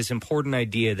around. There's this important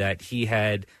idea that he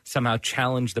had somehow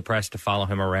challenged the press to follow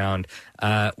him around,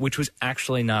 which was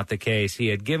actually not the case. He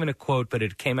had given a quote, but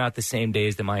it came out the same day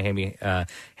as the Miami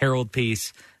Herald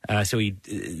piece. So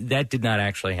that did not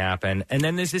actually happen. And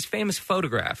then there's this famous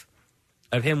photograph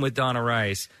of him with Donna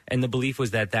Rice, and the belief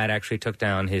was that actually took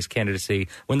down his candidacy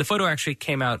when the photo actually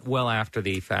came out well after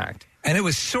the fact. And it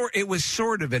was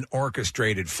sort of an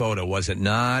orchestrated photo, was it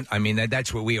not? I mean,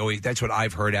 that's what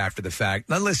I've heard after the fact.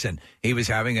 Now, listen, he was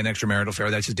having an extramarital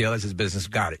affair. That's his deal. That's his business.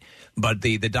 Got it. But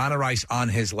the Donna Rice on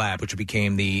his lap, which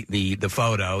became the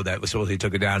photo that was supposedly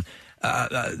took it down.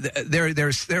 There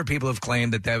are people who have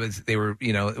claimed that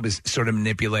it was sort of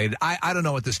manipulated. I don't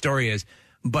know what the story is,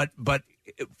 but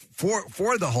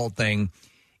for the whole thing.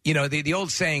 The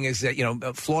old saying is that,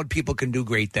 flawed people can do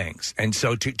great things. And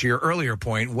so to your earlier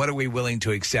point, what are we willing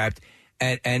to accept?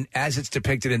 And as it's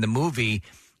depicted in the movie,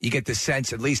 you get the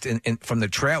sense, at least from the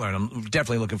trailer, and I'm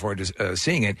definitely looking forward to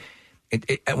seeing it.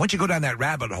 Once you go down that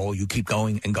rabbit hole, you keep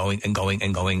going and going and going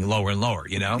and going lower and lower,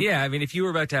 Yeah, I mean, if you were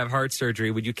about to have heart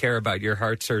surgery, would you care about your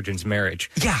heart surgeon's marriage?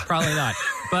 Yeah. Probably not.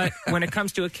 But when it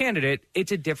comes to a candidate,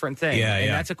 it's a different thing. Yeah, and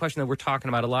yeah. that's a question that we're talking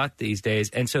about a lot these days.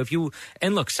 And so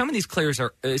look, some of these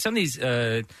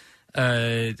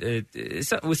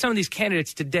with some of these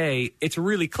candidates today, it's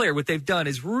really clear what they've done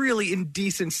is really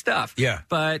indecent stuff. Yeah.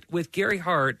 But with Gary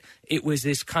Hart, it was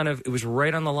it was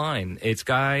right on the line. It's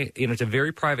a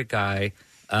very private guy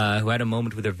who had a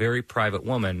moment with a very private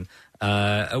woman.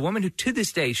 A woman who, to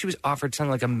this day, she was offered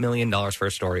something like $1 million for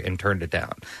a story and turned it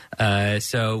down.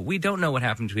 So we don't know what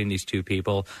happened between these two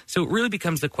people. So it really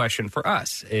becomes the question for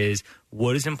us is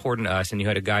what is important to us? And you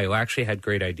had a guy who actually had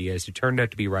great ideas, who turned out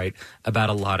to be right about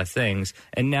a lot of things.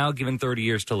 And now, given 30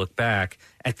 years to look back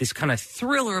at this kind of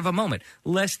thriller of a moment,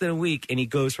 less than a week, and he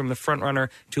goes from the front runner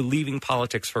to leaving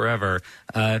politics forever.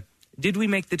 Did we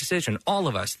make the decision? All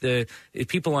of us, the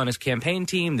people on his campaign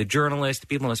team, the journalists, the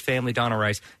people in his family, Donna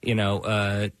Rice,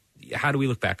 how do we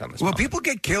look back on this? Well, people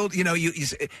get killed.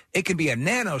 It can be a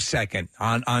nanosecond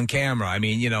on camera. I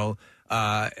mean,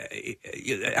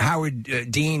 Howard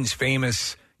Dean's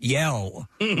famous yell,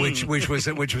 which was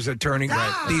a turning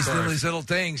point. These little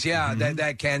things,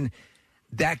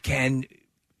 that can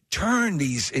turn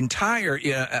these entire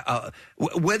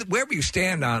wherever you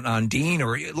stand on Dean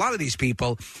or a lot of these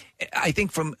people. I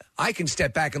think I can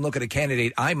step back and look at a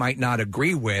candidate I might not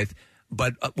agree with,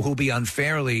 but who'll be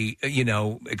unfairly,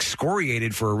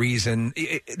 excoriated for a reason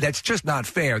that's just not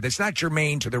fair. That's not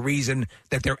germane to the reason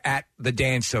that they're at the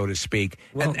dance, so to speak.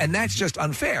 Well, and that's just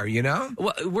unfair,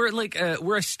 Well,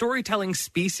 we're a storytelling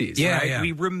species, right? Yeah.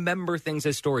 We remember things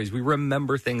as stories. We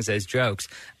remember things as jokes.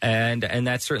 And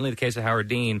that's certainly the case with Howard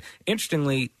Dean.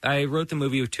 Interestingly, I wrote the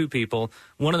movie with two people.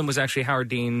 One of them was actually Howard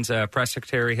Dean's press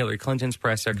secretary, Hillary Clinton's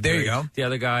press secretary. There you go. The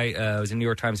other guy was a New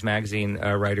York Times Magazine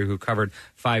writer who covered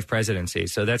 5 presidencies.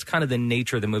 So that's kind of the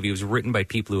nature of the movie. It was written by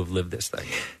people who have lived this thing.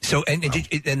 So, and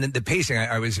the pacing,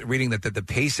 I was reading that the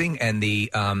pacing and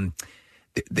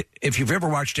if you've ever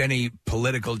watched any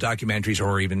political documentaries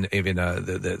or even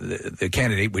the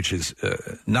candidate, which is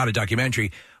not a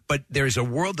documentary, but there's a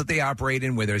world that they operate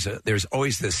in where there's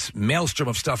always this maelstrom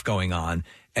of stuff going on,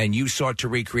 and you sought to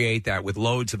recreate that with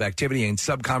loads of activity and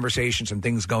sub-conversations and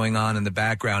things going on in the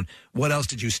background. What else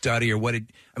did you study, or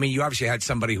you obviously had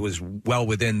somebody who was well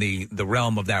within the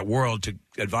realm of that world to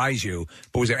advise you,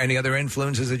 but was there any other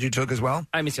influences that you took as well?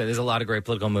 I mean, so there's a lot of great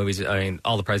political movies. I mean,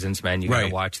 All the President's Men, you got to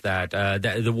watch that.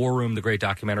 The War Room, the great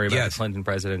documentary about the Clinton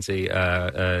presidency.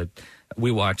 We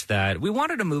watched that. We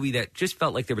wanted a movie that just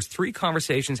felt like there was 3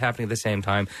 conversations happening at the same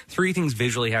time, 3 things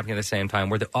visually happening at the same time,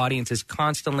 where the audience is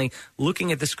constantly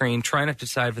looking at the screen, trying to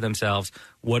decide for themselves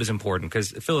what is important.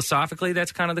 Because philosophically,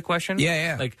 that's kind of the question.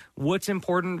 Yeah. Like, what's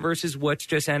important versus what's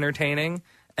just entertaining?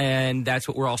 And that's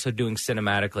what we're also doing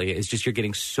cinematically, is just you're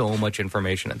getting so much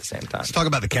information at the same time. Let's talk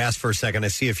about the cast for a second. I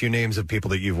see a few names of people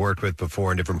that you've worked with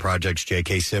before in different projects.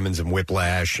 J.K. Simmons and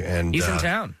Whiplash. And he's in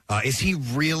town. Is he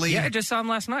really? Yeah, I just saw him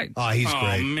last night. Oh, he's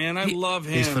great. Oh, man, I love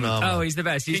him. He's phenomenal. Oh, he's the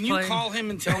best. Can you call him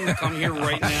and tell him to come here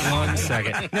right now? 1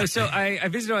 second. No, so I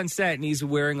visited on set, and he's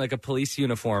wearing like a police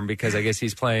uniform because I guess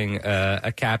he's playing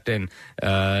a captain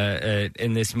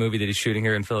in this movie that he's shooting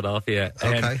here in Philadelphia.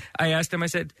 Okay. And I asked him, I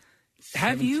said,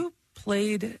 have you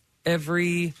played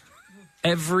every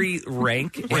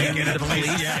rank in the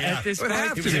police at this point?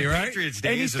 He was in Patriots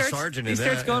Day as a sergeant. He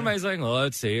starts going by, he's like, well,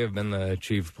 let's see, I've been the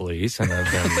chief of police, and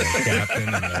I've been the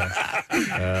captain,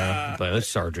 and the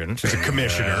sergeant. He's a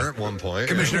commissioner at one point.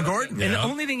 Commissioner Gordon. And the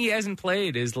only thing he hasn't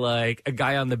played is like a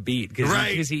guy on the beat.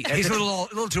 He's a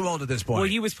little too old at this point. Well,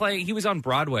 he was on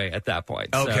Broadway at that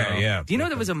point. Okay, so. yeah. Do you know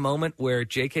there was a moment where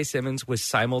J.K. Simmons was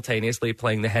simultaneously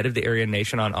playing the head of the Aryan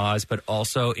Nation on Oz, but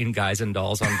also in Guys and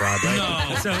Dolls on Broadway?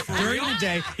 No. So during one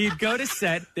day he'd go to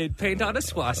set, they'd paint on a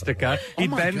swastika,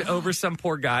 he'd bend over some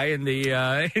poor guy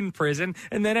in prison,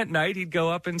 and then at night he'd go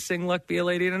up and sing "Luck Be a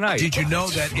Lady Tonight." Did you know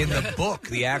that in the book,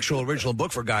 the actual original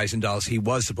book for Guys and Dolls, he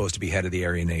was supposed to be head of the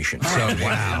Aryan Nation? So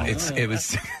wow, it's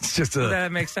just a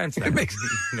that makes sense. Then. It makes.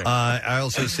 I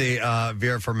also see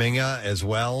Vera Farmiga as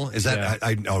well. Is that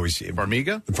I always see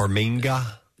Farmiga?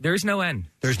 Farmiga. There's no N.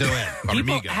 There's no N.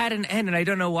 People had an N, and I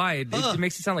don't know why. It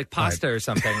makes it sound like pasta or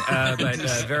something. But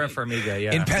Vera Farmiga,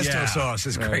 yeah. In pesto sauce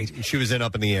is great. She was in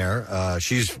Up in the Air.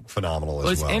 She's phenomenal as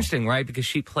well. It's interesting, right? Because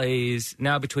she plays,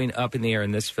 now between Up in the Air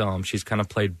and this film, she's kind of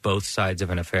played both sides of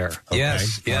an affair. Okay.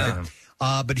 Yes, yeah.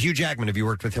 But Hugh Jackman, have you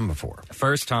worked with him before?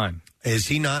 First time. Is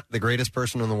he not the greatest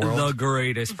person in the world? The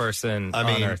greatest person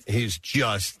on earth. He's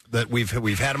just that we've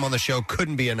had him on the show.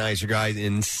 Couldn't be a nicer guy.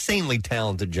 Insanely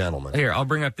talented gentleman. Here, I'll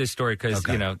bring up this story because,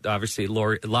 obviously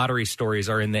lottery stories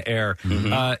are in the air.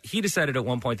 Mm-hmm. He decided at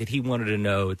one point that he wanted to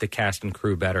know the cast and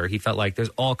crew better. He felt like there's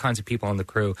all kinds of people on the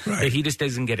crew that he just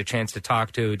doesn't get a chance to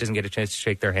talk to, doesn't get a chance to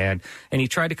shake their hand. And he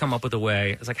tried to come up with a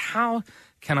way. I was like, how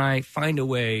can I find a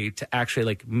way to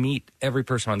actually meet every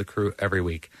person on the crew every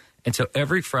week? And so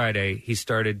every Friday, he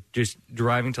started just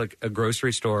driving to a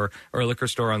grocery store or a liquor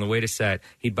store on the way to set.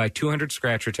 He'd buy 200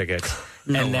 scratcher tickets.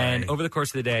 And then over the course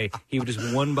of the day, he would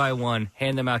just one by one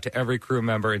hand them out to every crew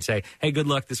member and say, hey, good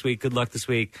luck this week. Good luck this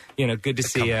week. Good to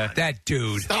see you. That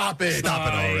dude. Stop it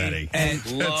already.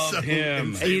 And love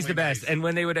him. He's the best. And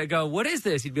when they would go, what is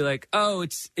this? He'd be like, oh,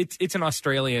 it's an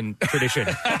Australian tradition,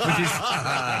 which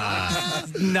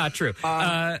is not true.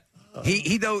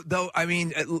 He though I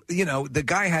mean the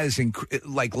guy has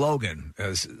like Logan.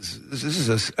 This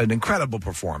is an incredible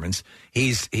performance.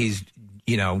 He's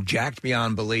jacked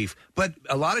beyond belief. But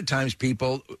a lot of times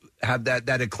people have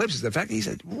that eclipses the fact that he's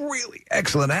a really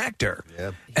excellent actor.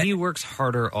 Yeah. He works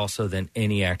harder also than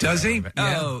any actor. Does he?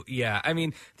 Oh yeah. I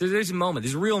mean, there's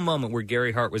a real moment where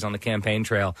Gary Hart was on the campaign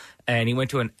trail and he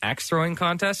went to an axe throwing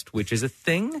contest, which is a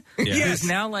thing. Yeah. There's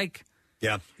now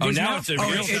Yeah. Now it's a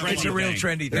real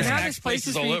trendy thing. There's now there's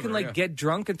places where you can get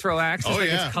drunk and throw axes.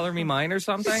 It's Color Me Mine or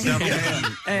something.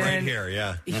 And right here,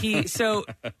 yeah. So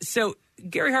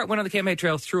Gary Hart went on the campaign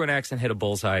trail, threw an axe, and hit a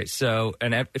bullseye. So,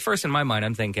 and at first in my mind,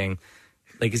 I'm thinking,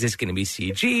 is this going to be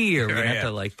CG or are we going to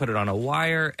have to put it on a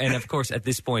wire? And of course, at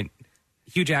this point,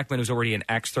 Hugh Jackman was already in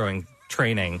axe throwing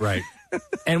training, right?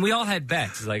 And we all had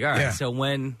bets. It's like, all right, so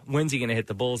when's he going to hit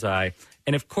the bullseye?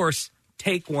 And of course,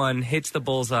 take one hits the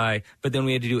bullseye, but then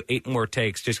we had to do 8 more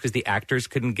takes just because the actors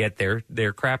couldn't get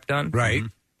their crap done. Right.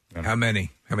 Mm-hmm. How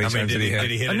many times did he hit? Did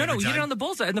he hit No, he hit it on the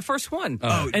bullseye in the first one.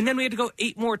 And then we had to go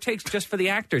 8 more takes just for the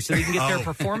actors so they can get their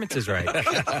performances right.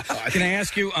 Can I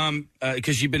ask you,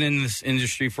 because you've been in this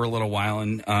industry for a little while,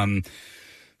 and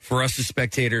for us as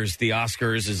spectators, the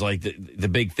Oscars is like the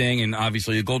big thing, and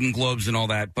obviously the Golden Globes and all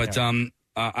that, but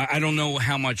I don't know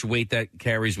how much weight that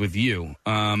carries with you.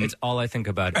 It's all I think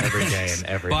about every day and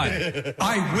every day.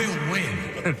 I will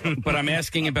win. But I'm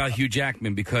asking about Hugh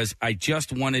Jackman because I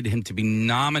just wanted him to be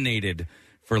nominated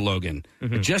for Logan.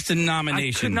 Just a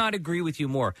nomination. I could not agree with you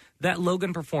more. That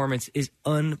Logan performance is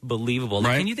unbelievable.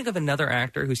 Right? Can you think of another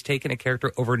actor who's taken a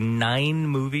character over 9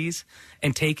 movies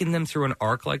and taken them through an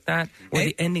arc like that, where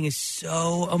the ending is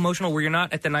so emotional, where you're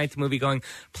not at the 9th movie going,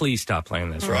 please stop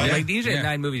playing this. Right? Usually at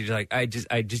 9 movies, you're like, I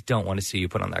just don't want to see you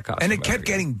put on that costume. And it kept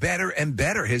getting better and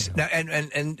better.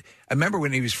 And I remember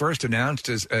when he was first announced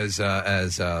as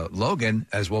Logan,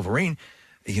 as Wolverine,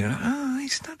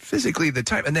 he's not physically the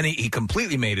type. And then he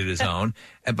completely made it his own.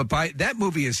 But that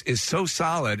movie is so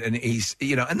solid, and he's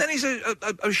and then he's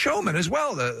a showman as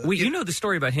well. You know the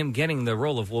story about him getting the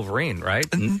role of Wolverine, right?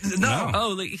 No.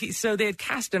 Oh, so they had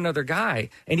cast another guy,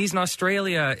 and he's in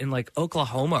Australia in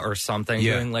Oklahoma or something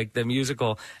doing the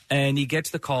musical, and he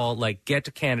gets the call get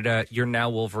to Canada. You're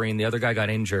now Wolverine. The other guy got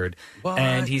injured,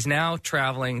 and he's now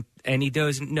traveling. And he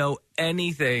doesn't know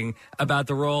anything about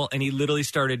the role, and he literally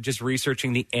started just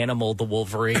researching the animal, the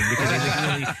Wolverine, because he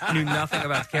really knew nothing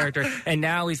about the character. And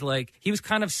now he's he was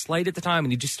kind of slight at the time,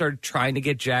 and he just started trying to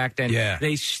get jacked. And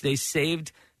they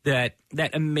saved that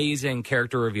amazing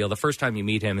character reveal the first time you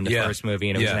meet him in the first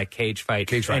movie, and it was in that cage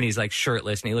fight. And he's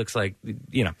shirtless, and he looks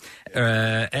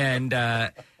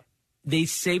they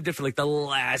saved it for the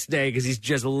last day because he's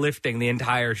just lifting the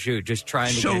entire shoot, just trying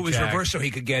to. So get it was jacked. reversed, so he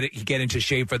could get into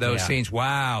shape for those scenes.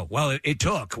 Wow. Well, it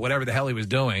took whatever the hell he was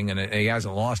doing, and he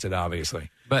hasn't lost it, obviously.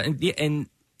 But in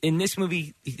this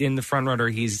movie, in The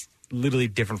Frontrunner, he's literally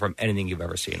different from anything you've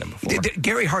ever seen him before.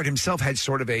 Gary Hart himself had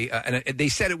sort of they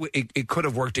said it could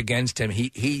have worked against him.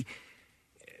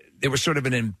 There was sort of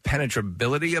an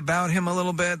impenetrability about him a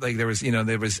little bit. There was,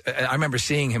 I remember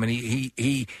seeing him, and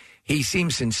he he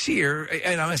seemed sincere.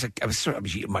 And I was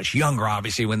much younger,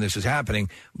 obviously, when this was happening,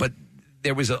 but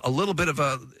there was a little bit of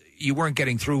a you weren't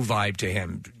getting through vibe to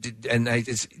him.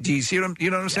 Do you see what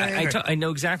you know what I'm saying? I know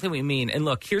exactly what you mean. And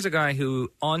look, here's a guy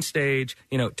who on stage,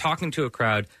 talking to a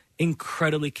crowd,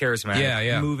 incredibly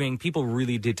charismatic, moving. People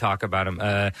really did talk about him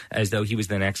as though he was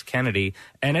the next Kennedy.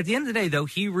 And at the end of the day, though,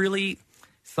 he really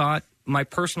thought, my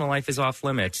personal life is off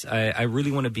limits. I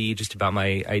really want to be just about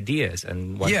my ideas.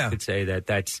 And one could say that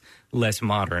that's less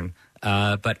modern.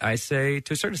 But I say,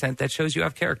 to a certain extent, that shows you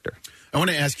have character. I want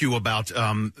to ask you about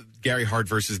Gary Hart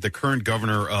versus the current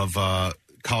governor of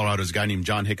Colorado, is a guy named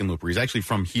John Hickenlooper. He's actually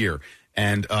from here.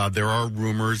 And there are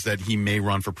rumors that he may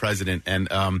run for president. And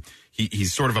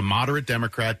he's sort of a moderate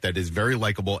Democrat that is very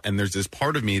likable. And there's this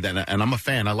part of me that, and I'm a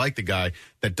fan, I like the guy,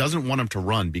 that doesn't want him to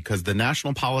run because the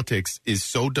national politics is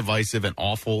so divisive and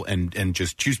awful and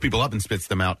just chews people up and spits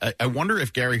them out. I wonder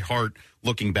if Gary Hart,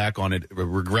 looking back on it,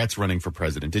 regrets running for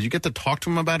president. Did you get to talk to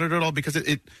him about it at all? Because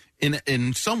it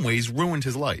in some ways ruined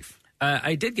his life.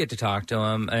 I did get to talk to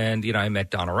him, and, I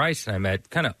met Donna Rice, and I met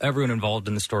kind of everyone involved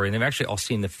in the story, and they've actually all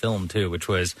seen the film, too, which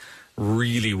was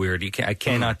really weird. I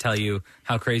cannot tell you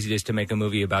how crazy it is to make a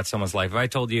movie about someone's life. If I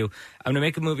told you, I'm going to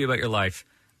make a movie about your life,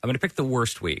 I'm going to pick the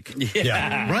worst week.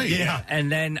 Yeah. Right. Yeah.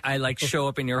 And then I show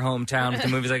up in your hometown with the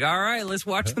movie's like, all right, let's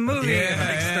watch the movie.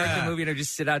 And start the movie and I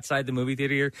just sit outside the movie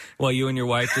theater while you and your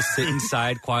wife just sit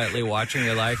inside quietly watching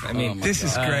your life. I mean, this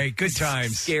is great. Good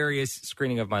times. Scariest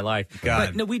screening of my life. God.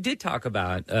 But no, we did talk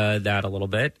about that a little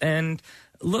bit. And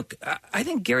look, I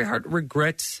think Gary Hart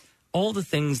regrets all the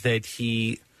things that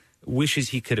he wishes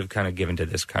he could have kind of given to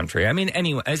this country. I mean,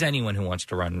 anyone who wants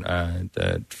to run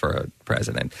for a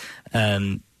president.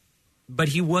 But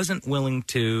he wasn't willing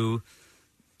to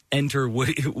enter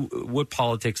what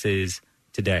politics is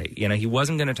today. He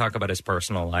wasn't going to talk about his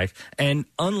personal life. And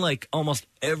unlike almost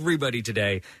everybody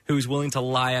today who's willing to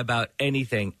lie about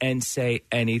anything and say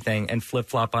anything and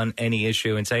flip-flop on any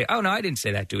issue and say, oh, no, I didn't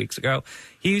say that 2 weeks ago.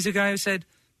 He's a guy who said,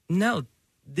 no,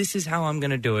 this is how I'm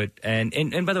going to do it.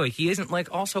 And by the way, he isn't like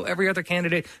also every other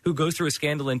candidate who goes through a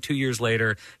scandal and 2 years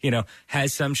later,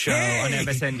 has some show on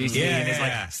MSNBC and is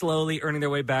like slowly earning their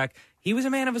way back. He was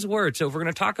a man of his word. So if we're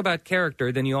going to talk about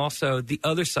character, then you also, the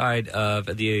other side of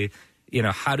the,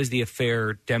 how does the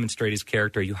affair demonstrate his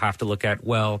character? You have to look at,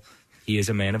 well, he is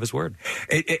a man of his word.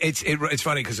 It's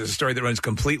funny because it's a story that runs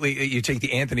completely. You take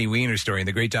the Anthony Weiner story and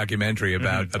the great documentary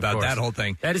about that whole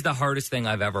thing. That is the hardest thing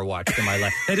I've ever watched in my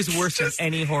life. That is worse than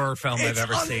any horror film I've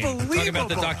ever seen. Talk about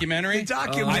the documentary. I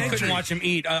couldn't watch him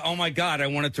eat. Oh my God! I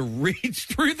wanted to reach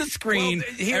through the screen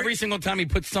every single time he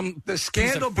puts some. The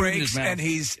scandal breaks and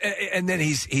then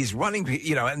he's running.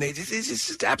 And it's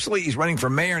just absolutely he's running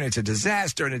for mayor and it's a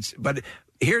disaster. But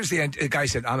here's the end. The guy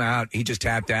said, "I'm out." He just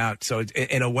tapped out. So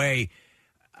in a way,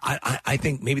 I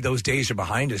think maybe those days are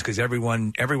behind us because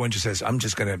everyone just says, "I'm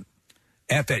just going to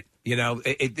F it."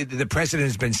 The precedent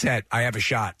has been set. I have a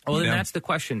shot. Well, then that's the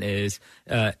question: is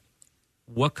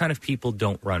what kind of people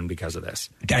don't run because of this?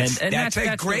 That's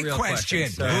a great question.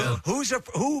 So,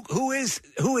 who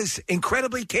is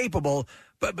incredibly capable,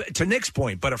 but to Nick's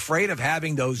point, but afraid of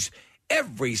having those.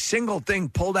 Every single thing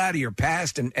pulled out of your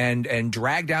past and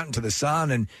dragged out into the sun.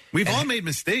 And we've all made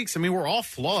mistakes. I mean, we're all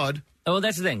flawed. Oh,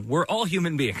 that's the thing. We're all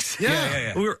human beings.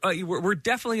 Yeah. We're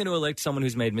definitely going to elect someone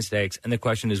who's made mistakes. And the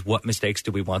question is, what mistakes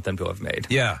do we want them to have made?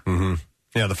 Yeah. Mm-hmm.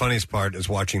 Yeah, the funniest part is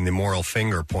watching the moral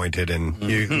finger pointed, and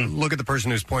you look at the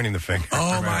person who's pointing the finger.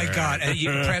 Oh, my God. And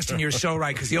Preston, you're so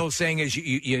right, because the old saying is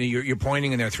you're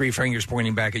pointing, and there are three fingers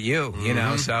pointing back at you,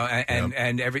 so,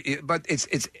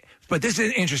 but this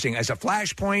is interesting. As a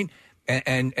flashpoint,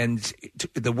 and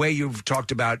the way you've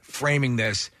talked about framing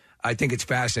this, I think it's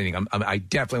fascinating. I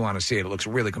definitely want to see it. It looks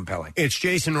really compelling. It's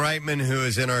Jason Reitman who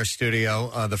is in our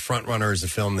studio. The Front Runner is a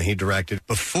film that he directed.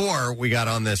 Before we got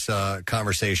on this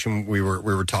conversation, we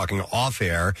were talking off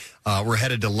air. We're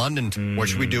headed to London. What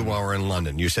should we do while we're in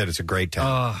London? You said it's a great town.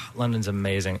 Oh, London's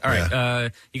amazing. All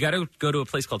right, you got to go to a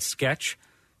place called Sketch.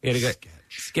 You got to go.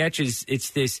 Sketch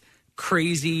it's this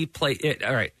crazy place.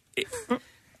 All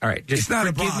right. Just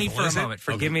forgive me for a moment.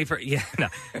 Forgive me for no.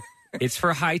 It's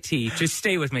for high tea. Just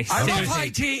stay with me. I love high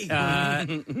tea.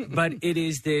 But it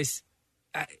is this.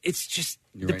 It's just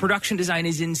the production design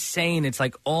is insane. It's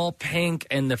like all pink,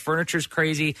 and the furniture's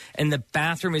crazy, and the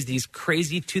bathroom is these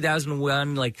crazy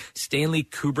 2001 like Stanley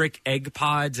Kubrick egg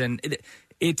pods, and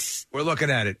it's. We're looking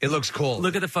at it. It looks cool.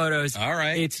 Look at the photos. All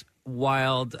right. It's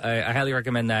wild. I highly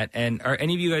recommend that. And are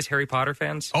any of you guys Harry Potter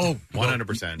fans? Oh,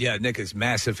 100%. Yeah, Nick is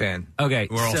massive fan. Okay,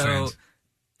 we're all fans.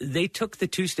 They took the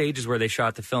two stages where they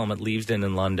shot the film at Leavesden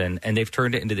in London, and they've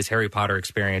turned it into this Harry Potter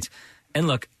experience. And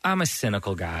look, I'm a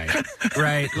cynical guy,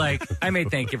 right? Like, I may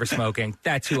thank you for smoking.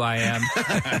 That's who I am.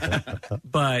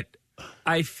 But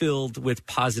I filled with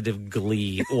positive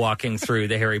glee walking through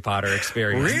the Harry Potter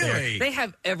experience. Really? They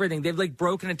have everything. They've like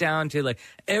broken it down to like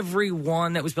every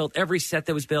one that was built, every set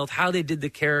that was built, how they did the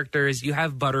characters. You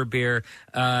have butterbeer.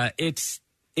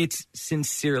 It's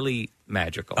sincerely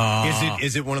magical.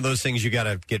 Is it one of those things you got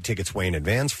to get tickets way in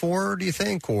advance for, do you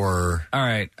think? Or all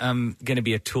right, I'm going to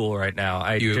be a tool right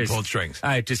now. You pulled strings.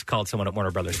 I just called someone at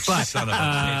Warner Brothers. But, Son of a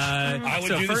bitch.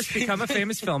 so first become a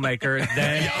famous filmmaker,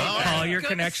 then call your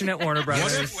connection at Warner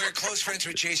Brothers. We're close friends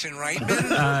with Jason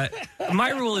Reitman.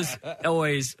 My rule is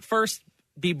always first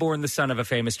be born the son of a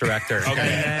famous director. Okay.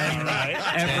 And then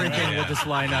everything will just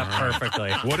line up perfectly.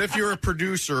 What if you're a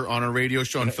producer on a radio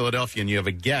show in Philadelphia and you have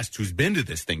a guest who's been to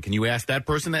this thing? Can you ask that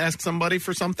person to ask somebody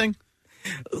for something?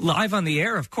 Live on the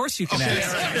air, of course you can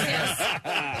ask.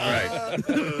 All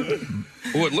right.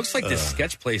 Oh, it looks like this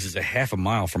sketch place is a half a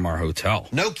mile from our hotel.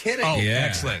 No kidding. Oh, yeah.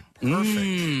 Excellent. Perfect. But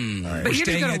We're you're just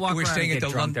staying gonna at- walk we're around staying and at get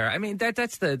the drunk there. I mean,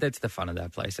 that's the fun of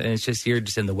that place. And it's just you're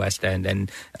just in the West End, and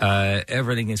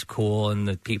everything is cool, and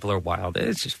the people are wild.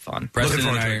 It's just fun. Preston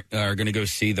and I are going to go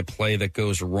see The Play That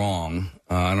Goes Wrong.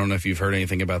 I don't know if you've heard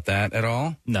anything about that at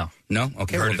all. No.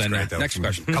 Okay. Heard Well, it's then great, though. next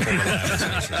question.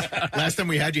 Last time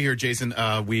we had you here, Jason,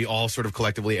 we all sort of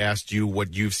collectively asked you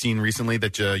what you've seen recently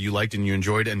that you liked and you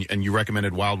enjoyed, and you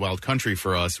recommended Wild Wild Country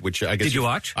for us, which I guess Did you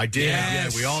watch? I did.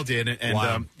 Yes. Yeah, we all did. And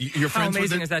Wow. your How friends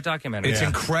amazing with is that documentary? It's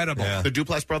incredible. the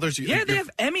Duplass brothers. Yeah, they have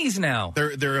Emmys now.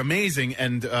 They're amazing,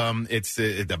 and it's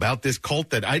about this cult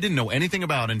that I didn't know anything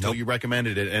about until you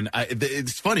recommended it. And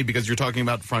it's funny because you're talking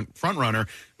about Front Runner,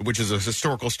 which is a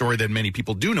historical story that many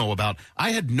people do know about. I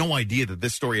had no idea that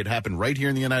this story had happened right here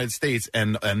in the United States,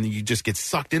 and you just get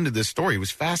sucked into this story. It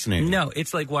was fascinating. No,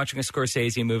 it's like watching a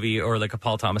Scorsese movie or like a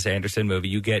Paul Thomas Anderson movie.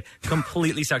 You get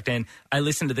completely sucked in. I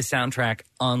listened to the soundtrack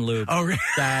on loop. Oh, really?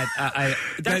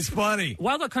 That's funny.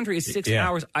 Wild Wild Country is 6 Yeah.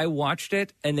 hours. I watched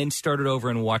it and then started over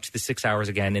and watched the 6 hours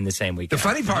again in the same weekend. The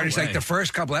funny part is like the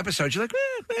first couple episodes, you're like,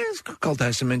 this cult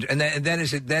has some, and then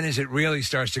as it really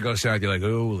starts to go south, you're like,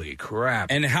 holy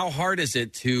crap! And how hard is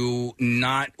it to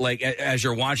not, like, as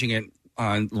you're watching it,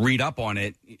 read up on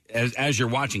it as you're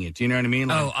watching it? Do you know what I mean?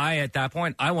 Like, at that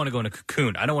point, I want to go in a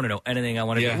cocoon. I don't want to know anything. I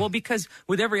want to Yeah. go. Well, because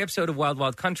with every episode of Wild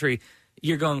Wild Country,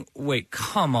 you're going, wait,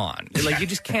 come on. Like, you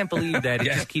just can't believe that it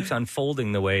just keeps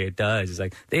unfolding the way it does. It's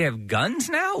like, they have guns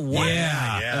now? What?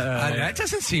 That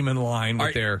doesn't seem in line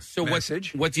with their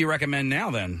message. What do you recommend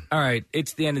now, then? All right,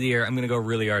 it's the end of the year. I'm going to go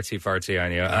really artsy-fartsy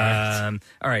on you.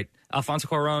 All right. Alfonso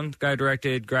Cuarón, guy who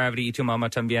directed Gravity, Y Tu Mama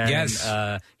Tambien.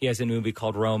 Yes. He has a movie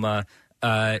called Roma.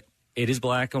 It is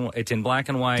it's in black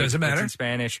and white. Doesn't matter. It's in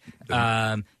Spanish.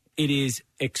 It is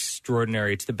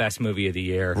extraordinary. It's the best movie of the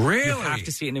year. Really? You have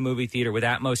to see it in a movie theater with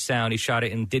Atmos sound. He shot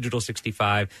it in digital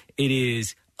 65. It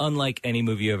is unlike any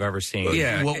movie you've ever seen.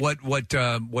 Yeah. What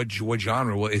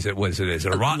genre is it? Is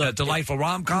it a delightful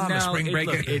rom-com? A spring break?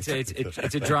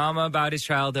 It's a drama about his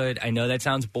childhood. I know that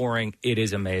sounds boring. It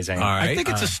is amazing. All right. I think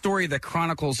it's a story that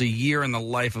chronicles a year in the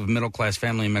life of a middle-class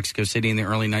family in Mexico City in the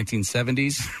early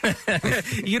 1970s.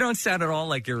 You don't sound at all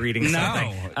like you're reading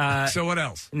something. So what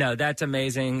else? No, that's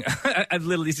amazing.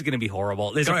 This is going to be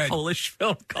horrible. There's Go a ahead. Polish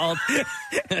film called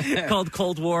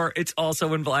Cold War. It's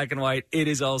also in black and white. It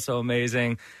is also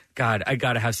amazing. God, I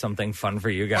got to have something fun for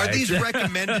you guys. Are these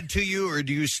recommended to you, or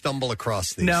do you stumble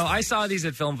across these? No, I saw these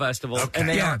at film festivals, and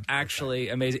they are actually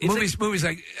amazing. It's Movies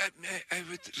like, I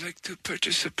would like to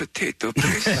purchase a potato,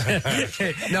 please.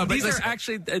 No, but these are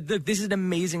actually. This is an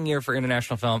amazing year for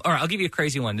international film. All right, I'll give you a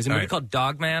crazy one. There's a movie called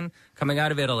Dogman coming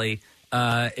out of Italy.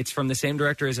 It's from the same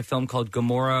director as a film called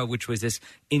Gomorrah, which was this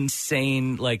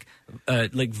insane, like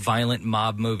violent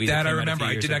mob movie. That I came out a remember. few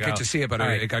I years did not ago. get to see it, but All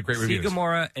it got great see reviews.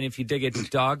 Gomorrah, and if you dig it,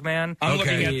 Dogman. I'm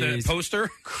looking at it the is poster.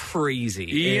 Crazy.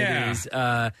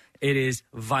 Yeah. It is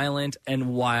violent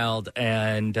and wild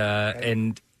and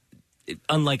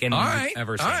unlike any movie I've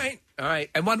ever seen. All right.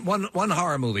 And one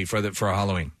horror movie for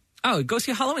Halloween. Oh, go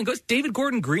see Halloween. David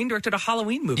Gordon Green directed a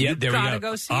Halloween movie. Yeah, You there we gotta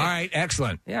go. see All it. right,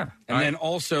 excellent. Yeah. And then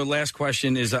also, last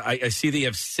question is, I see that you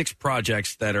have 6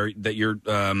 projects that you're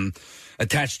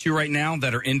attached to right now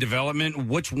that are in development.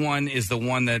 Which one is the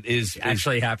one that is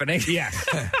Actually happening? Yeah.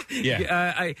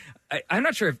 Yeah. I'm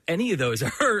not sure if any of those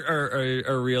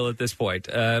are real at this point.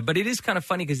 But it is kind of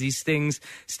funny because these things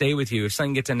stay with you. If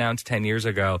something gets announced 10 years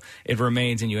ago, it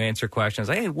remains, and you answer questions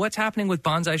like, "Hey, what's happening with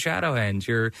Bonsai Shadowhands?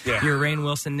 Your Rainn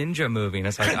Wilson Ninja movie?" And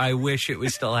it's like, I wish it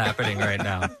was still happening right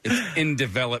now. It's in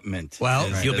development. Well,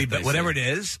 Right. you'll be As they whatever say.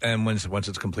 it is, and once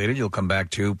it's completed, you'll come back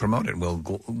to promote it. We'll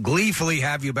gleefully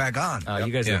have you back on.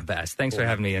 You guys are the best. Thanks for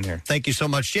having me in here. Thank you so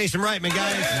much, Jason Reitman,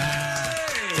 guys.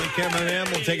 Take care, my man.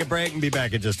 We'll take a break and be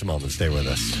back in just a moment. Stay with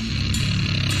us.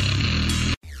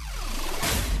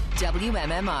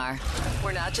 WMMR.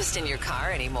 We're not just in your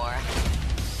car anymore.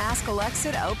 Ask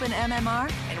Alexa to open MMR,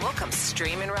 and we'll come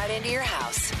streaming right into your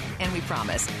house. And we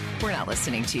promise, we're not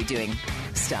listening to you doing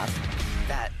stuff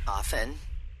that often.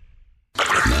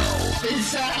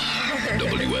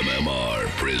 WMMR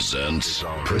presents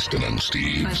Preston and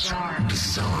Steve's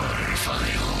Bizarre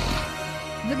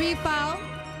File. The Beef File,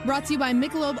 brought to you by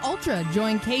Michelob Ultra.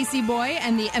 Join Casey Boy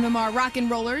and the MMR Rock and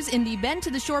Rollers in the Bend to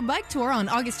the Shore Bike Tour on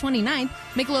August 29th.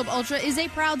 Michelob Ultra is a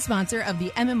proud sponsor of the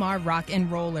MMR Rock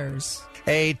and Rollers.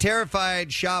 A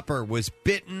terrified shopper was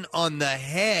bitten on the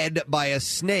head by a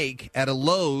snake at a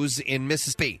Lowe's in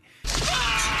Mississippi.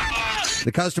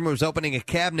 The customer was opening a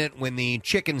cabinet when the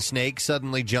chicken snake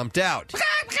suddenly jumped out.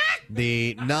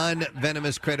 The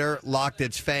non-venomous critter locked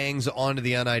its fangs onto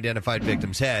the unidentified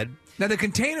victim's head. Now, the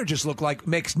container just looked like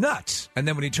mixed nuts, and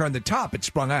then when he turned the top, it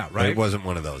sprung out, right? It wasn't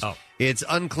one of those. Oh. It's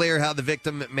unclear how the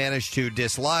victim managed to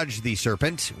dislodge the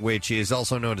serpent, which is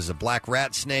also known as a black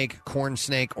rat snake, corn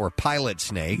snake, or pilot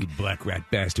snake. You black rat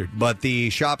bastard. But the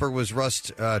shopper was rushed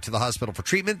to the hospital for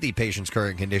treatment. The patient's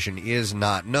current condition is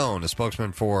not known. A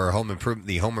spokesman for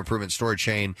the home improvement store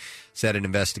chain said an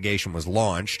investigation was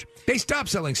launched. They stopped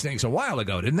selling snakes a while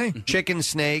ago, didn't they? Chicken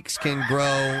snakes can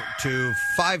grow to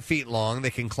 5 feet long.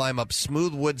 They can climb up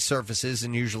smooth wood surfaces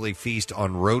and usually feast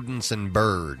on rodents and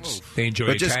birds. They enjoy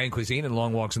But just- Italian cuisine and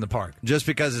long walks in the park. Just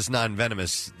because it's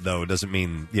non-venomous, though, doesn't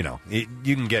mean, you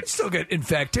can get... Still get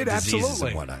infected, diseases absolutely.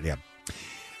 and whatnot, yeah.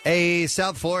 A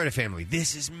South Florida family,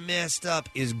 this is messed up,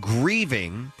 is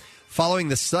grieving following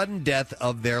the sudden death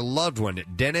of their loved one,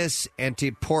 Dennis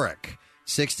Antiporek.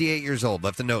 68 years old,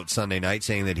 left a note Sunday night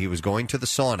saying that he was going to the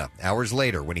sauna. Hours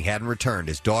later, when he hadn't returned,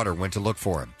 his daughter went to look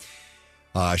for him.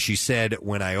 She said,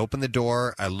 "When I opened the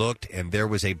door, I looked, and there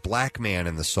was a black man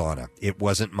in the sauna. It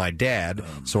wasn't my dad,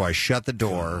 so I shut the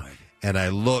door, and I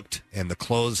looked, and the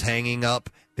clothes hanging up,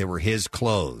 they were his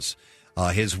clothes."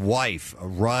 His wife,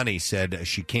 Ronnie, said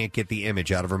she can't get the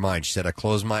image out of her mind. She said, "I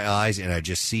close my eyes, and I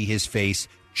just see his face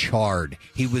charred.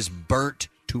 He was burnt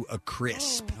to a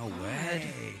crisp." No way.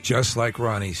 Just like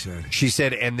Ronnie said. She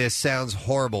said, and this sounds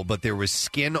horrible, but there was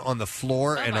skin on the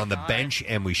floor and on the bench,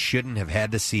 and we shouldn't have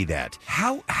had to see that.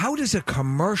 How does a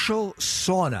commercial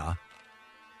sauna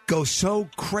go so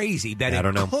crazy that I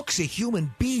don't know. cooks a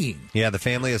human being? Yeah, the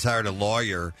family has hired a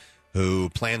lawyer who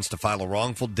plans to file a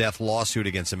wrongful death lawsuit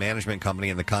against the management company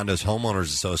and the condo's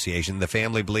homeowners association. The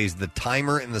family believes the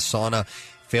timer in the sauna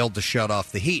failed to shut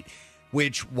off the heat.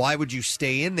 Which, why would you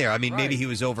stay in there? I mean, maybe he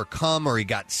was overcome or he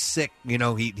got sick.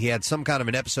 He had some kind of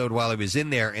an episode while he was in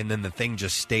there, and then the thing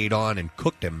just stayed on and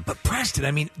cooked him. But Preston,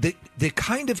 I mean, the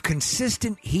kind of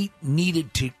consistent heat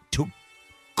needed to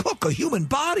cook a human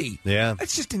body. Yeah.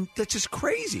 That's just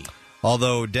crazy.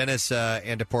 Although Dennis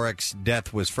Antiporek's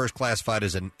death was first classified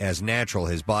as natural,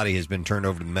 his body has been turned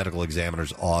over to the medical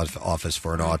examiner's office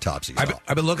for an autopsy.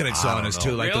 I've been looking at I don't saunas know.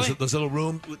 too, like Really? those little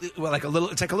room, well,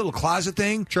 it's like a little closet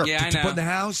thing. Sure. Yeah, I to know. put in the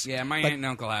house. Yeah, my Like- aunt and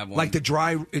uncle have one. Like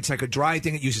it's like a dry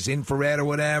thing. It uses infrared or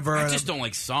whatever. I just don't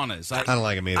like saunas. I don't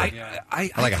like them either.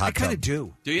 I like a hot I kind tub. of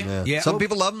do. Do you? Yeah. Some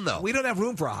people love them, though. We don't have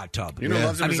room for a hot tub. You know, who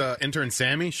loves I him mean, is intern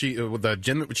Sammy. She with the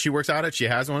gym that she works out at. She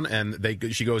has one, and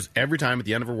she goes every time at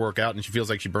the end of her workout, and she feels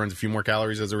like she burns a few more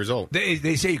calories as a result.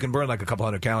 they say you can burn like a couple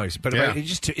hundred calories, but Yeah.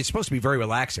 it's supposed to be very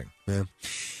relaxing. Yeah.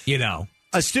 You know.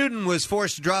 A student was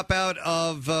forced to drop out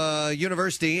of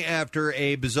university after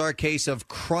a bizarre case of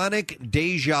chronic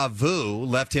deja vu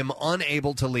left him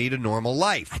unable to lead a normal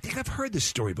life. I think I've heard this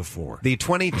story before. The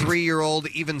 23-year-old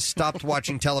even stopped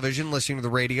watching television, listening to the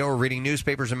radio, or reading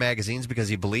newspapers and magazines because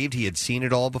he believed he had seen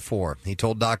it all before. He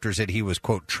told doctors that he was,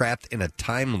 quote, trapped in a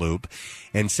time loop,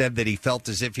 and said that he felt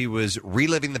as if he was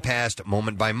reliving the past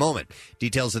moment by moment.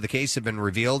 Details of the case have been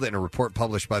revealed in a report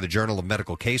published by the Journal of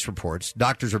Medical Case Reports.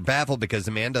 Doctors are baffled because the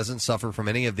man doesn't suffer from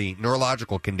any of the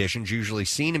neurological conditions usually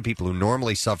seen in people who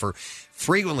normally suffer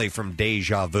frequently from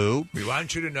deja vu. We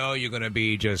want you to know you're going to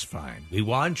be just fine. We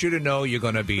want you to know you're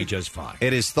going to be just fine.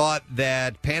 It is thought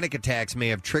that panic attacks may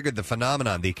have triggered the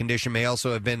phenomenon. The condition may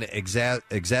also have been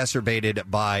exacerbated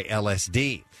by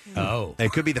LSD. Oh.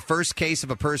 It could be the first case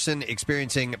of a person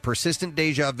experiencing persistent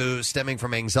deja vu stemming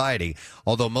from anxiety.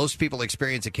 Although most people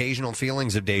experience occasional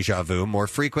feelings of deja vu, more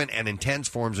frequent and intense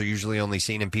forms are usually only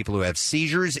seen in people who have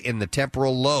seizures in the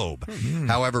temporal lobe.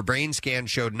 However, brain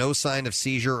scans showed no sign of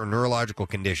seizure or neurological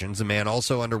conditions. The man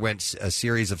also underwent a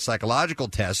series of psychological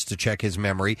tests to check his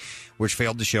memory, which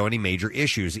failed to show any major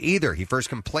issues either. He first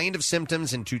complained of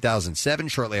symptoms in 2007,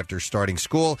 shortly after starting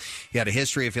school. He had a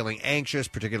history of feeling anxious,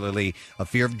 particularly a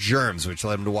fear of germs, which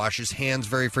led him to wash his hands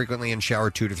very frequently and shower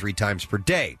 2 to 3 times per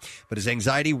day. But his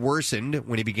anxiety worsened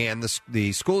when he began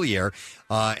the school year.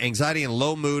 Anxiety and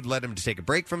low mood led him to take a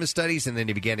break from his studies, and then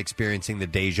he began experiencing the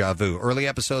deja vu. Early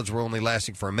episodes were only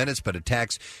lasting for minutes, but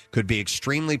attacks could be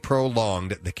extremely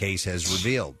prolonged, the case has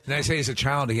revealed. And I say as a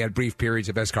child, he had brief periods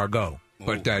of escargot,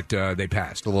 but that they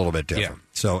passed. A little bit different. Yeah.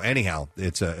 So anyhow,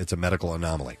 it's a medical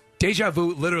anomaly. Deja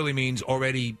vu literally means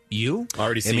already you?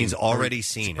 Already seen. It means already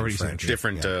seen. Already in seen. French.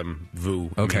 Different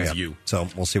vu Okay. means you. So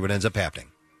we'll see what ends up happening.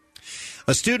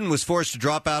 A student was forced to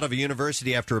drop out of a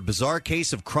university after a bizarre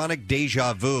case of chronic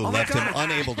deja vu left him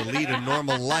unable to lead a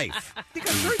normal life. The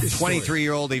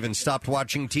 23-year-old even stopped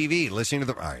watching TV, listening to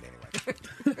the... All right,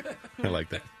 anyway. I like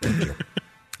that. Thank you.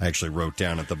 I actually wrote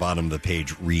down at the bottom of the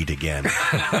page, read again.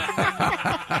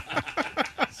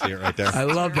 See it right there? I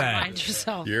love that. Remind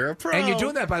yourself. You're a pro. And you're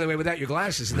doing that, by the way, without your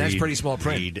glasses, and that's Read, pretty small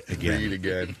print. Read again. Read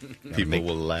again. People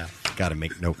will laugh. Got to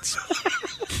make notes.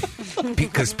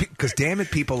 Because damn it,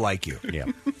 people like you. Yeah.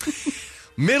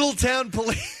 Middletown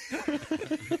police.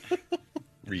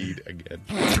 Read again.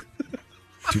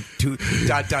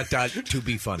 To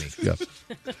be funny. Yep.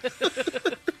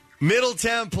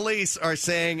 Middletown police are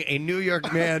saying a New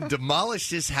York man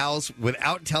demolished his house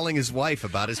without telling his wife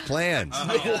about his plans.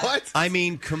 What? I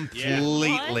mean,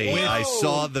 completely. Yeah. I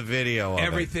saw the video of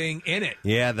Everything in it.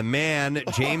 Yeah, the man,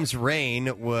 James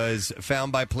Rain, was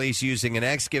found by police using an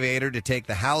excavator to take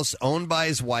the house owned by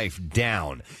his wife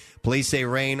down. Police say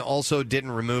Rain also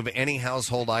didn't remove any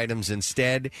household items.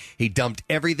 Instead, he dumped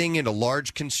everything into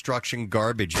large construction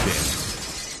garbage bins.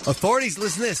 Authorities,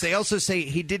 listen to this, they also say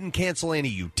he didn't cancel any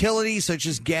utilities such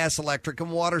as gas, electric,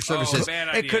 and water services. bad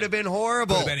It idea. could have been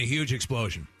horrible. Could have been a huge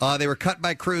explosion. They were cut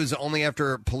by crews only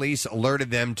after police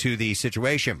alerted them to the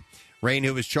situation. Rain,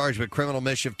 who was charged with criminal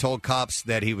mischief, told cops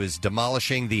that he was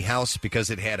demolishing the house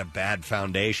because it had a bad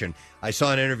foundation. I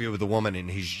saw an interview with a woman,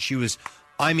 and she was,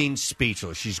 I mean,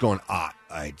 speechless. She's going, but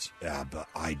I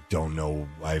don't know.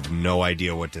 I have no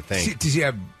idea what to think. Does he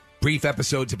have brief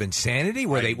episodes of insanity?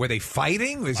 Were they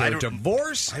fighting? Was there a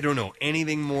divorce? I don't know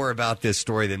anything more about this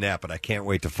story than that, but I can't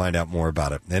wait to find out more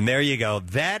about it. And there you go.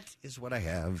 That is what I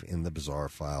have in the bizarre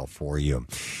file for you.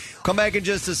 Come back in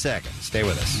just a second. Stay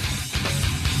with us.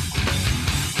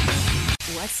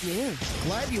 What's new?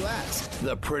 Glad you asked.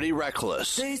 The Pretty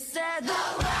Reckless. They said the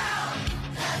world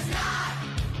does not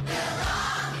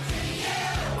belong to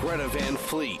you. Greta Van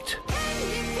Fleet.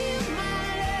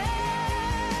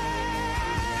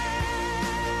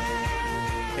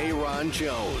 Aaron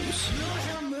Jones.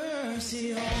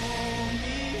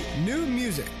 New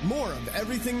music, more of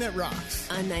everything that rocks.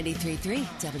 On 93.3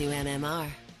 WMMR.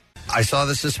 I saw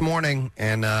this morning,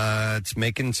 and it's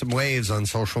making some waves on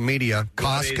social media.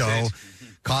 Costco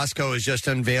has just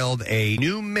unveiled a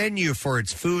new menu for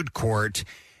its food court,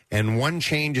 and one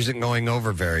change isn't going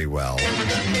over very well.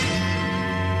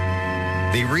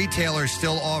 The retailer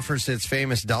still offers its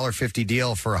famous $1.50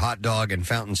 deal for a hot dog and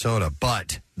fountain soda,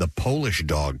 but the Polish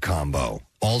dog combo,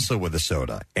 also with a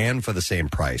soda and for the same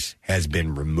price, has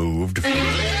been removed from the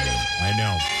menu. I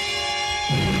know.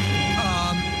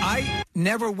 I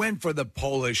never went for the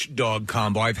Polish dog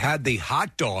combo. I've had the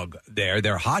hot dog there.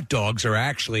 Their hot dogs are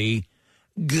actually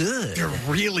good. They're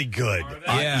really good.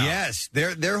 Yeah. Yes,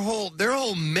 their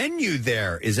whole menu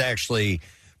there is actually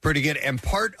pretty good. And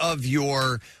part of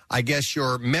your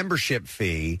membership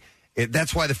fee,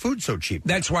 that's why the food's so cheap.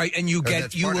 That's why, and you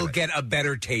will get a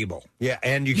better table. Yeah,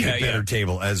 and you get a better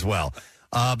table as well.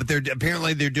 But they're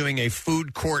doing a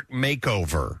food court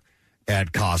makeover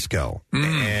at Costco.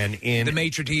 And the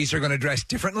maitre d's are going to dress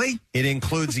differently? It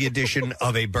includes the addition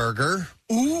of a burger.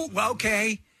 Ooh,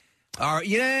 okay. All right,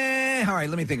 yeah. All right,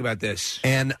 let me think about this.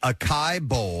 And acai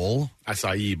bowl.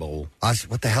 Acai bowl.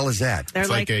 What the hell is that? It's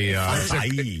like a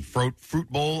acai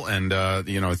fruit bowl, and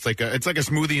it's like a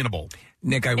smoothie in a bowl.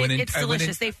 Nick, It's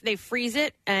delicious. They freeze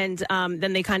it, and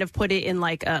then they kind of put it in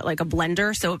like a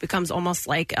blender, so it becomes almost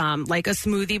like a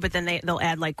smoothie. But then they'll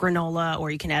add like granola,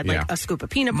 or you can add like a scoop of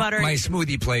peanut butter. My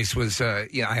smoothie place was, I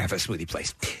have a smoothie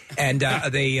place, and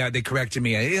they corrected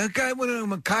me. It's a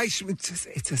acai,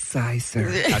 sir.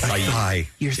 Acai.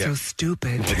 You're so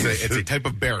stupid. It's a type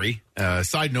of berry.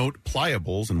 Side note,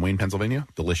 Pliables in Wayne, Pennsylvania,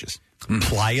 delicious.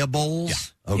 Pliables? Yeah.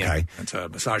 Okay. Yeah, that's a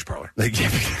massage parlor.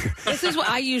 This is what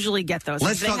I usually get those.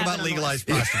 Let's They talk have about it on the legalized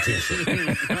list.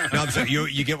 prostitution. No, I'm sorry.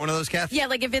 You get one of those, Kath? Yeah,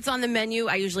 like if it's on the menu,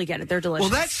 I usually get it. They're delicious.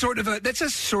 Well, that's a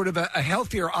sort of a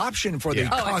healthier option for the Yeah.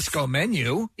 Oh, Costco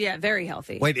menu. Yeah, very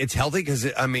healthy. Wait, it's healthy? Because,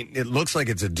 it looks like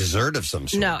it's a dessert of some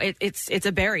sort. No, it's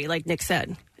a berry, like Nick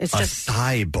said. It's just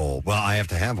acai bowl. Well, I have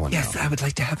to have one Yes, now. I would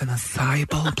like to have an acai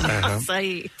bowl, please.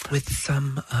 acai. With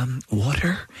some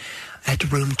water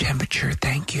at room temperature.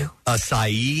 Thank you.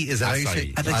 Acai? Is that how you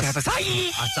say? I'd like to have acai.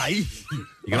 Acai. You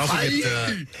can also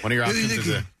get one of your options is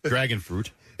a dragon fruit.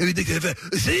 There you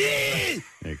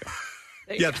go.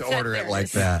 You have to order it like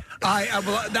that. I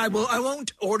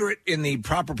won't order it in the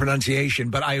proper pronunciation,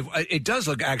 but it does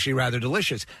look actually rather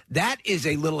delicious. That is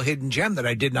a little hidden gem that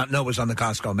I did not know was on the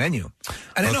Costco menu.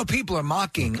 And I know people are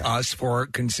mocking us for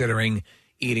considering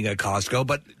eating at Costco,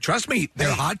 but trust me,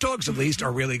 their hot dogs at least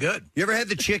are really good. You ever had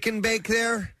the chicken bake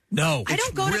there? No. I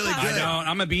don't go to really Costco. good. I don't.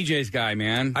 I'm a BJ's guy,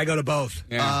 man. I go to both.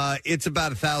 Yeah. It's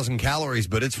about 1,000 calories,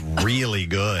 but it's really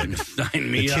good.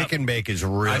 Sign me The up. chicken bake is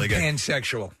really I'm good. And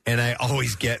pansexual. I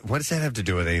always get, what does that have to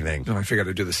do with anything? No, I figured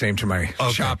I'd do the same to my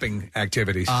shopping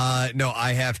activities. No,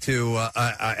 I have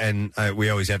to, we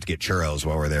always have to get churros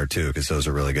while we're there too, because those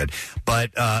are really good.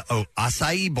 But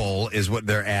acai bowl is what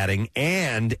they're adding,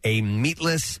 and a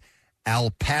meatless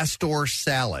al pastor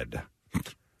salad.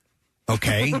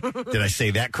 Okay, did I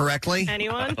say that correctly?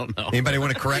 Anyone? I don't know. Anybody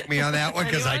want to correct me on that one?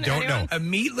 Because I don't know. A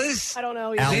meatless I don't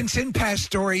know. Vincent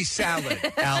Pastore salad.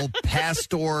 Al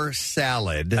pastor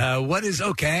salad. What is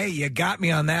okay? You got me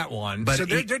on that one. But so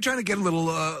they're trying to get a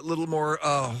little more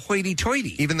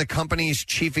hoity-toity. Even the company's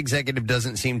chief executive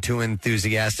doesn't seem too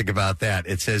enthusiastic about that.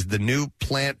 It says the new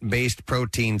plant-based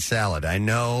protein salad. I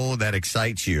know that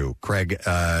excites you, Craig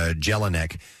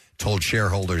Jelinek told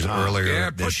shareholders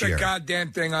earlier this put year. the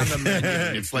goddamn thing on the menu.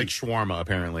 It's like shawarma,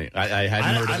 apparently. I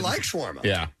hadn't heard of I it. like shawarma.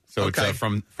 Yeah. So Okay. it's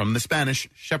from the Spanish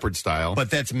shepherd style.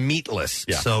 But that's meatless.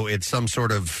 Yeah. So it's some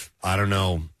sort of, I don't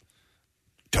know,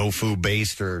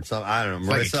 tofu-based or something. I don't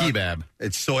know. It's like a Marissa? kebab.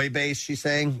 It's soy-based, she's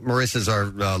saying. Marissa's our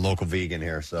local vegan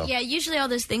here. So Yeah, usually all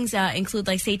those things include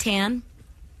like seitan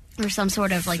or some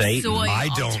sort of like Seitan? soy I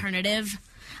don't. alternative.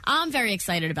 I'm very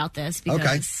excited about this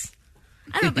because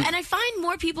I don't know, and I find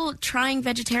more people trying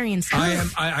vegetarian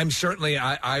stuff. I'm certainly.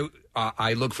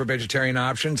 I look for vegetarian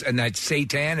options, and that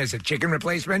seitan as a chicken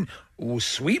replacement. Ooh,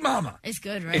 sweet mama. It's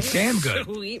good, right? It's damn good.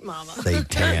 Sweet mama.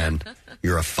 Seitan.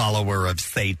 You're a follower of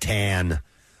Seitan.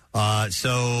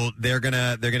 So they're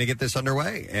gonna get this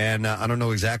underway, and I don't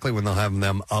know exactly when they'll have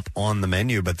them up on the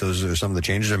menu, but those are some of the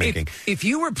changes they're making. If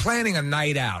you were planning a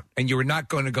night out and you were not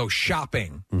going to go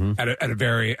shopping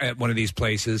at one of these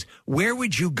places, where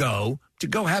would you go to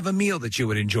go have a meal that you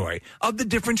would enjoy? Of the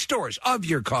different stores, of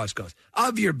your Costco's,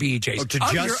 of your BJ's, Oh, to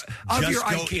of just your go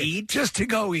IKEA, eat? just to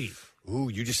go eat. Ooh,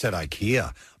 you just said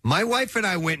IKEA. My wife and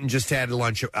I went and just had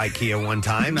lunch at IKEA one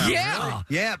time. Yeah. Really?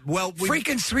 Yeah. Well,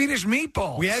 Freaking Swedish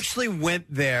meatballs. We actually went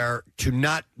there to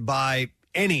not buy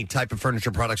any type of furniture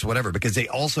products or whatever, because they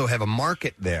also have a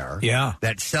market there. Yeah.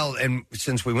 That sell, and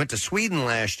since we went to Sweden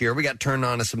last year, we got turned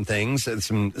on to some things, and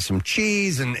some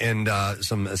cheese and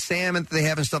some salmon that they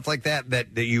have and stuff like that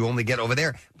you only get over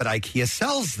there. But IKEA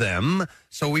sells them.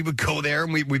 So we would go there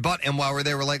and we bought, and while we're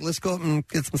there, we're like, let's go and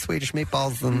get some Swedish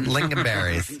meatballs and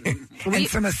lingonberries. And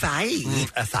some acai.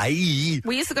 Acai.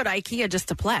 We used to go to IKEA just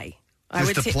to play.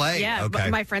 Just to play? Yeah, Okay.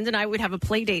 my friends and I would have a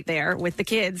play date there with the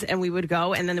kids, and we would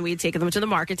go, and then we'd take them to the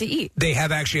market to eat. They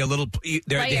have actually a little.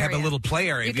 They have a area. little play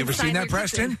area. You Have you can ever sign seen that, your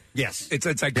Preston? kitchen. Yes. It's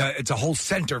like it's a whole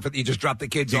center for you. Just drop the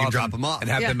kids You off. can drop them off and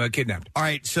have them kidnapped. All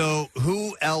right. So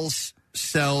who else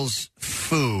sells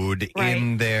food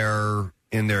in their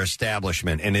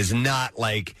establishment and is not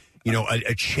like, you know,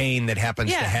 a chain that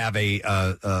happens to have a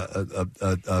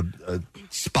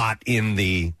spot in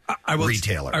the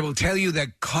retailer? I will tell you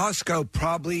that Costco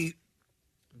probably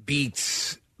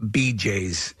beats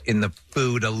BJ's in the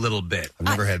food a little bit. I've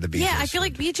never had the BJ's. Yeah, I feel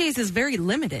like BJ's is very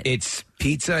limited. It's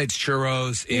pizza, it's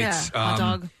churros, it's hot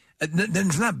dog. Then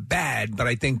it's not bad, but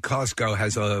I think Costco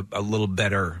has a little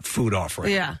better food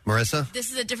offering. Yeah. Marissa?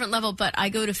 This is a different level, but I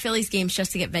go to Phillies games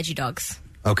just to get veggie dogs.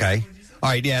 Okay. All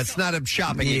right. Yeah, it's not a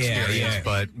shopping experience,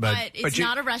 but It's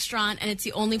not a restaurant, and it's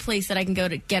the only place that I can go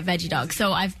to get veggie dogs.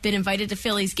 So I've been invited to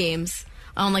Phillies games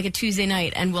on like a Tuesday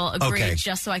night, and we'll agree Okay.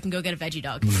 just so I can go get a veggie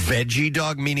dog. Veggie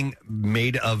dog meaning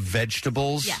made of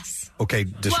vegetables? Yes. Okay,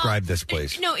 describe this,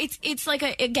 please. No, it's like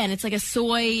it's like a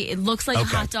soy. It looks like a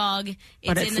Okay. hot dog.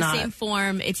 But It's it's in the not. same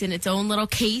form. It's in its own little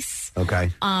case.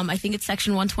 Okay. I think it's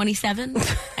section 127.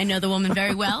 I know the woman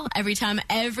very well. Every time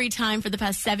for the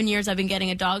past 7 years I've been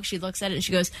getting a dog, she looks at it and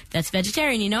she goes, "That's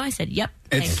vegetarian, you know?" I said, "Yep."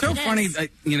 It's so It is. funny.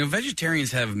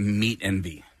 Vegetarians have meat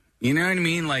envy. You know what I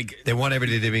mean? Like they want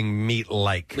everything to be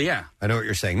meat-like. Yeah. I know what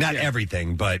you're saying. Not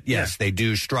everything, but yes, they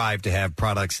do strive to have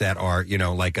products that are,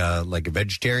 like a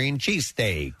vegetarian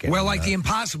cheesesteak. Well, like the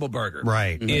Impossible Burger,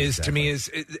 right? Is to me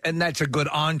and that's a good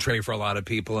entree for a lot of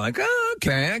people. Like,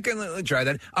 okay, I can try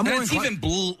that. And it's even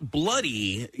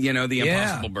bloody. The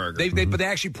Impossible Burger. But they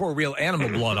actually pour real animal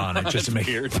blood on it just to make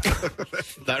it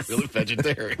not really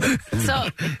vegetarian. So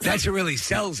that's what really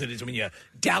sells it is when you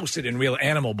douse it in real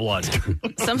animal blood.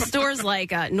 Some stores like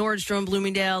Nordstrom,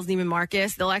 Bloomingdale's, Neiman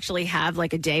Marcus, they'll actually have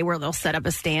like a day where they'll set up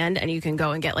a stand and you can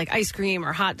go and get like ice cream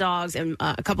or hot dogs. And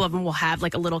a couple of them will have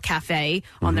like a little cafe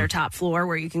on their top floor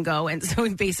where you can go. And so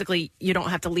basically you don't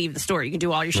have to leave the store. You can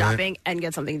do all your shopping and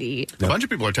get something to eat. A bunch of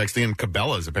people are texting in.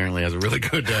 Cabela's apparently has a really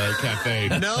good cafe.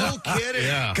 No kidding.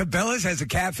 Yeah. Cabela's has a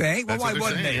cafe? Well, That's why what they're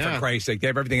wouldn't saying, they, yeah. for Christ's sake? They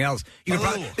have everything else.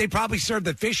 They probably serve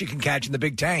the fish you can catch in the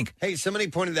big tank. Hey, somebody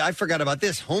pointed out, I forgot about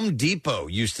this. Home Depot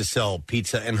used to sell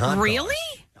pizza and hot dogs. Really?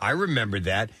 I remember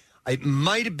that. It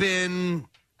might have been...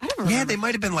 Yeah, they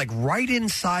might have been like right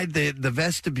inside the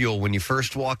vestibule when you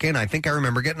first walk in. I think I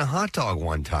remember getting a hot dog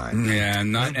one time. Yeah,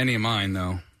 not any of mine,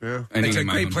 though. Yeah. It's a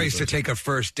great place to take a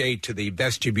first date to the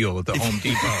vestibule at the Home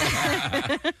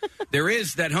Depot. There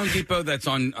is that Home Depot that's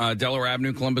on Delaware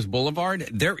Avenue, Columbus Boulevard.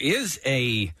 There is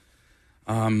a...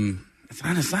 It's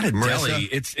not a Marissa? deli.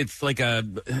 It's like a...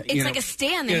 It's like a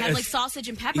stand. They have like sausage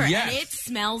and pepper, Yes. and it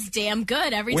smells damn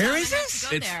good every Where time. is I have this? to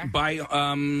go It's there. by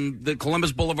the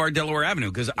Columbus Boulevard, Delaware Avenue,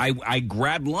 because I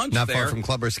grabbed lunch Not there. far from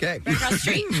Club Risque. Right across the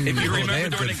street. If you They remember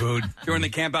have good food. during the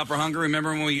Camp Out for Hunger,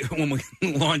 remember when we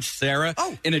launched Sarah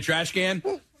in a trash can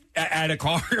at a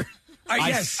car?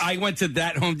 Yes. I went to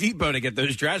that Home Depot to get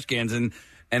those trash cans and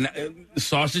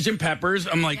sausage and peppers.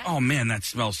 I'm like, oh man, that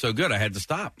smells so good. I had to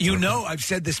stop. I've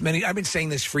said this I've been saying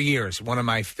this for years. One of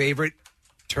my favorite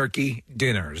turkey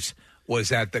dinners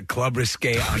was at the Club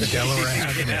Risque on Delaware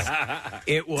Avenue.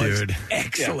 It was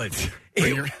excellent.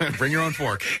 Bring your own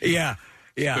fork. Yeah.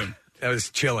 That was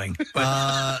chilling.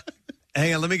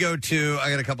 Hang on, let me go to... I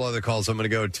got a couple other calls. I'm going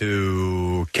to go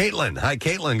to Caitlin. Hi,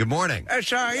 Caitlin. Good morning.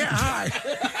 Sorry, hi.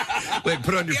 Wait,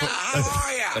 put on your... How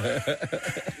are you?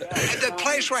 At the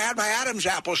place where I had my Adam's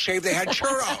apple shaved, they had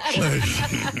churros.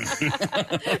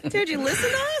 Dude, you listen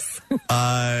to us?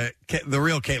 The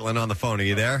real Caitlin on the phone. Are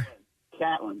you there?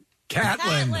 Catlin.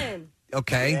 Catlin.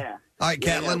 Okay. Yeah. All right,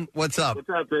 Catlin, what's up? What's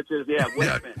up, bitches? Yeah,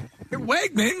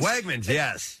 Wegmans. Wegmans,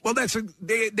 yes. Well,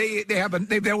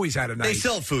 they've always had a nice. They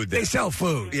sell food there. They sell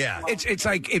food. Yeah. It's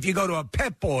like if you go to a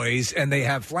Pep Boys and they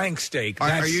have flank steak.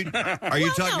 Are you talking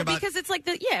No, about... because it's like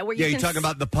where Yeah, you you can talking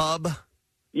about the pub?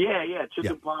 Yeah,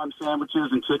 chicken palm sandwiches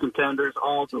and chicken tenders,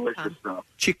 all delicious stuff.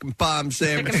 Chicken palm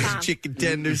sandwiches, chicken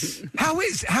tenders. How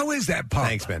is that pub?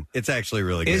 Thanks, man. It's actually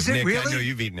really good. Is it Nick, really? I know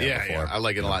you've eaten it Yeah, before. I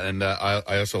like it a lot, and I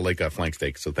also like flank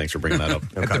steak. So thanks for bringing that up.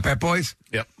 At the Pep Boys?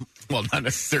 Yep. Well, not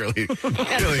necessarily.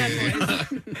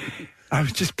 I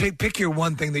was just pick your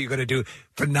one thing that you're going to do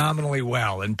phenomenally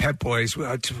well. And Pep Boys,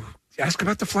 ask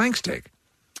about the flank steak.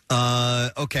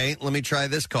 Okay, let me try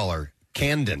this caller.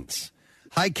 Candence.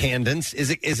 Hi, Candence. Is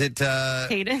it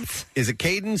Cadence? Is it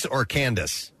Cadence or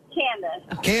Candace?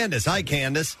 Candace. Candace. Hi,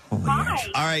 Candace.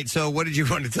 Hi. All right, so what did you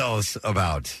want to tell us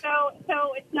about? So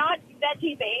it's not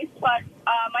veggie based, but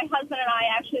my husband and I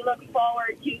actually look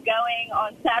forward to going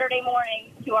on Saturday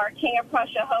mornings to our King of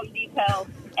Prussia Home Depot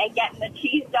and getting the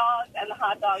cheese dogs and the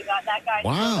hot dogs. That guy's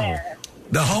still there.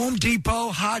 The Home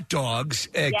Depot hot dogs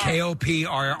at KOP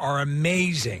are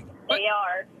amazing. They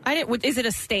are. Is it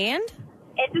a stand?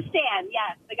 It's a stand,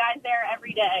 yes. The guy's there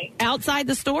every day. Outside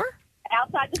the store?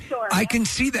 Outside the store. I can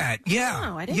see that.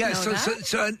 Yeah. Oh, I didn't yeah. know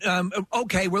that.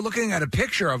 Okay, we're looking at a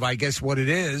picture of, I guess, what it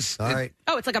is. All right.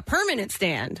 Oh, it's like a permanent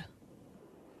stand.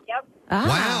 Yep.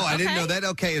 Wow, I didn't know that.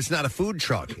 Okay, it's not a food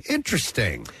truck.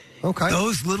 Interesting. Okay.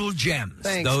 Those little gems.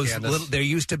 Thanks, Candace. There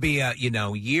used to be,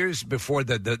 years before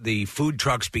the food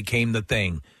trucks became the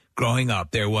thing. Growing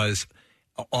up, there was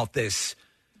off this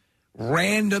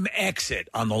random exit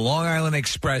on the Long Island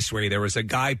Expressway. There was a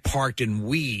guy parked in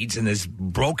weeds in this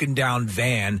broken down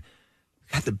van.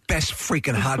 Had the best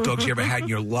freaking hot dogs you ever had in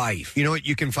your life. You know what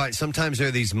you can find? Sometimes there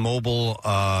are these mobile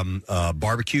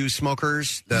barbecue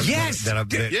smokers. There's a they'll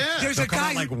come guy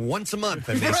out like once a month,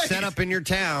 and they set up in your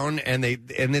town, and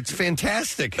it's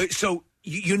fantastic. So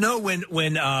You know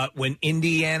when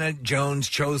Indiana Jones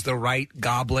chose the right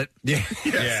goblet? Yeah.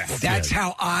 That's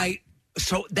how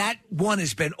So that one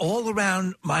has been all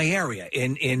around my area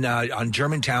on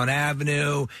Germantown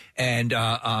Avenue and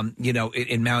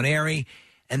in Mount Airy,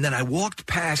 and then I walked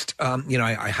past.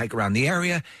 I hike around the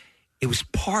area. It was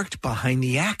parked behind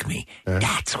the Acme.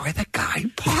 That's where the guy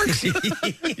parks.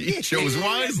 He chose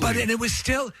wisely. And it was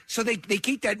still, so they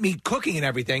keep that meat cooking and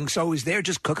everything. So it was there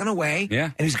just cooking away.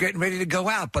 Yeah. And he's getting ready to go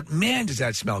out. But man, does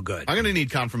that smell good. I'm going to need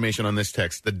confirmation on this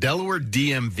text. The Delaware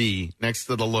DMV next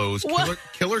to the Lowe's,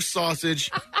 killer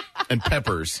sausage and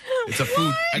peppers. It's a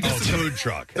food. I guess it's a food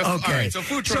truck. Okay. All right, so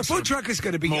food truck. So food truck is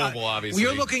going to be mobile, obviously.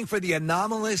 You're looking for the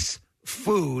anomalous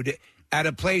food at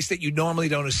a place that you normally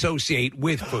don't associate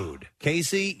with food.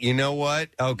 Casey, you know what?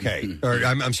 Okay. Or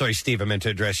I'm sorry, Steve, I meant to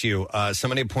address you.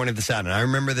 Somebody pointed this out, and I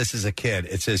remember this as a kid.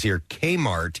 It says here,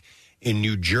 Kmart in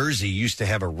New Jersey used to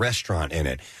have a restaurant in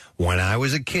it. When I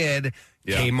was a kid,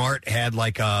 Kmart had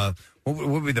like a... What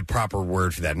would be the proper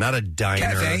word for that? Not a diner.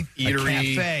 Cafe.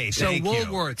 Eatery. Cafe. So Thank you.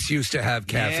 Woolworths used to have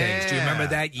cafes. Do you remember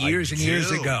that years and years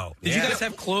ago? Did you guys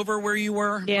have Clover where you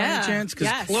were? Yeah. By any chance? Because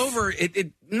Yes. Clover,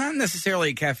 it not necessarily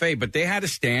a cafe, but they had a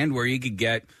stand where you could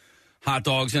get hot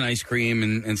dogs and ice cream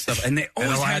and stuff. And they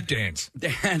always a lap had dance. They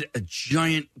had a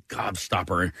giant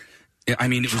gobstopper. I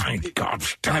mean,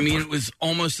 it was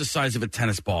almost the size of a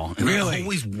tennis ball. And Really? I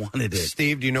always wanted it.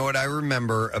 Steve, do you know what I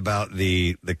remember about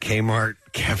the Kmart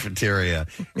cafeteria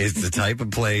is the type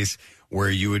of place where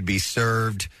you would be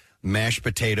served mashed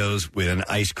potatoes with an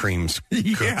ice cream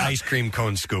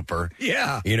cone scooper.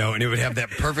 Yeah. And it would have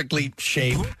that perfectly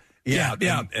shaped.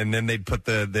 Yeah. And then they'd put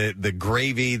the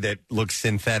gravy that looks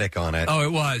synthetic on it. Oh,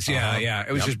 it was. Yeah.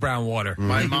 It was just brown water.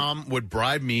 My mom would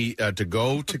bribe me to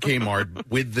go to Kmart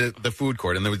with the food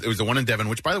court, and it was the one in Devon,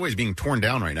 which, by the way, is being torn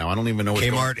down right now. I don't even know what's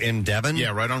Kmart going. in Devon?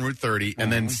 Yeah, right on Route 30.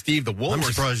 And then Steve, the Woolworths. I'm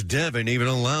surprised Devon even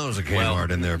allows a Kmart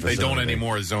in there. They don't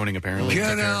anymore. Zoning apparently.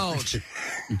 Get out.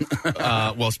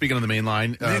 Well, speaking of the main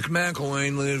line, Nick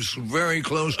McElwain lives very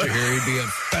close to here. He'd be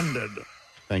offended.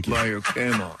 Thank you. By your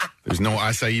Kmart. There's no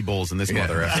acai bowls in this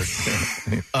mother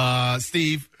effort.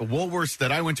 Steve, Woolworths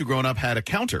that I went to growing up had a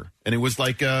counter, and it was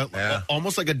like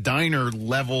almost like a diner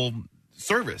level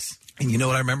service. And you know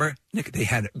what I remember? Nick, they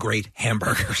had great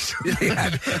hamburgers.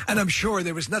 And I'm sure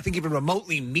there was nothing even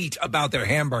remotely meat about their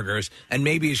hamburgers, and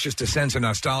maybe it's just a sense of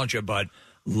nostalgia, but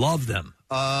love them.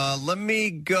 Let me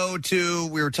go to,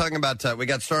 we were talking about, we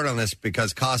got started on this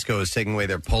because Costco is taking away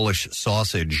their Polish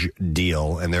sausage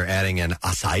deal, and they're adding an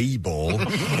acai bowl.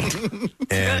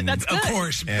 And That's good. Of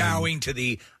course, bowing to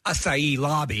the acai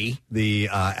lobby. The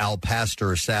Al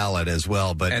Pastor salad as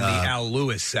well. But And the Al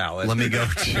Lewis salad. Let me go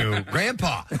to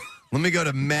Grandpa. Let me go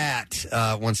to Matt,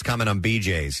 wants to comment on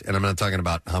BJ's, and I'm not talking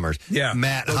about Hummers. Yeah.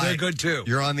 Matt, Well, hi. they're good, too.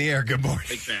 You're on the air. Good morning.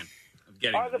 Big fan.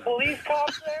 Are the police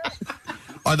cops there?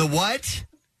 Are the what?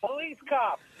 Police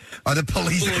cops. Are the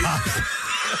police cops?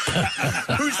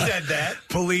 Who said that?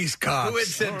 Police cops. Who had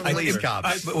said police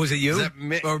cops? Was it you? Is that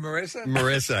or Marissa?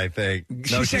 Marissa, I think.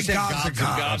 She said gobs and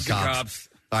gobs. cops.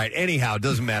 All right, anyhow,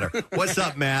 doesn't matter. What's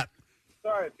up, Matt?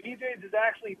 Sorry, BJ's is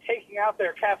actually taking out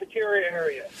their cafeteria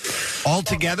area.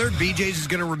 Altogether, BJ's is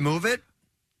going to remove it?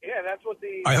 Yeah, that's what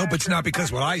the... I hope it's not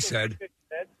because what I said.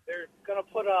 They're going to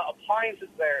put appliances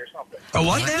there or something. Oh,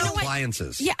 what now?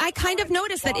 Appliances. Yeah, I kind of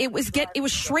noticed that it was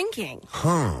shrinking.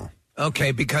 Huh.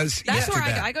 Okay, because That's where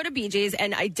I go to BJ's,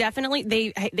 and I definitely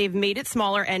they've made it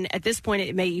smaller, and at this point,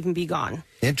 it may even be gone.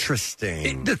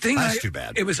 Interesting. The thing That's too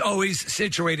bad. It was always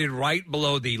situated right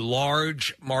below the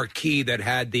large marquee that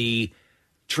had the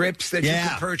trips that you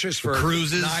could purchase for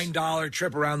cruises. $9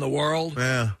 trip around the world.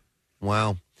 Yeah.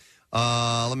 Wow.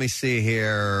 Let me see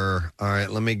here. All right,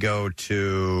 let me go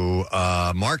to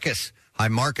Marcus. Hi,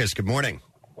 Marcus. Good morning.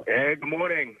 Hey, good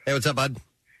morning. Hey, what's up, bud?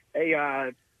 Hey,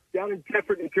 down in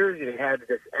Thetford, New Jersey, they had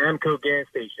this Amco gas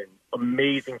station.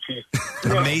 Amazing cheese.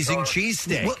 Amazing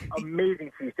cheesesteak.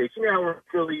 Amazing cheesesteak. You know how in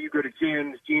Philly you go to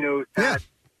Jim's, Geno's, Pat's?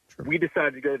 We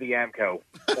decided to go to the Amco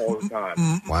all the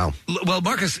time. Wow. Well,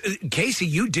 Marcus, Casey,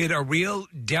 you did a real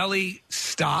deli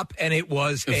stop, and it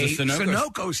was a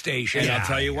Sunoco station. And I'll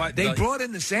tell you what. They brought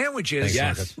in the sandwiches.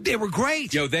 Yes. They were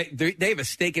great. Yo, they have a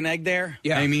steak and egg there.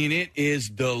 Yeah. I mean, it is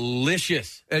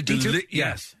delicious.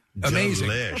 Yes. Amazing.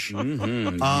 Delish.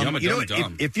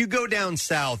 Mm-hmm. If you go down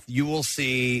south, you will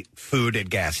see food at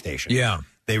gas stations. Yeah.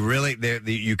 They really,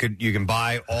 you can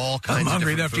buy all kinds I'm of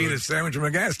hungry different enough to eat a foods. sandwich from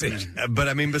a gas station. But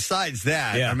I mean, besides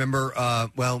that, I remember,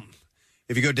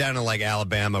 if you go down to like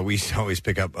Alabama, we used to always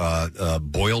pick up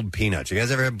boiled peanuts. You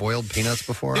guys ever had boiled peanuts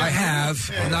before? I have.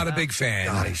 I'm not a big fan.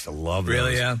 God, I used to love those.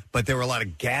 Really, yeah. But there were a lot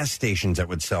of gas stations that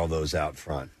would sell those out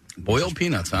front. Boiled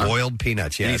peanuts, huh? Boiled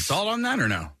peanuts, yes. Any salt on that or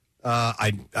no?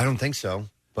 I don't think so.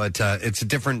 But it's a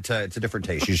different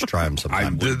taste. You should try them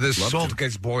sometime. The salt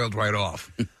gets boiled right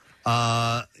off.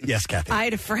 Yes, Kathy. I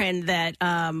had a friend that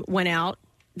went out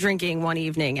drinking one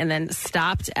evening and then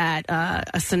stopped at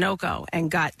a Sunoco and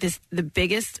got the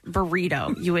biggest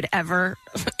burrito you would ever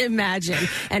imagine.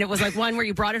 And it was like one where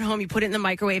you brought it home, you put it in the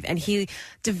microwave, and he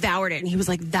devoured it. And he was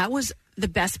like, that was the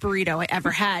best burrito I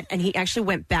ever had. And he actually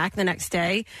went back the next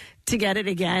day to get it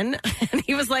again. And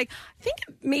he was like, I think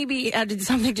maybe it had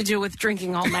something to do with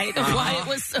drinking all night of why it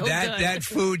was so good. That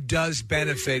food does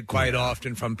benefit quite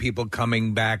often from people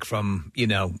coming back from,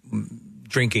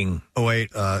 drinking. Oh,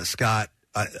 wait, Scott.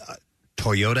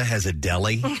 Toyota has a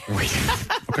deli.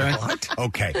 Okay. What?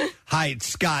 Okay. Hi,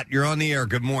 Scott. You're on the air.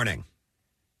 Good morning.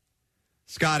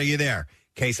 Scott, are you there?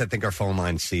 Case, I think our phone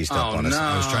line seized up on us.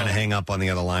 I was trying to hang up on the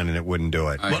other line and it wouldn't do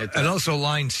it. And also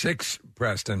line 6,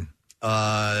 Preston.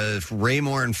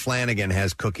 Raymore and Flanagan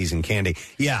has cookies and candy.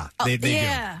 Yeah, they do.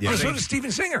 Yeah. So does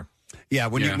Steven Singer. Yeah,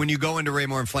 when you go into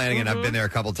Raymore and Flanagan, I've been there a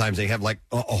couple of times. They have like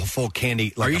a full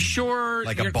candy. Like Are you sure?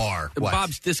 Like a bar. What?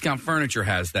 Bob's Discount Furniture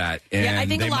has that. And Yeah, I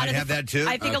think they a lot might of have that too.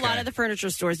 I think a lot of the furniture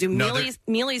stores do. No,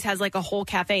 Mealy's has like a whole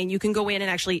cafe, and you can go in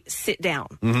and actually sit down.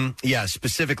 Mm-hmm. Yeah,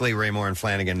 specifically Raymore and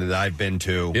Flanagan that I've been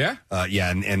to. Yeah?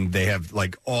 And they have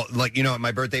like all at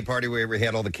my birthday party where we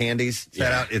had all the candies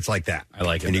set out. It's like that. I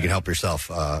like it. And you can help yourself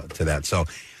to that. So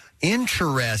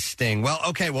interesting. Well,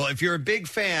 okay. Well, if you're a big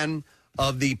fan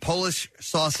of the Polish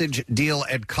sausage deal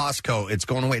at Costco, it's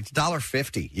going away. It's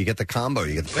 $1.50. You get the combo.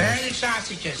 You get the Where are the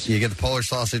sausages? You get the Polish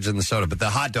sausage and the soda, but the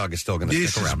hot dog is still going to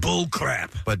stick around. This is bull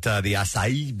crap. But the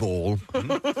acai bowl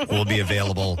will be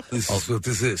available. What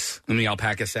is this? And the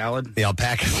alpaca salad? The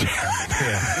alpaca salad.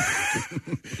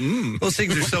 Yeah. Those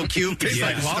things are so cute.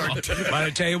 But I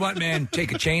tell you what, man,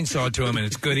 take a chainsaw to him and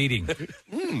it's good eating.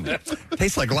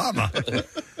 Tastes like llama.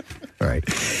 All right.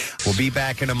 We'll be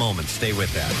back in a moment. Stay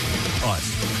with that.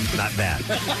 Us. Not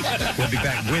that. We'll be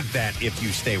back with that if you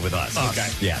stay with us. Okay.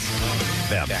 Yes.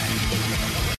 Them.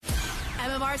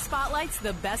 MMR spotlights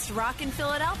the best rock in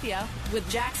Philadelphia with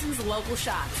Jackson's local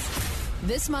shots.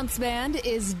 This month's band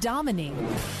is Domining.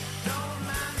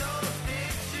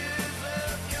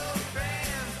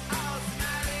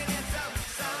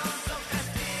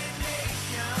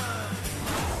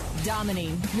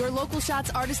 Domining, your local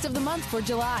shots artist of the month for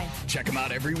July. Check them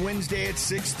out every Wednesday at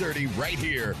 6:30 right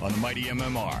here on the Mighty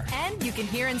MMR. And you can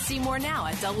hear and see more now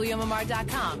at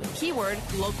WMMR.com. Keyword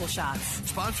local shots.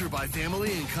 Sponsored by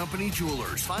Family and Company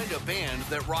Jewelers. Find a band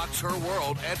that rocks her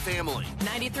world at Family.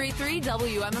 93.3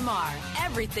 WMMR.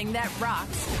 Everything that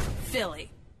rocks Philly.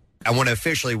 I want to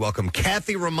officially welcome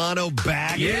Kathy Romano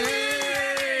back.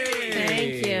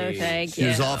 Thank She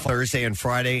was off Thursday and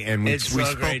Friday, and we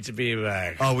spoke. Great to be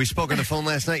back. Oh, we spoke on the phone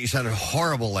last night. You sounded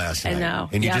horrible last night. I know.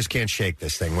 And you Yep. just can't shake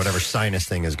this thing, whatever sinus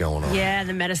thing is going on. Yeah,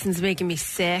 the medicine's making me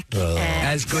sick.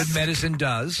 As good medicine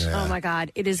does. Oh my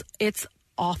God, it's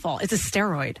awful. It's a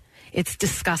steroid. It's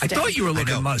disgusting. I thought you were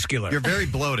looking muscular. You're very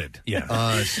bloated.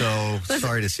 Yeah. So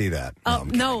sorry to see that.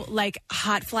 No, like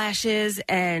hot flashes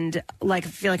and like I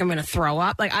feel like I'm going to throw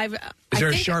up. Like Is there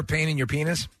a sharp pain in your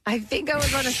penis? I think I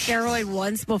was on a steroid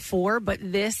once before, but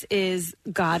this is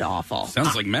god awful.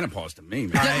 Sounds like menopause to me,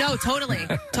 man. No,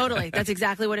 totally. That's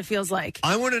exactly what it feels like.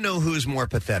 I want to know who's more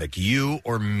pathetic, you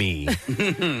or me,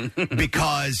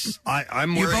 because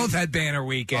I'm You wearing. both had banner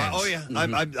weekends. Oh yeah,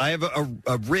 I have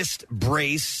a wrist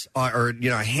brace or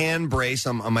a hand brace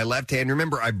on my left hand.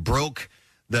 Remember, I broke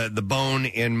the bone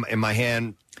in my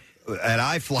hand at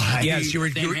iFly. Yes,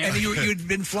 you'd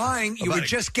been flying. You were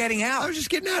just getting out. I was just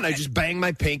getting out. I just banged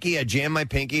my pinky. I jammed my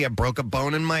pinky. I broke a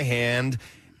bone in my hand.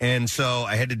 And so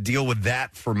I had to deal with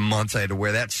that for months. I had to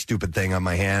wear that stupid thing on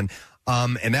my hand.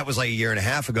 And that was like a year and a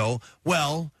half ago.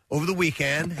 Well, over the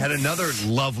weekend, had another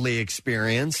lovely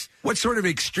experience. What sort of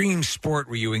extreme sport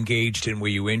were you engaged in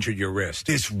where you injured your wrist?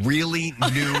 This really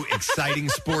new, exciting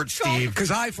sport, Steve. Because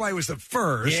iFly was the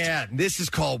first. Yeah, this is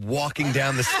called walking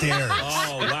down the stairs.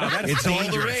 Oh, wow. That's it's all the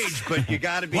dangerous. rage, but you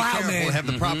got to be careful man. and have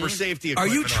the proper safety Are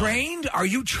equipment you on. trained? Are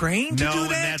you trained to No, do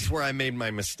and that? that's where I made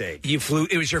my mistake. You flew.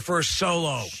 It was your first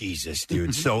solo. Jesus,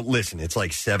 dude. So listen, it's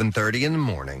like 7:30 in the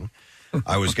morning.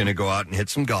 I was going to go out and hit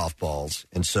some golf balls.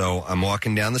 And so I'm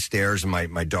walking down the stairs, and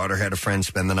my daughter had a friend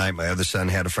spend the night. My other son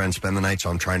had a friend spend the night. So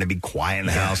I'm trying to be quiet in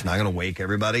the house, not going to wake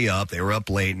everybody up. They were up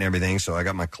late and everything. So I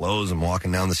got my clothes. I'm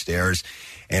walking down the stairs.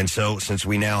 And so since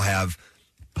we now have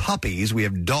puppies, we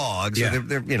have dogs. Yeah.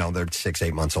 They're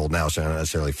 6-8 months old now, so not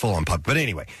necessarily full on pup. But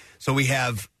anyway, so we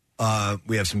have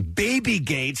some baby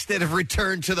gates that have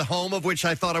returned to the home of which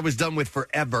I thought I was done with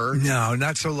forever. No,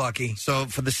 not so lucky. So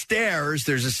for the stairs,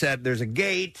 there's a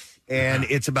gate, and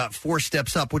it's about 4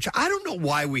 steps up, which I don't know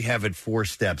why we have it 4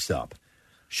 steps up.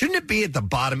 Shouldn't it be at the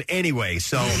bottom anyway?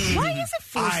 So why is it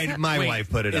 4 steps? My wife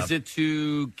put it up. Is it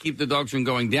to keep the dogs from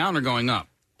going down or going up?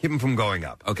 Keep them from going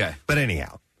up. Okay. But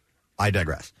anyhow, I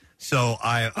digress. So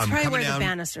I'm probably coming where down. the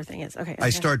banister thing is. Okay. I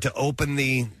start to open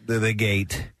the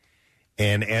gate,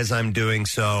 and as I'm doing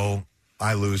so,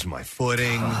 I lose my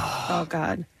footing. Oh,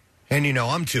 God. And, you know,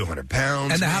 I'm 200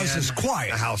 pounds. And the man. house is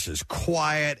quiet. The house is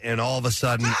quiet, and all of a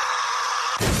sudden,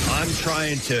 I'm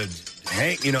trying to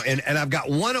hang, you know, and I've got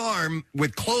one arm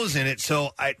with clothes in it, so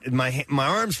my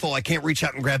arm's full. I can't reach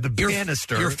out and grab the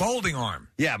banister. Your folding arm.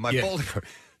 Yeah, my folding arm.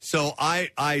 So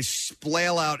I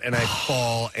flail out and I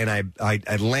fall, and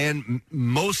I land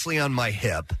mostly on my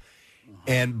hip.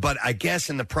 But I guess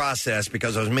in the process,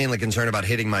 because I was mainly concerned about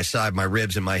hitting my side, my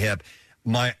ribs, and my hip,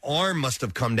 my arm must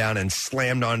have come down and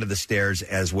slammed onto the stairs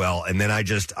as well. And then I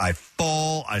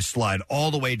fall, I slide all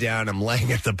the way down. I'm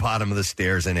laying at the bottom of the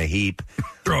stairs in a heap.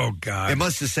 Oh, God. It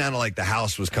must have sounded like the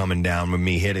house was coming down with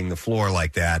me hitting the floor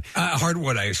like that.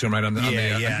 Hardwood, I assume, right?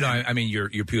 Yeah. No, I mean your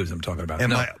pews I'm talking about.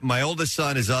 And No. my oldest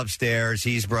son is upstairs.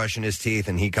 He's brushing his teeth,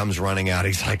 and he comes running out.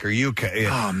 He's like, "Are you okay?"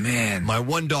 Oh, man. My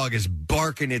one dog is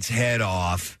barking its head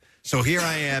off. So here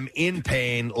I am in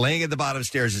pain, laying at the bottom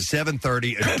stairs at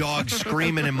 7:30, a dog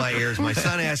screaming in my ears, my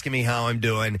son asking me how I'm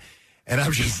doing, and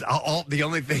I'm just, the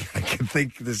only thing I could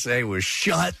think to say was,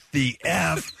 "Shut the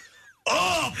F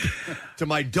up!" to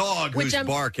my dog Which who's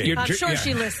barking. I'm sure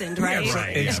she listened, right? Yeah,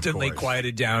 right. Instantly Yeah, of course.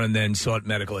 quieted down and then sought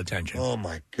medical attention. Oh,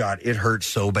 my God. It hurt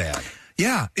so bad.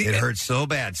 Yeah. It hurt so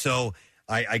bad. So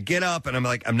I get up, and I'm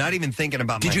like, I'm not even thinking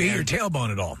about Did my you hit hand. your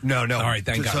tailbone at all? No. All right,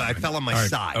 thank So God. I fell on my All right,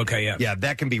 side. okay, yeah. Yeah,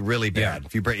 that can be really bad.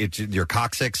 If you break your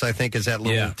coccyx, I think, is that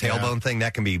little tailbone thing,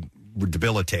 that can be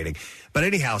debilitating. But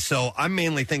anyhow, so I'm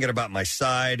mainly thinking about my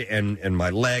side and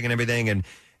my leg and everything, and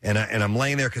I'm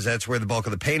laying there because that's where the bulk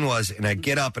of the pain was, and I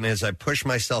get up, and as I push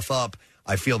myself up,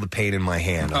 I feel the pain in my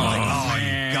hand. I'm like,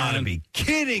 you gotta be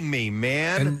kidding me,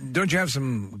 man. And don't you have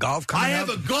some golf coming I up?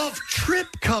 have a golf trip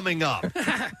coming up.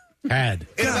 In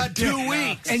about 2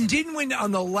 weeks. And didn't we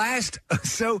on the last?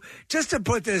 So just to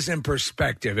put this in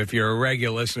perspective, if you're a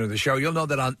regular listener to the show, you'll know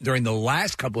that during the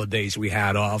last couple of days we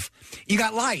had off, you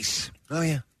got lice. Oh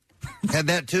yeah, had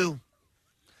that too.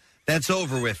 That's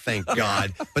over with, thank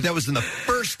God. But that was in the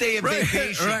first day of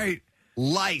vacation. Right.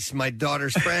 Lice, my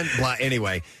daughter's friend.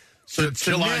 Anyway. So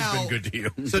July's now, been good to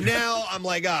you. So now I'm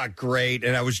like, great.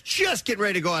 And I was just getting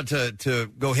ready to go out to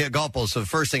go hit golf balls. So the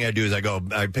first thing I do is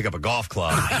I pick up a golf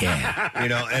club. You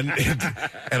know, and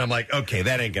I'm like, okay,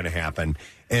 that ain't going to happen.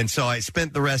 And so I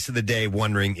spent the rest of the day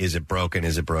wondering, is it broken?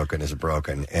 Is it broken? Is it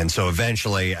broken? And so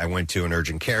eventually I went to an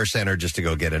urgent care center just to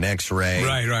go get an x-ray.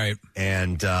 Right.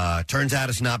 And turns out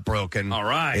it's not broken. All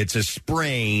right. It's a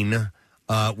sprain,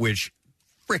 which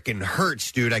freaking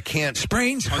hurts, dude. I can't.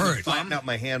 Sprains hurt. Flatten out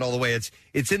my hand all the way.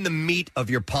 It's in the meat of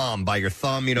your palm by your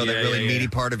thumb. You know, that really meaty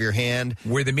part of your hand,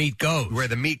 where the meat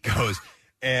goes.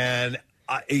 And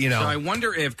So I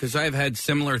wonder if, because I've had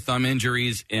similar thumb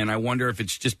injuries, and I wonder if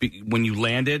it's just when you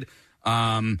landed,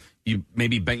 you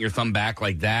maybe bent your thumb back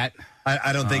like that.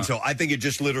 I don't think so. I think it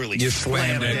just literally You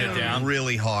slammed slammed it it down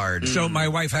really hard. So my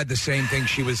wife had the same thing.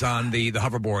 She was on the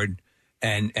hoverboard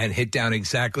and hit down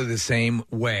exactly the same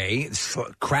way,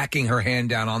 cracking her hand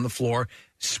down on the floor,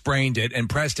 sprained it. And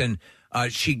Preston,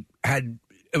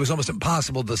 it was almost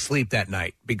impossible to sleep that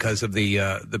night because of the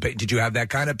pain. Did you have that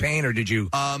kind of pain, or did you?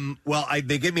 Well,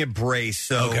 they gave me a brace,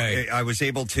 so I was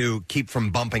able to keep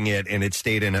from bumping it, and it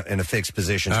stayed in a fixed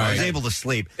position. So I was able to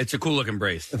sleep. It's a cool looking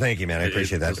brace. Thank you, man. I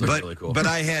appreciate that. It looks really cool. But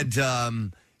I had,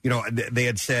 they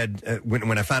had said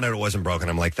when I found out it wasn't broken,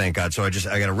 I'm like, thank God. So I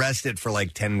got arrested for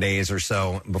like 10 days or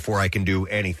so before I can do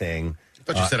anything. I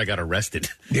thought you said I got arrested.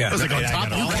 Yeah. I was like, on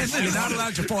top of You're not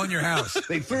allowed to fall in your house.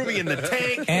 They threw me in the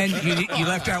tank. And you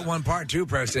left out one part, too,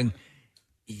 Preston.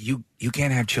 You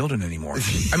can't have children anymore.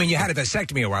 I mean, you had a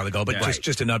vasectomy a while ago, but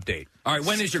just an update. All right,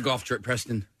 when is your golf trip,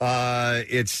 Preston?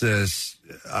 It's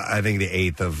I think the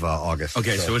 8th of August.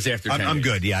 Okay, so it's after 10 I'm days.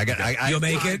 good. Yeah, You'll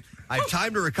make it? I have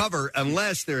time to recover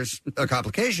unless there's a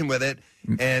complication with it,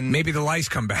 and maybe the lice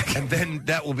come back, and then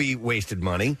that will be wasted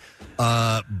money.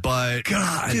 But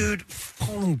God, dude,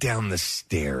 falling down the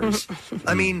stairs.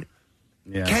 I mean.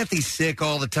 Yeah. Kathy's sick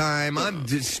all the time. I'm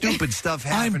stupid stuff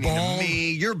happening to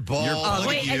me. You're bald.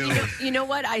 Wait, and you know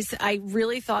what? I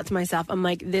really thought to myself, I'm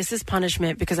like, this is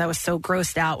punishment because I was so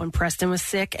grossed out when Preston was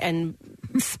sick and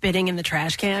spitting in the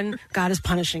trash can. God is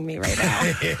punishing me right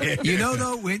now. You know,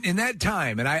 though, in that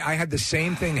time, and I had the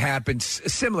same thing happen,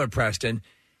 similar, Preston.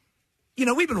 You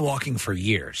know, we've been walking for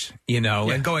years,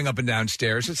 and going up and down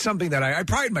stairs. It's something that I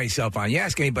pride myself on. You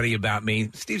ask anybody about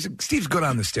me, Steve's good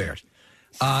on the stairs.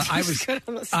 I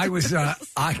was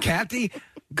Kathy,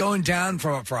 going down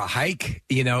for a hike.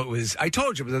 You know, it was. I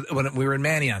told you when we were in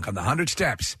Manayunk on the 100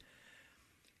 steps.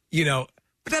 You know,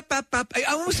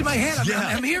 almost in my head,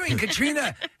 I'm hearing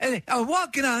Katrina, and I'm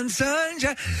walking on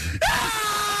sunshine.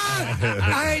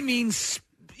 I mean,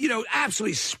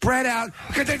 absolutely spread out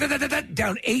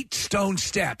down 8 stone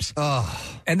steps.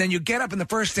 Oh. And then you get up, and the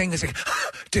first thing is like,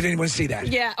 did anyone see that?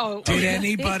 Yeah. Oh. Did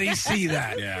anybody see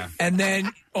that? Yeah. And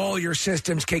then all your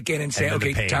systems kick in and say,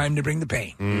 okay, time to bring the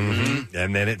pain. Mm-hmm.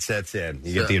 And then it sets in.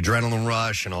 You get the adrenaline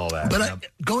rush and all that. But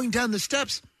going down the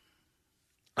steps,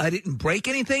 I didn't break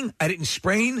anything. I didn't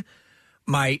sprain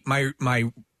my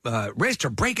wrist or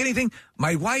break anything.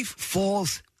 My wife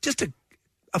falls just a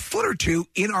foot or two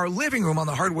in our living room on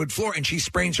the hardwood floor, and she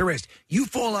sprains her wrist. You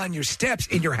fall on your steps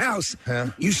in your house,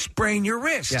 you sprain your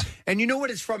wrist. Yeah. And you know what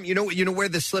it's from? You know where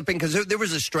the slipping? Because there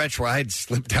was a stretch where I had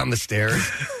slipped down the stairs.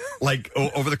 Like,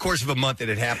 over the course of a month, it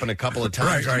had happened a couple of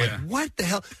times. Right, I'm like, what the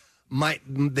hell?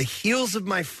 The heels of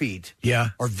my feet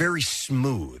are very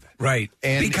smooth. Right.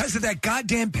 And because of that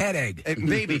goddamn pet egg.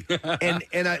 Maybe. and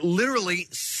I literally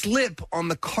slip on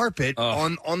the carpet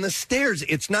on the stairs.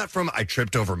 It's not from I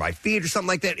tripped over my feet or something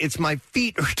like that. It's my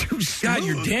feet are too smooth. God,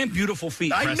 your damn beautiful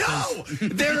feet, I Preston. know.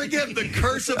 There again, the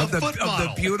curse of a foot model.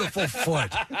 Of the beautiful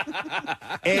foot.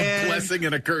 And a blessing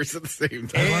and a curse at the same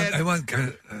time. I want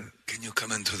can you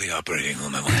come into the operating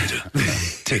room? I want you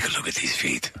to take a look at these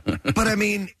feet. But I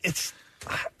mean, it's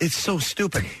so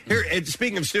stupid. Here,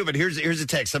 speaking of stupid, here's a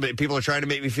text. People are trying to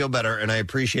make me feel better, and I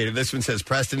appreciate it. This one says,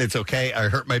 "Preston, it's okay. I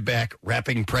hurt my back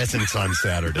wrapping presents on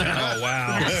Saturday." Oh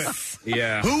wow! Yes.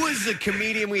 Yeah. Who was the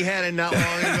comedian we had in not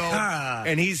long ago?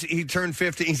 And he turned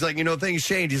 50. He's like, things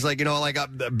change. He's like, I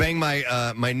bang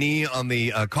my knee on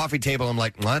the coffee table. I'm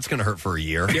like, well, that's going to hurt for a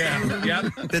year. Yeah.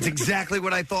 Yep. That's exactly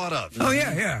what I thought of. Oh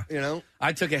yeah.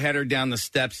 I took a header down the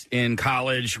steps in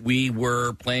college. We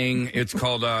were playing. It's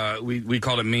called we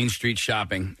called it Main Street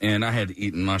Shopping, and I had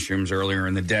eaten mushrooms earlier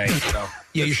in the day. So.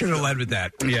 Yeah, you should have led with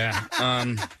that. Yeah,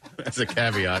 that's a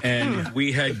caveat. And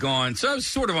we had gone. So I was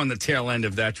sort of on the tail end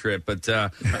of that trip, but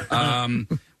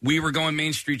we were going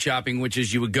Main Street shopping, which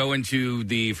is you would go into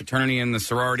the fraternity and the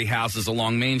sorority houses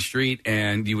along Main Street,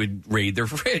 and you would raid their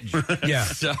fridge. Yeah.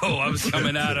 So I was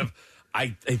coming out of.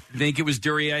 I think it was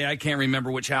Duryea. I can't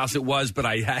remember which house it was, but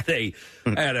I had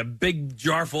a big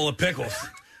jar full of pickles.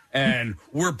 And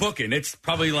we're booking. It's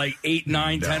probably like 8,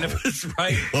 9, 10 of us,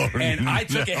 right? And I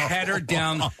took a header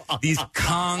down these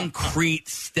concrete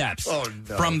steps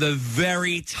from the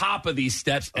very top of these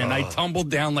steps, and I tumbled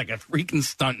down like a freaking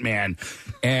stunt man.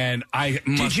 And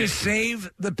Did you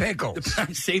save the pickles?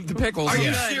 I saved the pickles. Are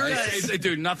you serious?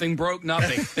 Dude, nothing broke,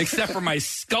 nothing. Except for my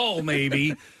skull,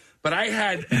 maybe. But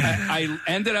I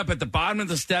ended up at the bottom of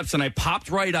the steps, and I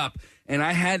popped right up, and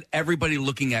I had everybody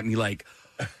looking at me like,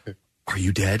 are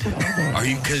you dead? Are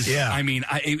you? Because, I mean,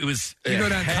 it was... You go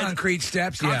down concrete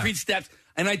steps? Concrete steps.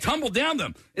 And I tumbled down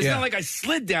them. It's not like I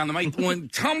slid down them. I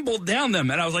tumbled down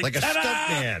them. And I was like, a ta-da!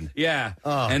 stuntman. Yeah.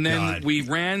 Oh, and then God. we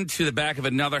ran to the back of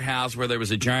another house where there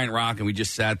was a giant rock, and we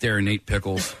just sat there and ate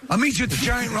pickles. I'll meet you at the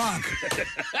giant rock.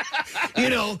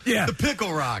 The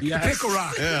pickle rock. Yes. The pickle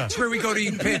rock. Yeah. That's where we go to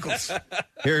eat pickles.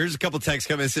 Here's a couple texts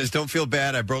coming. It says, don't feel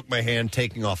bad. I broke my hand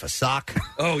taking off a sock.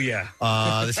 Oh, yeah.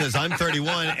 This says, I'm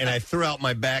 31, and I threw out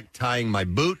my back tying my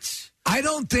boots. I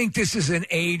don't think this is an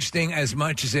age thing as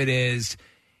much as it is,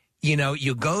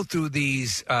 you go through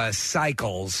these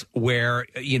cycles where,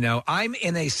 I'm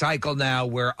in a cycle now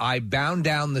where I bound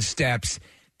down the steps,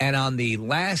 and on the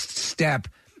last step,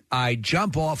 I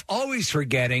jump off, always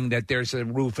forgetting that there's a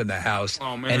roof in the house,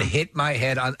 and hit my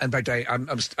head on. In fact, I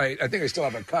think I still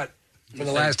have a cut from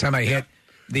the last time I hit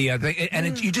the thing.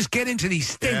 And you just get into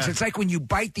these things. Yeah. It's like when you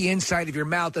bite the inside of your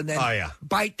mouth and then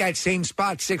bite that same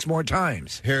spot 6 more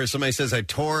times. Here, somebody says, I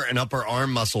tore an upper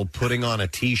arm muscle putting on a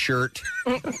T-shirt.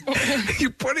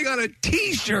 You're putting on a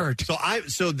T-shirt.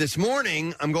 So this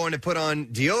morning, I'm going to put on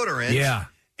deodorant. Yeah.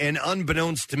 And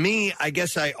unbeknownst to me, I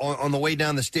guess on the way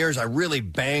down the stairs, I really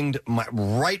banged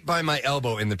right by my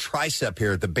elbow in the tricep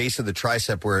here, at the base of the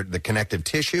tricep where the connective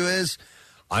tissue is.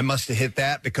 I must have hit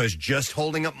that because just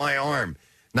holding up my arm,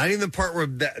 not even the part where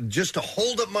just to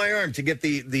hold up my arm to get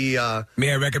the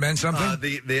May I recommend something?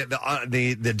 The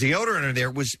deodorant in there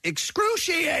was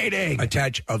excruciating.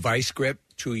 Attach a vice grip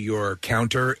to your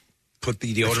counter. Put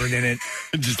the deodorant in it.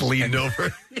 Just leaned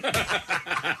over.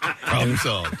 Problem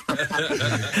solved.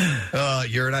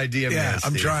 You're an idea man. Yeah,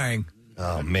 I'm Steve. trying.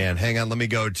 Oh, man. Hang on. Let me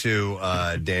go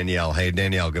to Danielle. Hey,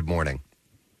 Danielle, good morning.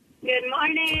 Good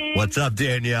morning. What's up,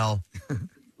 Danielle?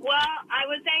 Well, I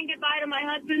was saying goodbye to my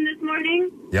husband this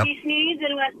morning. Yep. He sneezed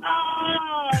and went,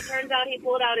 oh. Oh, it turns out he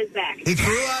pulled out his back. He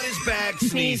threw out his back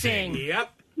sneezing.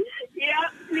 Yep.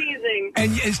 Yep, sneezing.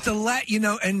 And it's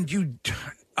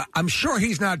I'm sure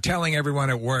he's not telling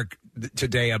everyone at work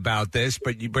today about this,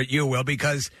 but you will,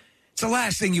 because it's the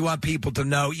last thing you want people to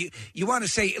know. You want to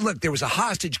say, look, there was a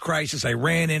hostage crisis. I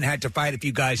ran in, had to fight a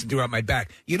few guys, and threw out my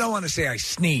back. You don't want to say I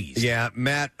sneezed. Yeah,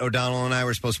 Matt O'Donnell and I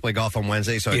were supposed to play golf on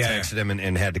Wednesday, so I texted him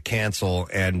and had to cancel.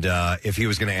 And if he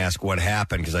was going to ask what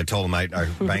happened, because I told him I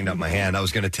banged up my hand, I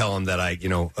was going to tell him that I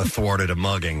thwarted a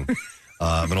mugging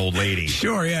of an old lady.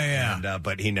 Sure, yeah. And,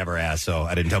 but he never asked, so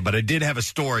I didn't tell. But I did have a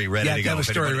story ready to go. Yeah, have a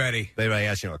story ready. If anybody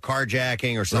asked, a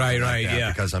carjacking or something like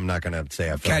that, because I'm not going to say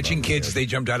I felt Catching kids as they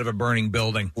jumped out of a burning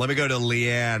building. Let me go to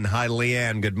Leanne. Hi,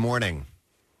 Leanne. Good morning.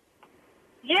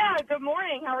 Yeah, good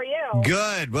morning. How are you?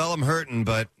 Good. Well, I'm hurting,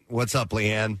 but what's up,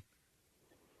 Leanne?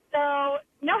 So,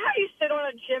 you know how you sit on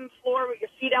a gym floor with your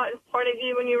feet out in front of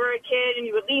you when you were a kid and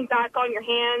you would lean back on your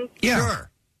hands? Yeah. Sure.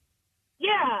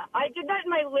 Yeah, I did that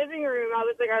in my living room. I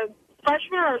was like a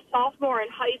freshman or a sophomore in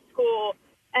high school,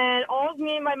 and all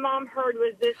me and my mom heard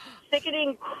was this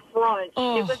sickening crunch.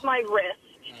 It was my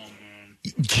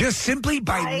wrist. Just simply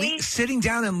by sitting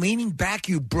down and leaning back,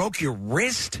 you broke your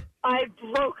wrist? I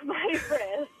broke my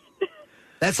wrist.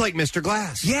 That's like Mr.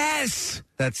 Glass. Yes.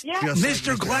 That's Yeah. just Mr.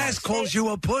 like Glass calls you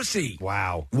a pussy.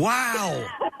 Wow.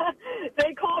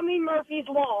 They call me Murphy's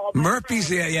Law. Murphy's,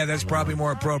 yeah, that's probably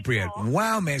more appropriate.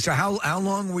 Wow, man. So how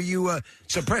long were you,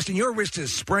 so Preston, your wrist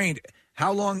is sprained.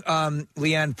 How long,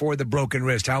 Leanne, for the broken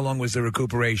wrist? How long was the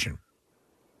recuperation?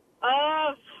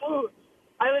 I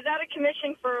was out of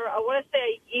commission for, I want to say,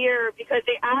 a year, because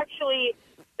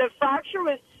the fracture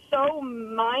was so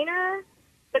minor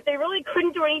that they really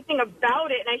couldn't do anything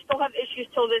about it, and I still have issues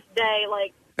till this day,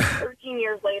 like 13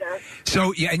 years later.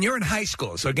 So, yeah, and you're in high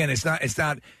school. So, again, it's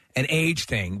not an age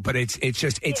thing, but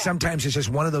sometimes it's just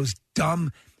one of those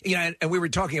dumb, and we were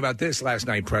talking about this last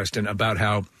night, Preston, about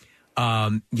how,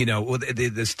 the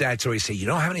stats always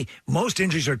say, most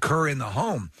injuries occur in the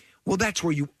home. Well, that's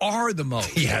where you are the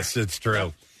most. Yes, it's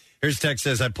true. Here's text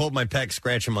says, I pulled my pec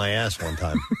scratching my ass one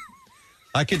time.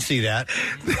 I could see that.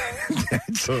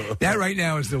 That right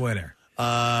now is the winner.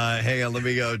 Hang on, let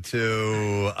me go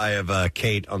to, I have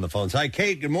Kate on the phone. Hi,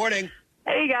 Kate, good morning.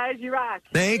 Hey, guys, you rock.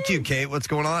 Thank you, Kate. What's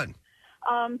going on?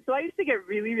 So I used to get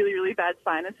really, really, really bad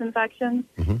sinus infections.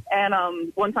 Mm-hmm.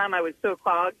 And one time I was so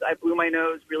clogged, I blew my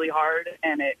nose really hard,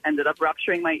 and it ended up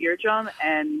rupturing my eardrum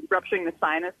and rupturing the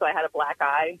sinus, so I had a black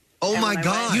eye. Oh, and my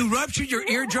God. You ruptured your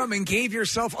eardrum and gave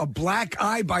yourself a black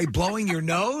eye by blowing your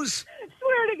nose?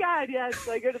 Swear to God, yes.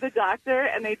 So I go to the doctor,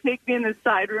 and they take me in this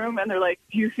side room, and they're like,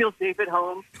 do you feel safe at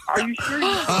home? Are you sure?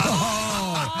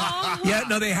 Yeah,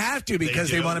 no, they have to, because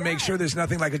they want to make sure there's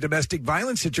nothing like a domestic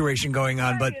violence situation going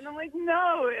on. But And I'm like,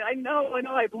 no, I know,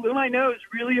 I blew my nose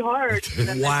really hard.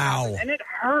 Wow. And it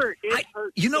hurt. It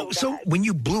hurt. So when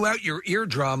you blew out your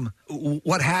eardrum,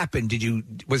 what happened?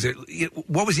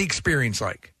 What was the experience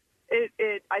like?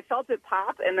 I felt it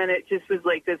pop, and then it just was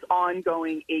like this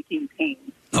ongoing aching pain.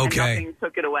 Okay. And nothing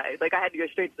took it away. Like, I had to go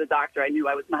straight to the doctor. I knew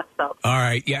I was messed up. All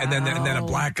right, yeah, and then a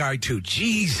black eye too.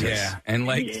 Jesus. Yeah, and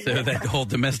so that whole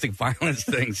domestic violence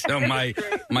thing. So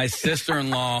my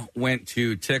sister-in-law went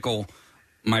to tickle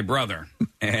my brother,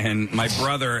 and my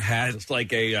brother has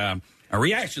like a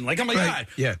reaction, like, oh my God.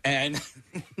 Yeah. And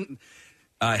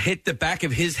hit the back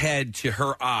of his head to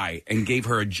her eye and gave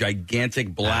her a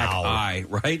gigantic black eye,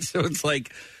 right? So it's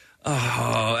like,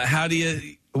 how do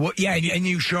you... Well, yeah, and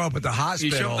you show up at the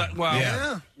hospital. You show up,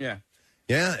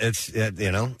 Yeah, it's, you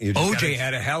just OJ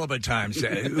had a hell of a time.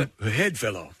 Her head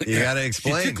fell off. You got to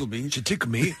explain. She tickled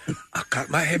me. I got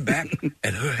my head back,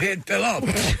 and her head fell off.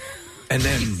 And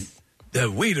then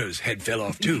the waiter's head fell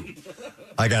off, too.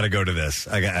 I got to go to this.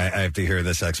 I have to hear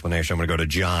this explanation. I'm going to go to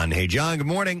John. Hey, John, good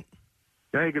morning.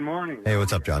 Hey, good morning. Hey,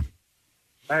 what's up, John?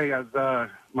 Hey,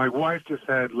 my wife just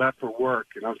had left for work,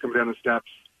 and I was coming down the steps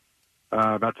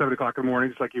about 7 o'clock in the morning,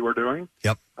 just like you were doing.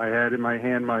 Yep. I had in my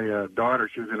hand my daughter.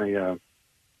 She was in the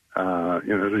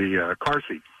car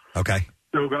seat. Okay.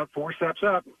 So about 4 steps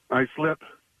up, I slip,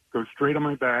 go straight on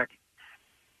my back,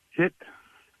 hit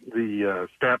the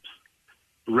steps,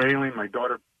 railing. My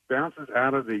daughter bounces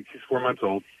out of she's 4 months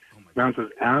old,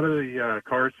 bounces out of the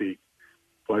car seat,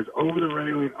 flies over the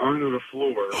railing onto the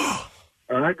floor,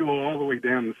 and I go all the way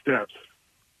down the steps.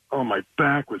 Oh, my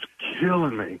back was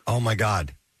killing me. Oh, my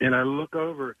God. And I look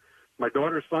over. My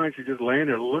daughter's fine. She's just laying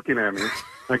there looking at me.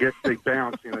 I guess they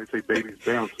bounce. They say babies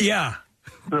bounce. Yeah.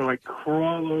 So I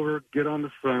crawl over, get on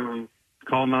the phone,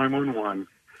 call 911.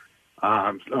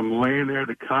 I'm laying there.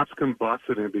 The cops come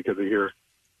busting in because they hear,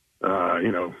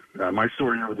 my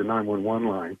story over the 911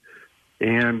 line.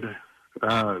 And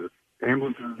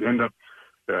ambulances end up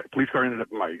police car ended up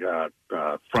in my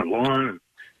front lawn, and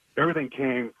everything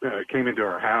came into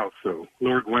our house. So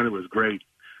Lower Gwinnett was great,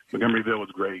 Montgomeryville was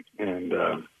great, and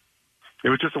it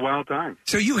was just a wild time.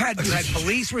 So you had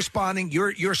police responding.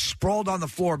 You're sprawled on the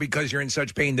floor because you're in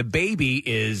such pain. The baby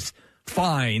is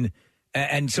fine,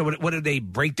 and so what did they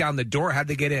break down the door? How'd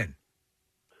they get in?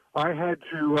 I had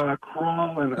to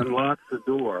crawl and unlock the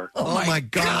door. Oh my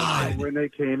God! When they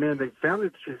came in, they found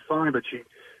that she's fine, but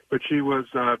she was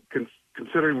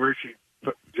considering where she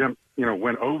jumped,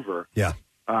 went over. Yeah.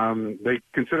 They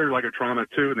considered it like a trauma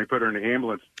too, and they put her in the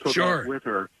ambulance, took her with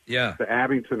her to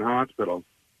Abington Hospital,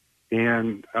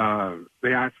 and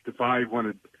they asked if I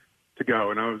wanted to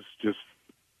go, and I was just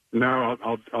no,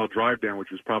 I'll drive down,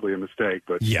 which was probably a mistake,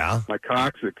 but my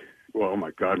coccyx. Well, oh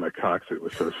my God, my coccyx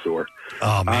was so sore.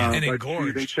 Oh man, and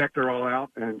engorged. They checked her all out,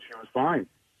 and she was fine.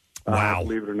 Wow,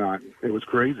 believe it or not, it was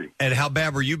crazy. And how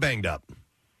bad were you banged up?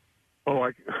 Oh,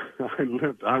 I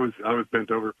was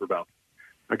bent over for about,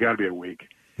 I got to be a week.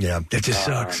 Yeah, that just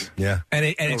sucks. Yeah,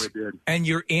 and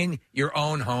you're in your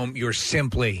own home. You're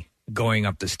simply going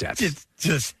up the steps.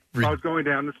 I was going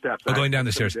down the steps. Oh, going down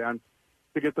the stairs. Down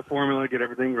to get the formula, get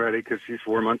everything ready because she's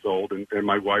 4 months old, and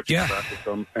my wife's and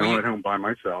I'm at home by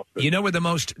myself. But, you know where the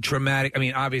most traumatic? I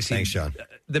mean, obviously, thanks, John.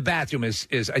 The bathroom is.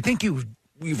 I think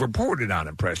we've reported on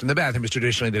it, Preston. The bathroom is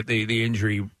traditionally the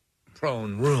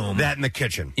injury-prone room. That in the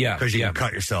kitchen, because you can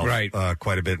cut yourself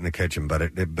quite a bit in the kitchen. But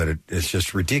it's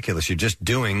just ridiculous.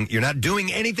 You're not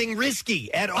doing anything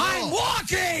risky at all. I'm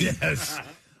walking. Yes.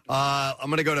 I'm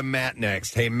going to go to Matt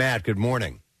next. Hey, Matt. Good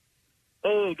morning.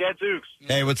 Hey, Gadzooks.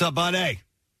 Hey, what's up, buddy?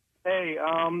 Hey,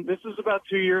 this is about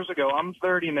 2 years ago. I'm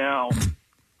 30 now.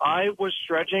 I was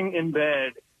stretching in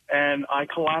bed, and I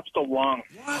collapsed a lung.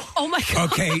 Oh, my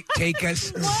God. Okay, take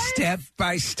us step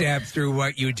by step through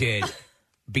what you did,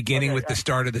 beginning with the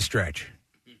start of the stretch.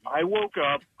 I woke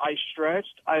up. I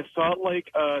stretched. I felt like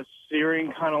a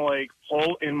searing kind of like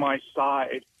hole in my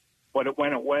side, but it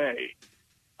went away.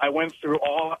 I went through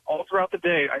all throughout the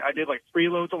day. I did like 3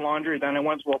 loads of laundry. Then I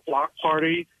went to a block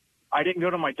party. I didn't go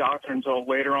to my doctor until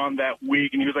later on that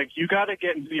week. And he was like, you got to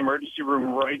get into the emergency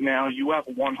room right now. You have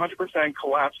 100%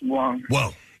 collapsed lung.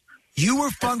 Whoa. You were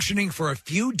functioning for a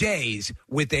few days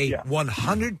with a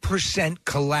 100%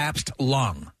 collapsed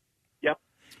lung. Yep.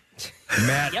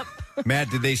 Matt,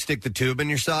 did they stick the tube in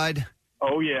your side?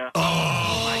 Oh, yeah.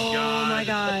 Oh, my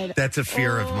God. That's a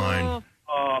fear of mine.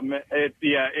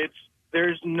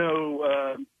 There's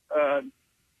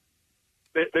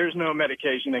no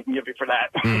medication they can give you for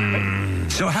that.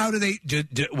 So how do they?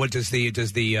 What does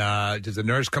the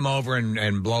nurse come over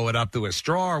and blow it up through a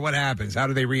straw, or what happens? How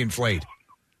do they reinflate?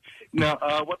 No,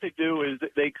 what they do is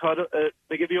they cut.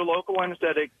 They give you a local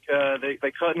anesthetic.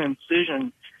 They cut an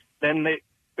incision. Then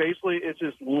it's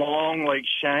this long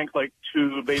shank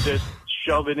tube. They just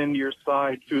shove it into your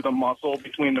side through the muscle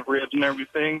between the ribs and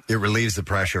everything. It relieves the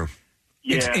pressure.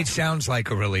 Yeah. It sounds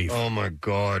like a relief. Oh, my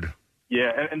God.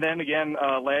 Yeah, and then again,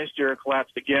 last year it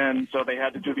collapsed again, so they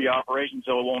had to do the operation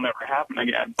so it won't ever happen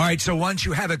again. All right, so once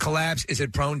you have a collapse, is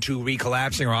it prone to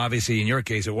recollapsing, or obviously in your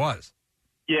case it was?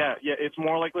 Yeah, it's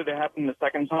more likely to happen the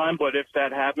second time, but if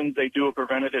that happens, they do a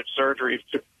preventative surgery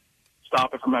to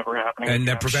stop it from ever happening. And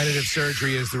again. the preventative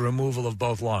surgery is the removal of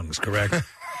both lungs, correct?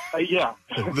 Yeah.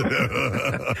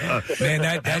 Man,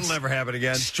 that'll never happen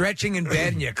again. Stretching in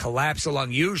bed and you collapse a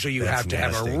lung. Usually you have to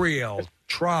have a real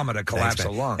trauma to collapse a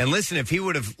lung. And listen, if he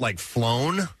would have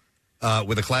flown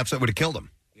with a collapse, that would have killed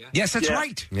him. Yes, that's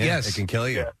right. Yeah, yes, it can kill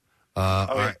you. All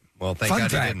right. Well, thank Fun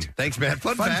God fact. you didn't. Thanks, man.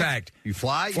 Fun fact. You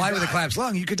fly with a collapsed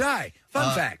lung, you could die.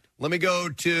 Fun fact. Let me go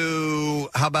to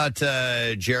how about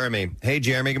Jeremy? Hey,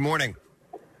 Jeremy. Good morning.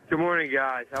 Good morning,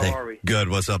 guys. How are we? Good.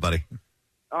 What's up, buddy?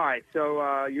 All right,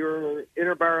 so your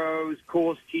Interborough's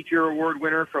Coolest Teacher Award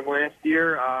winner from last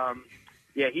year,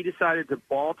 he decided to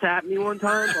ball tap me one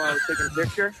time while I was taking a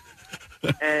picture.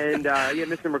 And,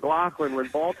 Mr. McLaughlin, when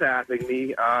ball tapping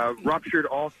me, ruptured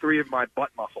all 3 of my butt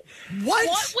muscles.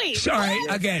 What? Wait. Sorry,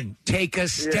 again, take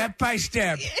us step by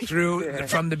step through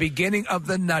from the beginning of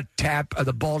the nut tap,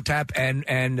 the ball tap,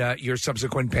 and your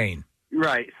subsequent pain.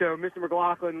 Right. So Mr.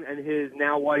 McLaughlin and his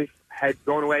now wife had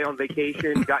gone away on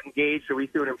vacation, got engaged, so we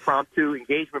threw an impromptu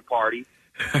engagement party.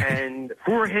 And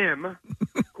for him,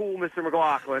 cool Mr.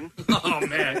 McLaughlin. Oh,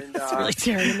 man. And, It's really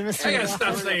tearing into Mr. I got to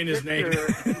McLaughlin. stop saying his name.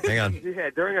 Hang on. Yeah,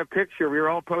 during a picture, we were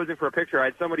all posing for a picture. I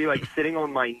had somebody sitting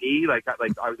on my knee, I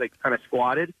was kind of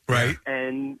squatted. Right.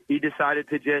 And he decided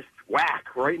to just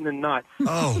whack right in the nuts.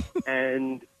 Oh.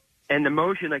 And the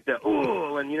motion,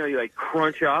 you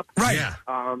crunch up. Right. Yeah.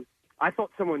 I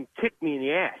thought someone kicked me in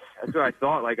the ass. That's what I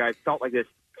thought. I felt like this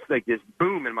like this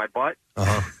boom in my butt.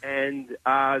 And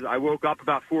I woke up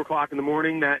about 4 o'clock in the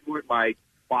morning. That my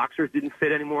boxers didn't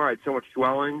fit anymore. I had so much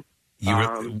swelling.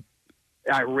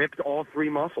 I ripped all 3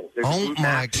 muscles. Oh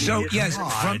my! So yes,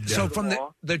 from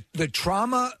the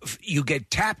trauma, you get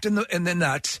tapped in the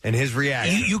nuts, and his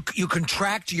reaction. You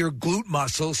contract your glute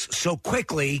muscles so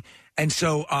quickly and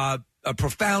so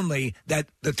profoundly that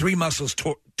the 3 muscles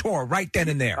tore right then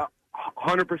and there.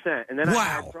 100%. And then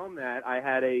from that, I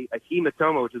had a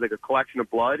hematoma, which is like a collection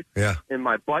of blood in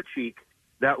my butt cheek.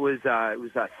 That was it was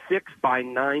 6 by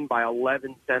 9 by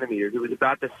 11 centimeters. It was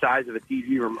about the size of a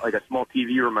TV like a small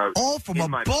TV remote. All from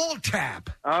a ball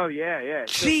tap. Oh yeah.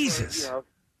 Jesus. So,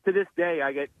 to this day,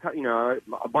 I get a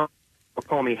bunch of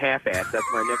call me half-ass. That's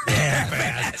my nickname.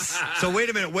 Half-ass. So wait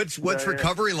a minute. What's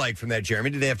recovery like from that,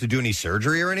 Jeremy? Did they have to do any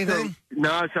surgery or anything?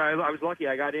 No, so I was lucky.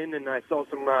 I got in and I saw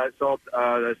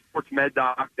the sports med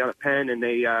doc down at Penn, and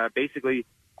they basically.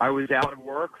 I was out of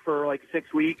work for like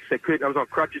 6 weeks. I was on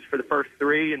crutches for the first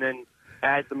 3, and then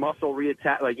as the muscle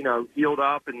healed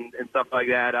up and stuff like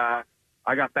that,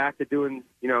 I got back to doing,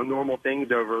 normal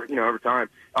things over time.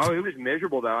 Oh, it was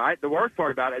miserable though. The worst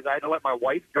part about it is I had to let my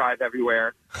wife drive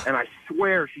everywhere, and I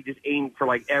swear she just aimed for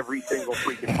like every single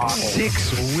freaking pothole.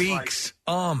 6 weeks.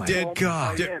 Oh my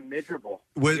God. Yeah, miserable.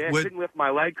 Couldn't lift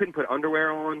my leg. Couldn't put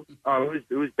underwear on. Oh,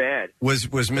 it was bad. Was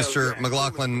Mr.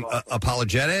 McLaughlin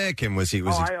apologetic, and was he?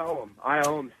 I owe him. I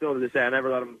owe him still to this day. I never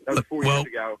let him. That was 4 years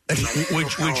ago.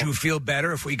 Would you feel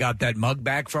better if we got that mug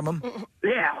back from him?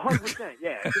 Yeah, 100%.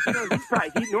 Yeah.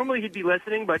 Normally he'd be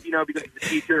listening, but because he's a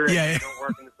teacher and he don't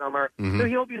work in the summer, so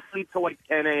he'll be asleep till like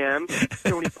 10 a.m.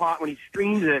 So when he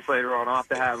streams this later on, I'll have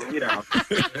to have him.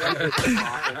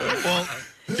 Well,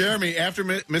 Jeremy, after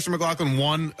Mr. McLaughlin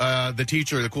won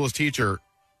the coolest teacher.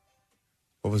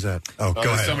 What was that? Oh, go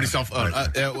ahead. Somebody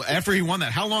after he won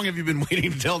that, how long have you been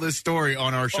waiting to tell this story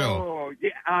on our show? Oh,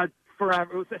 yeah,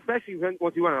 forever. Especially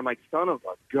once he won, I'm like, son of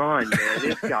a gun, man,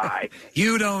 this guy.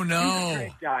 You don't know. He's a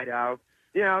great guy, though.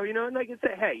 And like I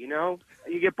say, hey, you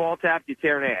get ball tapped, you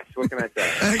tear an ass. What can I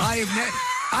say?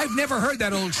 I've never heard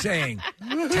that old saying.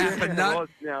 Tap a nut,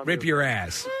 rip your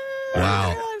ass. Wow.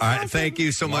 All right. Thank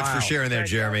you so much for sharing that,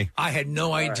 Jeremy. I had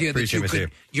no idea that you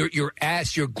could, your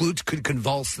ass, your glutes could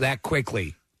convulse that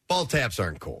quickly. Ball taps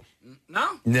aren't cool. No?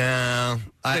 No.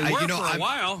 They were for a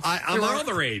while. They were all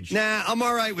the rage. Nah, I'm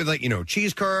all right with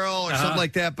cheese curl or something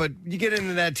like that, but you get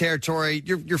into that territory,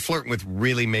 you're flirting with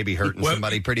really maybe hurting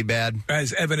somebody pretty bad.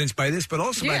 As evidenced by this, but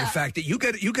also by the fact that you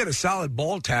get a solid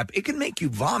ball tap, it can make you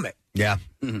vomit. Yeah.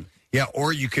 Mm-hmm. Yeah,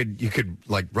 or you could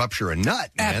like rupture a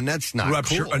nut, man. That's not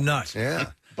rupture cool. a nut.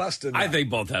 Yeah. Busted. I think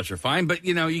ball taps are fine, but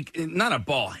not a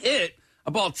ball hit,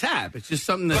 a ball tap. It's just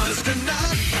something that.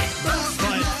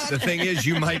 But the thing is,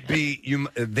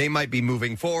 they might be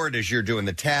moving forward as you're doing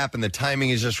the tap, and the timing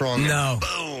is just wrong. No,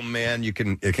 boom, man, it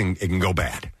can go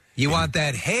bad. You want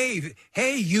that? Hey,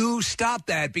 you stop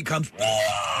that! Becomes.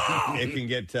 It can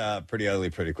get pretty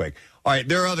ugly pretty quick. All right,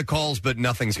 there are other calls, but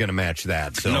nothing's going to match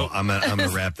that. So I'm gonna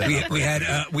wrap that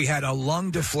up. We had a lung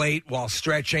deflate while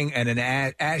stretching and an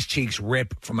ass cheeks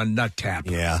rip from a nut tap.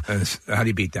 Yeah, how do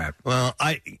you beat that? Well,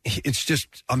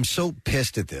 I'm so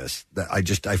pissed at this that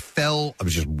I fell. I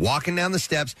was just walking down the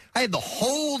steps. I had the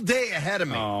whole day ahead of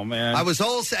me. Oh man, I was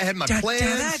all set. I had my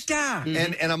plans,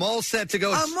 and I'm all set to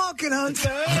go. I'm walking on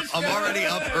Thursday. I'm already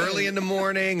up early in the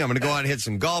morning. I'm going to go out and hit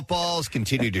some golf balls.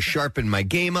 Continue to sharpen my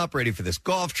game up, ready for this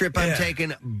golf trip I'm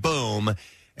taking. Boom,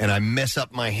 and I mess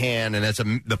up my hand, and that's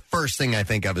the first thing I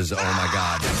think of is, oh my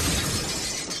God,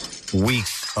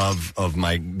 weeks of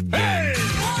my game.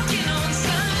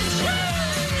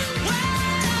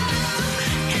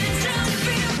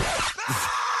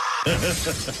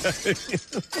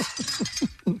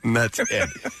 And that's it.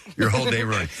 Your whole day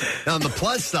ruined. Now, on the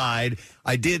plus side,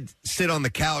 I did sit on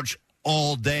the couch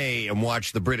all day and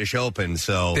watch the British Open.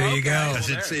 So there you go.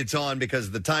 It's on because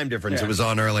of the time difference. Yeah. It was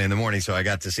on early in the morning, so I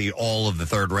got to see all of the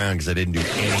third round because I didn't do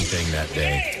anything that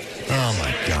day. Oh,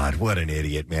 my God. What an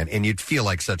idiot, man. And you'd feel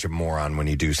like such a moron when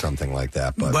you do something like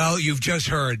that. But well, you've just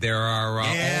heard there are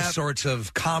all sorts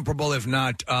of comparable, if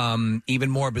not even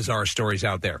more bizarre stories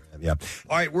out there. Yep.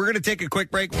 All right, we're going to take a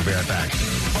quick break. We'll be right back.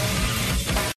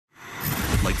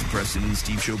 Like the Preston and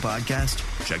Steve Show podcast?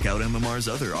 Check out MMR's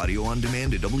other audio on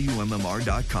demand at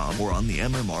WMMR.com or on the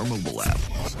MMR mobile app.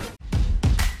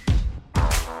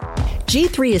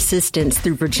 G3 Assistance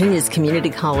through Virginia's community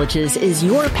colleges is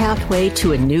your pathway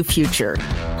to a new future,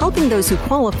 helping those who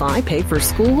qualify pay for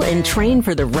school and train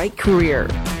for the right career.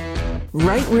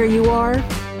 Right where you are,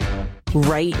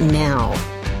 right now.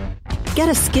 Get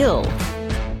a skill.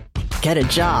 Get a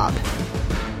job.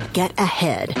 Get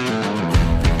ahead.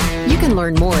 You can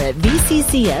learn more at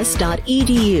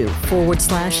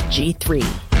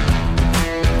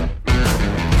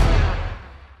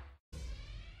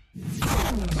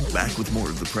vccs.edu/G3. Back with more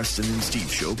of the Preston and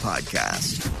Steve Show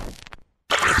podcast.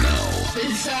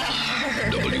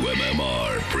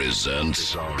 WMMR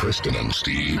presents Preston and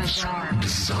Steve's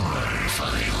Bizarre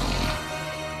File.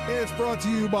 It's brought to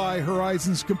you by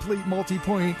Horizon's complete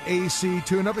multi-point AC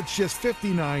tune-up. It's just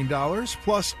 $59.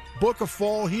 Plus, book a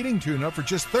fall heating tune-up for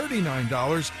just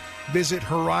 $39. Visit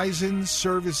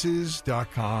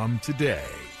horizonservices.com today.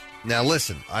 Now,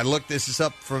 listen, I looked this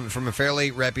up from a fairly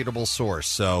reputable source,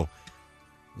 so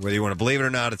whether you want to believe it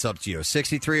or not, it's up to you. A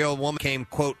 63-year-old woman became,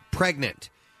 quote, pregnant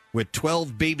with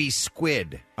 12 baby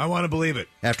squid. I want to believe it.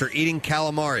 After eating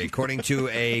calamari, according to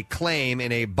a claim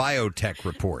in a biotech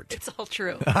report. It's all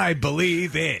true. I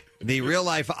believe it. The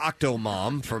real-life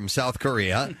Octomom from South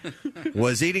Korea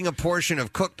was eating a portion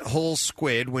of cooked whole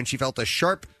squid when she felt a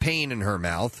sharp pain in her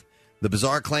mouth. The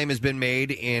bizarre claim has been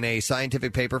made in a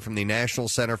scientific paper from the National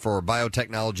Center for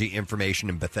Biotechnology Information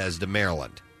in Bethesda,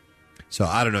 Maryland. So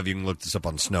I don't know if you can look this up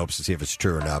on Snopes to see if it's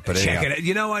true or not. But Check anyhow. it.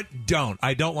 You know what? Don't.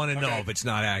 I don't want to know if it's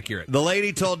not accurate. The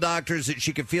lady told doctors that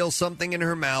she could feel something in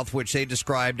her mouth, which they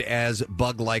described as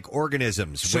bug-like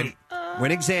organisms.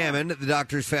 When examined, the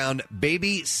doctors found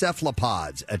baby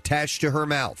cephalopods attached to her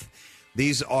mouth.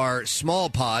 These are small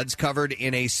pods covered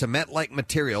in a cement-like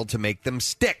material to make them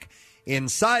stick.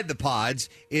 Inside the pods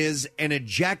is an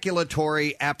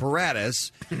ejaculatory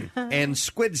apparatus and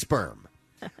squid sperm.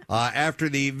 After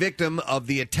the victim of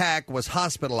the attack was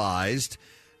hospitalized,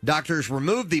 doctors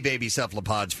removed the baby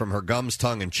cephalopods from her gums,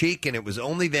 tongue, and cheek, and it was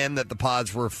only then that the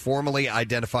pods were formally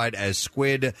identified as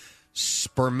squid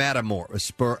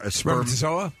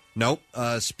Spermatozoa? Nope,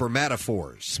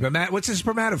 spermatophores. What's a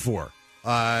spermatophore?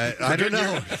 I don't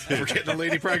know. We're getting a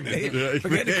lady pregnant. We're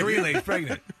getting a Korean lady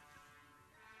pregnant.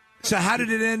 So how did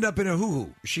it end up in a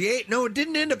hoo-hoo? She ate. No, it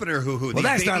didn't end up in her hoo-hoo. Well,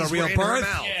 that's not a real birth.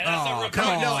 Oh, come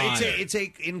on. No, it's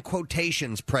a in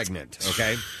quotations pregnant.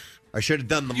 Okay, I should have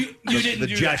done the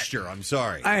gesture. I'm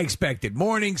sorry. I expected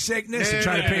morning sickness and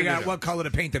trying to figure out what color to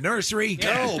paint the nursery.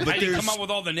 No, but I didn't there's come up with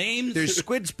all the names. There's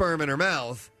squid sperm in her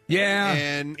mouth. Yeah,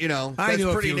 and that's I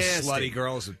knew pretty a few nasty. slutty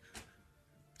girls.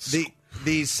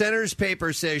 The center's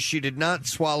paper says she did not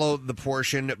swallow the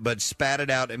portion, but spat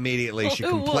it out immediately. She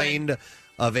complained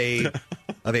of a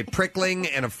prickling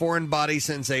and a foreign body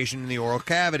sensation in the oral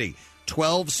cavity.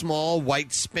 12 small,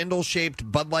 white,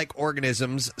 spindle-shaped bud-like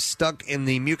organisms stuck in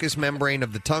the mucous membrane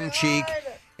of the tongue, cheek,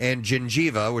 and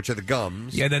gingiva, which are the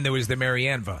gums. Yeah, then there was the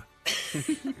Marianva.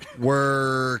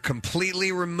 Were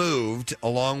completely removed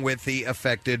along with the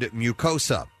affected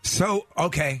mucosa. So,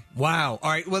 okay. Wow.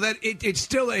 All right. Well, it's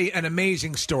still an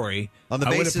amazing story. On the I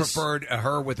would have basis- preferred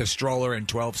her with a stroller and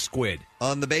 12 squid.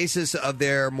 On the basis of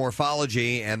their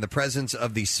morphology and the presence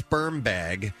of the sperm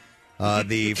bag,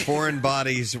 the foreign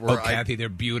bodies were Kathy, they're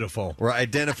beautiful. Were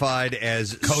identified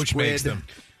as Coach squid, makes them.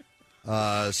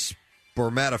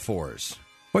 Spermatophores.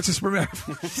 What's a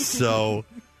spermatophore? So,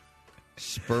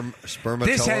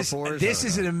 spermatophores? This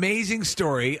is an amazing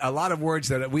story. A lot of words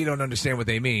that we don't understand what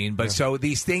they mean. But so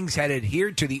these things had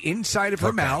adhered to the inside of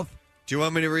her mouth. Do you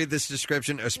want me to read this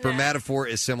description? A spermatophore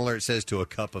is similar, it says, to a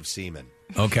cup of semen.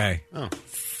 Okay. Oh.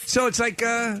 So it's like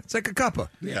a cuppa.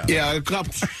 Yeah, a cup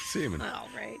of semen. All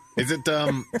right. Is it?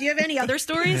 Do you have any other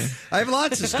stories? I have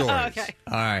lots of stories. Okay.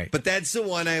 All right. But that's the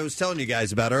one I was telling you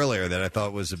guys about earlier that I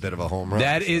thought was a bit of a home run.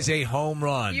 That is a home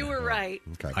run. You were right.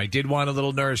 Okay. I did want a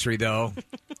little nursery, though.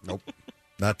 Nope.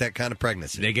 Not that kind of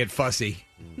pregnancy. They get fussy.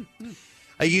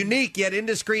 A unique yet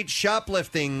indiscreet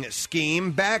shoplifting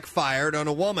scheme backfired on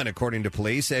a woman, according to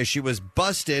police, as she was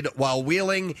busted while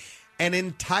wheeling an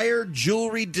entire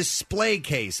jewelry display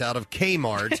case out of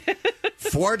Kmart,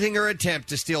 thwarting her attempt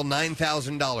to steal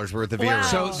 $9,000 worth of earrings.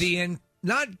 So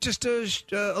not just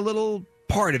a little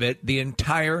part of it, the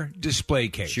entire display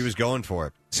case. She was going for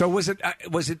it. So was it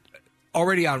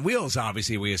already on wheels,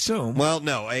 obviously, we assume? Well,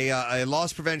 no. A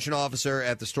loss prevention officer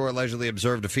at the store allegedly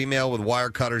observed a female with wire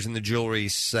cutters in the jewelry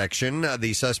section.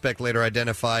 The suspect, later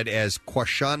identified as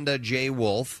Quashonda J.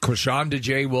 Wolf. Quashonda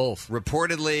J. Wolf.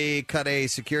 Reportedly cut a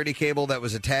security cable that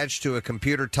was attached to a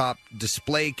countertop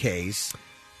display case.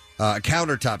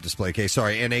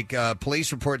 And a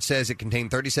police report says it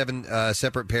contained 37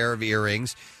 separate pair of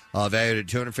earrings. Valued at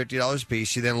 $250 a piece.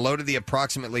 She then loaded the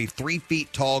approximately 3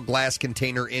 feet tall glass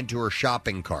container into her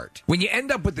shopping cart. When you end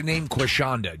up with the name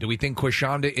Quashonda, do we think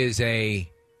Quashonda is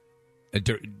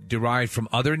derived from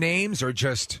other names or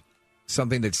just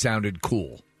something that sounded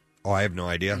cool? Oh, I have no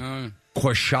idea.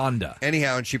 Quashonda.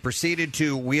 Anyhow, and she proceeded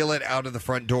to wheel it out of the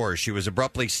front door. She was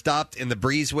abruptly stopped in the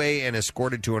breezeway and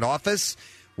escorted to an office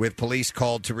with police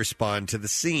called to respond to the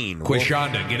scene.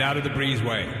 Quishonda, get out of the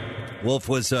breezeway. Wolf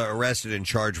was arrested and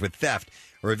charged with theft.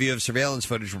 A review of surveillance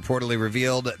footage reportedly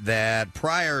revealed that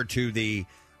prior to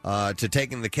to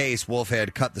taking the case, Wolf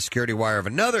had cut the security wire of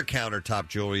another countertop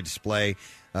jewelry display.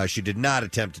 She did not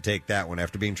attempt to take that one.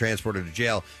 After being transported to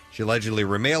jail, she allegedly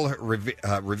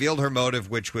revealed her motive,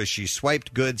 which was she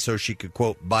swiped goods so she could,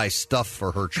 quote, buy stuff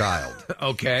for her child.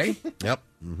 Okay. Yep.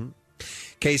 Mm-hmm.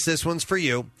 Case, this one's for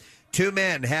you. 2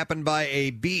 men happened by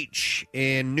a beach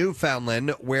in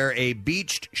Newfoundland where a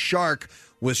beached shark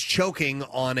was choking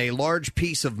on a large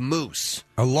piece of moose.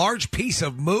 A large piece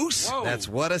of moose? Whoa. That's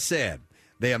what I said.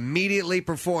 They immediately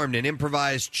performed an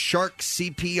improvised shark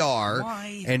CPR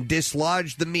and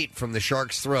dislodged the meat from the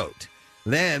shark's throat.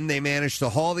 Then they managed to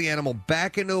haul the animal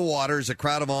back into the water as a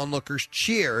crowd of onlookers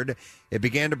cheered. It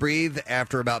began to breathe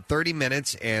after about 30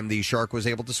 minutes, and the shark was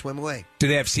able to swim away. Do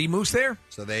they have sea moose there?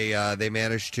 So they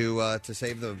managed to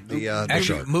save the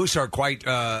Actually, shark. moose are quite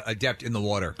adept in the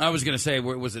water. I was going to say,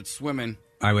 was it swimming?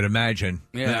 I would imagine.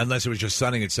 Yeah. Unless it was just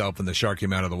sunning itself and the shark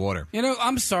came out of the water.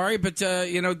 I'm sorry, but,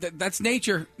 that's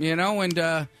nature,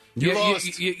 and... You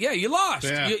lost. You lost.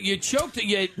 Yeah. You choked.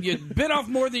 You bit off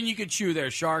more than you could chew there,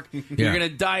 shark. You're going to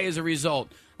die as a result.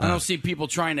 I don't see people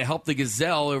trying to help the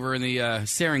gazelle over in the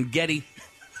Serengeti.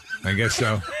 I guess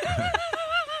so.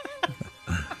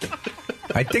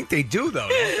 I think they do, though,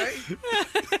 don't they?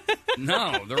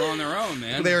 No, they're on their own,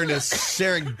 man. They're in the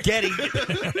Serengeti.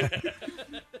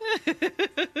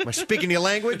 Am I speaking your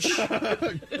language?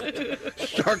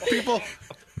 Shark people?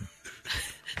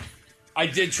 I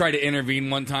did try to intervene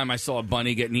one time. I saw a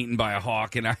bunny getting eaten by a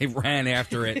hawk, and I ran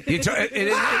after it. It didn't end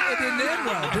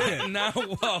well, did it? No,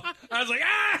 well, I was like,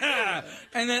 ah!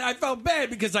 And then I felt bad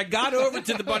because I got over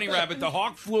to the bunny rabbit. The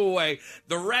hawk flew away.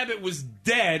 The rabbit was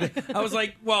dead. I was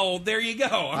like, well, there you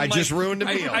go. I just ruined the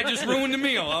meal. I just ruined the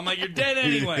meal. I'm like, you're dead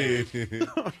anyway.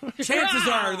 Chances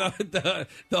are the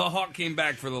hawk came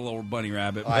back for the little bunny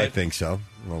rabbit. I think so.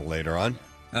 A little later on.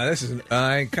 We're looking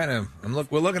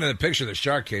at a picture of the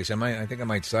shark case. I think I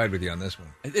might side with you on this one.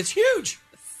 It's huge.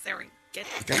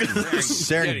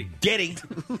 Serengeti.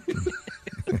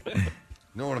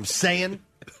 Know what I'm saying?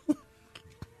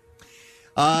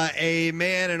 A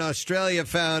man in Australia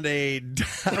found I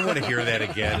don't want to hear that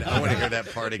again. I want to hear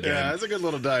that part again. Yeah, that's a good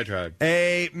little diatribe.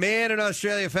 A man in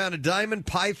Australia found a diamond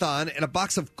python and a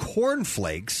box of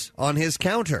cornflakes on his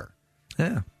counter.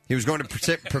 Yeah. He was going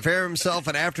to prepare himself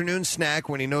an afternoon snack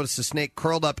when he noticed the snake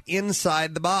curled up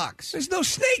inside the box. There's no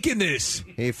snake in this.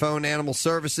 He phoned Animal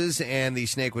Services, and the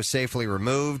snake was safely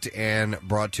removed and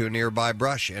brought to a nearby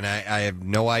brush. And I have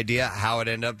no idea how it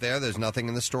ended up there. There's nothing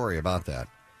in the story about that.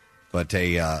 But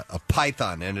a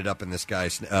python ended up in this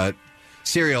guy's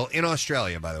cereal in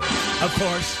Australia, by the way. Of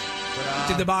course.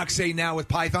 Did the box say now with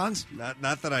pythons?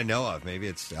 Not that I know of. Maybe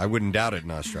it's. I wouldn't doubt it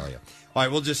in Australia. All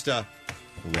right, we'll just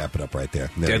wrap it up right there.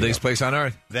 Deadliest place on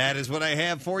earth. That is what I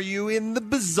have for you in the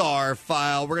bizarre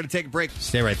file. We're going to take a break.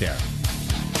 Stay right there.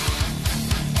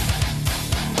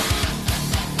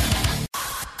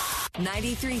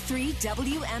 .93.3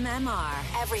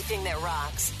 WMMR. Everything that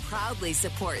rocks proudly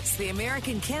supports the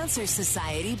American Cancer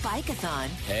Society Bike-a-thon.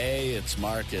 Hey, it's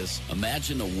Marcus.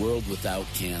 Imagine a world without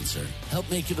cancer. Help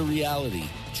make it a reality.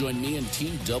 Join me and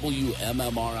Team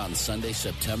WMMR on Sunday,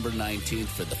 September 19th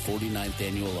for the 49th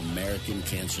Annual American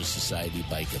Cancer Society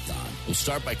Bike-a-thon. We'll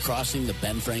start by crossing the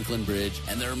Ben Franklin Bridge,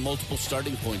 and there are multiple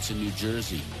starting points in New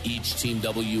Jersey. Each Team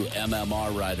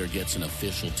WMMR rider gets an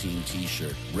official team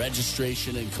t-shirt.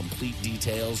 Registration and complete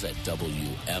details at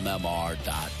WMMR.com.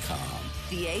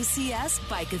 The ACS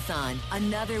Bike-a-thon.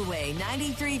 Another way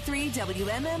 93.3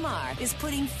 WMMR is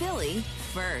putting Philly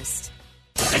first.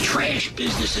 The trash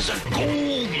business is a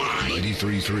gold mine.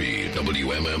 93.3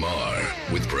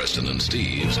 WMMR with Preston and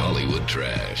Steve's Hollywood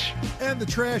Trash. And the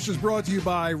trash is brought to you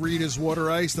by Rita's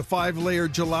Water Ice. The 5-layer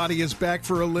gelati is back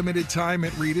for a limited time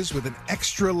at Rita's with an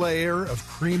extra layer of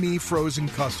creamy frozen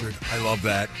custard. I love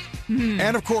that.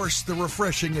 And, of course, the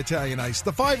refreshing Italian ice.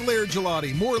 The 5-layer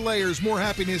gelati. More layers, more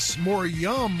happiness, more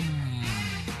yum.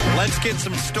 Let's get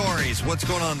some stories. What's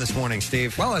going on this morning,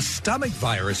 Steve? Well, a stomach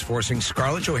virus forcing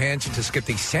Scarlett Johansson to skip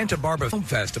the Santa Barbara Film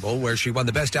Festival, where she won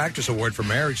the Best Actress Award for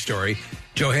Marriage Story.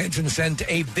 Johansson sent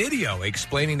a video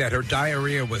explaining that her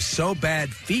diarrhea was so bad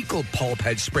fecal pulp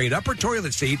had sprayed up her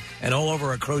toilet seat and all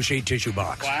over a crochet tissue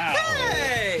box. Wow.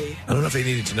 Hey! I don't know if they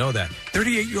needed to know that.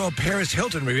 38-year-old Paris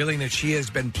Hilton revealing that she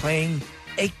has been playing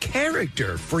a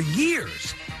character for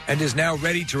years and is now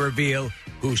ready to reveal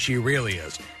who she really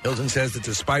is. Hilton says that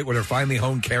despite what her finely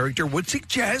honed character would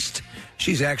suggest,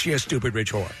 she's actually a stupid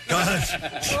rich whore.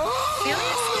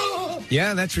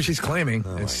 Yeah, that's what she's claiming.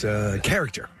 It's a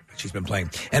character. she's been playing.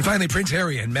 And finally, Prince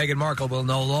Harry and Meghan Markle will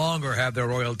no longer have their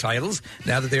royal titles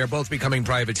now that they are both becoming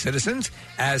private citizens.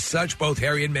 As such, both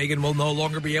Harry and Meghan will no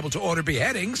longer be able to order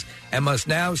beheadings and must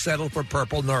now settle for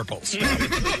purple nurples.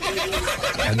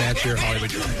 And that's your Hollywood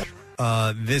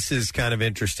Drive. This is kind of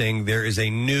interesting. There is a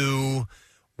new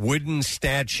wooden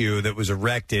statue that was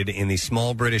erected in the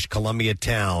small British Columbia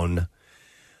town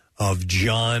of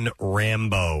John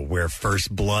Rambo, where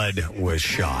First Blood was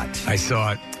shot. I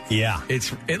saw it. Yeah.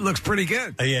 It looks pretty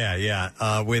good.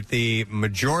 Yeah. With the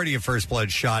majority of First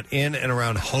Blood shot in and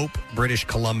around Hope, British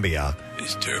Columbia.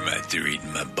 These termites are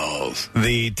eating my balls.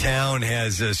 The town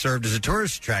has served as a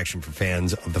tourist attraction for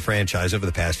fans of the franchise over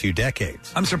the past few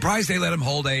decades. I'm surprised they let him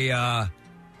hold a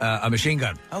machine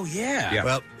gun. Oh, yeah.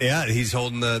 Well, yeah, he's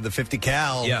holding the 50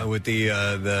 cal with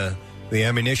the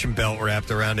ammunition belt wrapped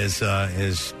around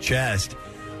his chest.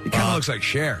 He kind of looks like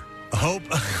Cher. Hope.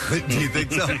 Do you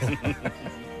think so?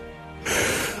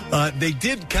 They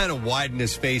did kind of widen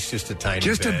his face just a tiny bit.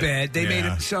 Just a bit. They made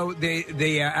him so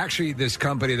they actually, this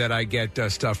company that I get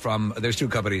stuff from, there's two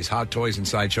companies, Hot Toys and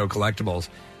Sideshow Collectibles.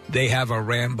 They have a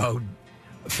Rambo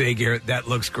figure that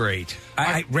looks great.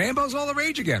 Rambo's all the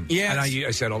rage again. Yes. And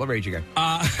I said all the rage again.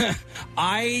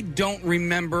 I don't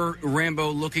remember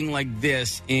Rambo looking like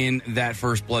this in that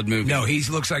First Blood movie. No, he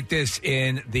looks like this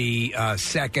in the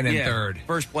second and third.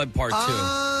 First Blood Part 2.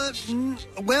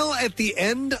 Well, at the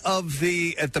end of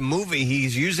the movie,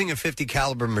 he's using a 50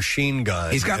 caliber machine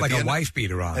gun. He's got At like the a end- wife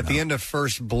beater on. At the end of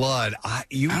First Blood, I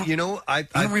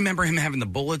don't remember him having the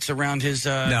bullets around his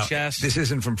no, chest. This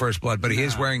isn't from First Blood, but he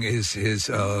is wearing his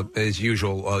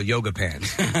usual yoga pants.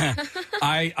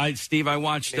 Steve, I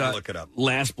watched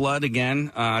Last Blood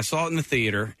again. I saw it in the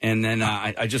theater, and then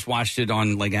I just watched it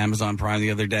on like Amazon Prime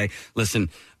the other day. Listen,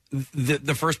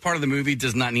 the first part of the movie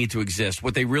does not need to exist.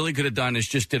 What they really could have done is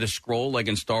just did a scroll like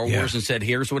in Star Wars and said,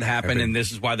 here's what happened, and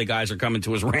this is why the guys are coming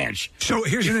to his ranch. So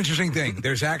here's an interesting thing.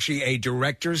 There's actually a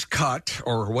director's cut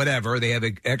or whatever. They have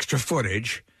extra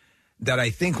footage that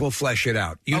I think will flesh it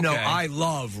out. You know, I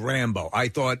love Rambo. I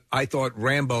thought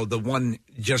Rambo, the one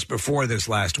just before this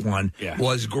last one,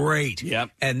 was great.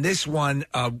 Yep. And this one,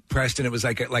 Preston, it was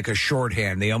like a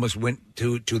shorthand. They almost went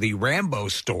to the Rambo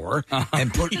store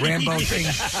and put Rambo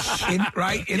things in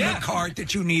the cart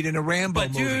that you need in a Rambo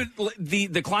movie.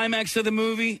 Dude, the climax of the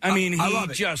movie, he love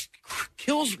it. just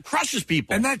crushes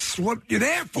people. And that's what you're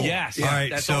there for. Yes. All right,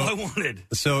 that's so- all I wanted.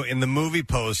 So in the movie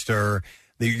poster,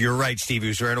 you're right, Steve. He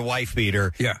was wearing a wife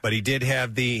beater. Yeah, but he did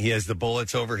have he has the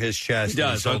bullets over his chest. He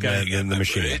does. And Okay. in the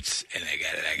machine. Bullets, and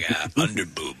I got under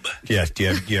boob. Yes. Do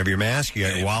you have your mask? You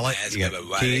got your wallet? I You got got my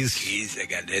wallet, keys? keys. I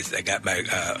got this. I got my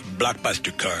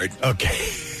Blockbuster card. Okay.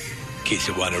 In case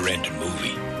I want to rent a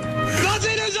movie.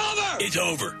 Nothing is over! It's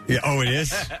over. Yeah. Oh, it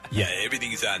is. Yeah,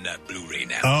 everything's on Blu-ray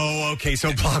now. Oh, okay. So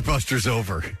Blockbuster's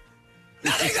over.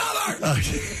 Nothing's over!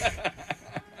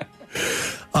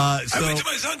 I went to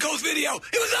my Son Coast video. It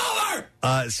was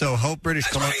over! So Hope British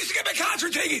That's where I Columbia. used to get my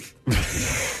concert tickets.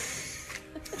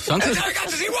 Sunset- That's how I got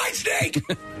to see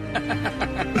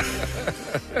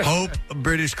Whitesnake. Hope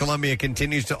British Columbia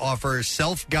continues to offer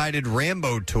self-guided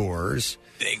Rambo tours.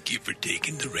 Thank you for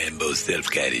taking the Rambo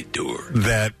self-guided tour.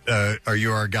 That are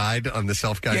you our guide on the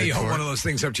self-guided Yeah, you tour? hold one of those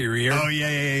things up to your ear. Oh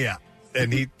yeah.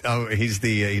 And he does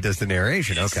the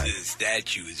narration. Okay. The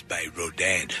statue is by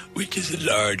Rodin, which is a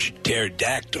large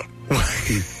pterodactyl.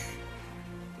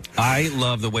 I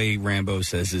love the way Rambo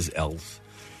says his L's.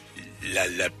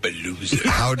 Lollapalooza.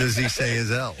 How does he say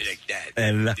his L's? Like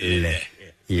that.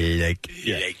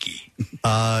 Likey.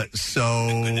 So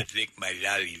I'm gonna lick my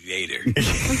lolly later.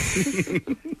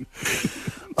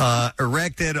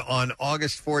 Erected on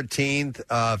August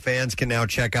 14th, fans can now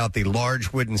check out the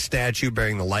large wooden statue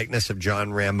bearing the likeness of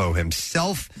John Rambo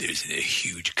himself. There's a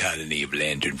huge colony of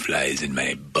lanternflies in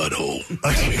my butthole.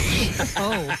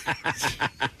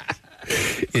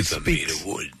 It's made of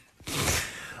wood.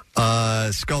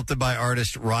 Sculpted by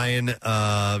artist Ryan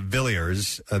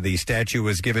Villiers, the statue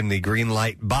was given the green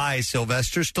light by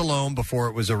Sylvester Stallone before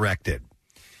it was erected.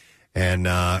 And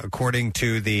according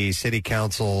to the city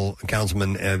councilman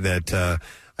that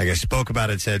I guess spoke about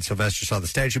it, said Sylvester saw the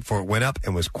statue before it went up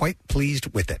and was quite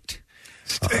pleased with it.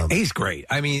 He's great.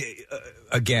 I mean,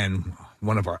 again,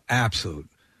 one of our absolute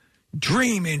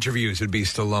dream interviews would be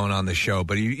Stallone on the show.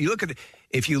 But you look at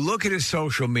if you look at his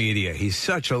social media, he's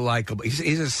such a likable.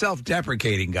 He's a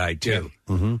self-deprecating guy too.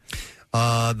 Yeah.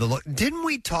 Mm-hmm. Didn't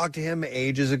we talk to him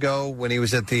ages ago when he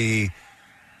was at the?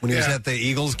 When he was at the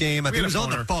Eagles game, I think it was on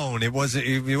the phone. It wasn't.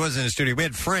 He wasn't in the studio. We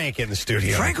had Frank in the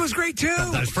studio. Frank was great too.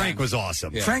 Frank was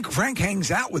awesome. Yeah. Frank hangs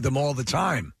out with them all the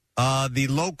time. The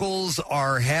locals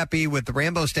are happy with the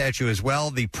Rambo statue as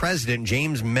well. The president,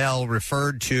 James Mell,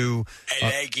 referred to I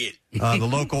like it. The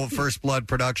local First Blood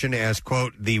production as,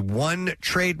 quote, the one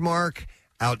trademark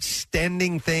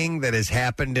outstanding thing that has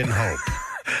happened in Hope.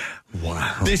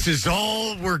 Wow. This is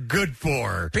all we're good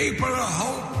for. People of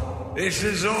Hope, this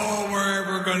is all we're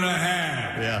ever going to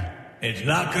have. Yeah. It's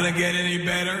not going to get any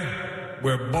better.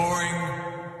 We're boring,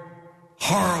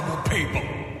 horrible people.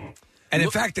 And in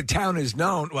fact, the town is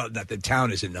known. Well, not the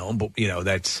town isn't known, but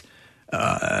that's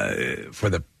for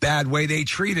the bad way they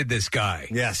treated this guy.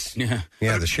 Yes. Yeah.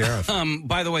 Yeah, the sheriff.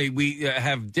 By the way, we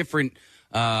have different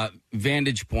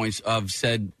vantage points of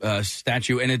said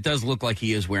statue, and it does look like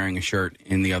he is wearing a shirt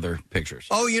in the other pictures.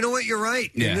 Oh, you know what? You're right.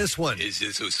 Yeah. In this one. It's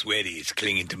just so sweaty. It's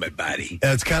clinging to my body.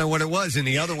 That's kind of what it was. In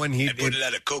the other one, I put a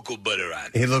lot of cocoa butter on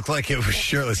it. he looked like it was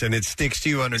shirtless, and it sticks to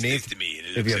you underneath. It sticks to me, and it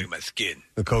If looks you like have my skin.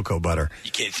 the cocoa butter.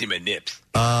 You can't see my nips.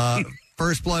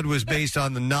 First Blood was based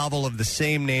on the novel of the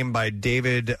same name by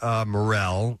David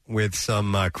Morrell, with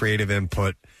some creative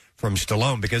input from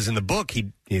Stallone, because in the book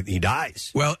he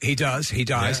dies. Well, he dies,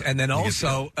 Yeah. and then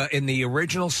also in the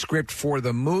original script for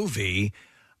the movie,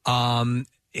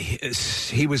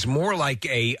 he was more like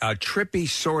a trippy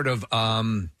sort of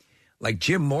like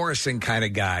Jim Morrison kind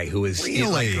of guy who is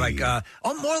Really?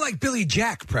 more like Billy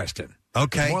Jack, Preston.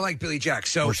 Okay. More like Billy Jack.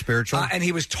 So More spiritual? and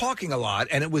he was talking a lot,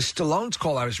 and it was Stallone's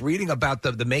call. I was reading about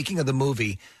the making of the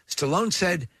movie. Stallone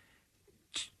said,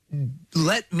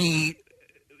 let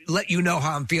you know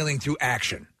how I'm feeling through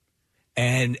action.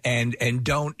 And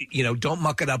don't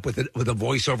muck it up with a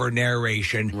voiceover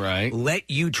narration. Right. Let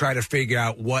you try to figure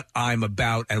out what I'm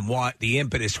about and what the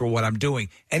impetus for what I'm doing.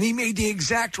 And he made the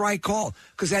exact right call,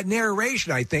 because that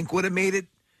narration, I think, would have made it.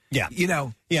 Yeah.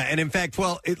 Yeah, and in fact,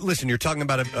 listen, you're talking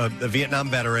about a Vietnam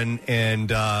veteran, and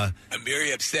I'm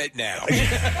very upset now.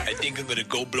 I think I'm going to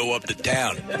go blow up the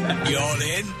town. You all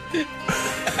in?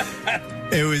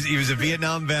 he was a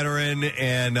Vietnam veteran,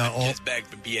 and Just back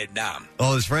from Vietnam.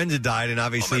 all his friends had died, and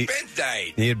obviously My friends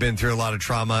died. he had been through a lot of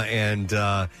trauma, and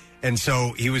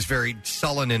so he was very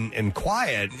sullen and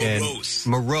quiet. Morose.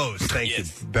 And morose, thank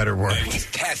Yes. you, better word. I was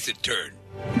taciturn.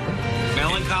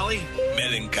 Melancholy?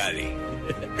 Melancholy.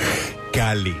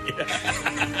 Kali.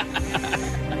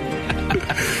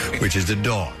 Which is a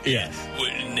dog. Yes. Well,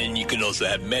 and then you can also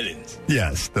have melons.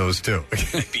 Yes, those two. I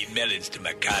feed melons to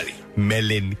my collie.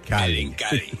 Melancholy.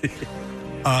 Melancholy.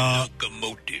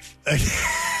 Locomotive.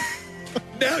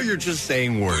 Now you're just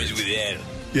saying words. With L.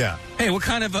 Yeah. Hey, what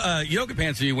kind of yoga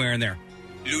pants are you wearing there?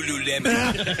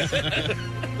 Lululemon.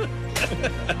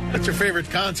 What's your favorite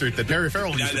concert that Barry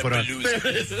Farrell used to put on?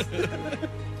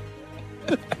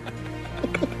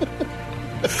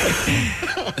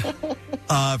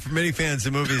 For many fans,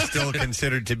 the movie is still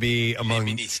considered to be among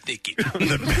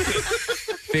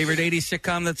Favorite 80s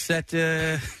sitcom that's set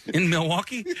in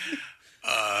Milwaukee?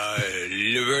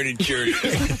 Laverne and Shirley.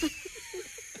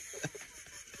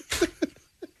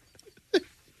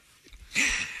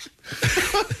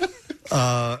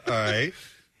 All right.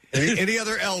 Any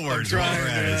other L words? While we're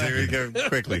at it? So we can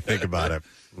quickly think about it.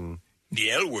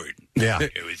 The L word. Yeah.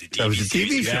 It was a TV That was a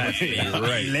TV show. Yeah,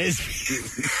 right.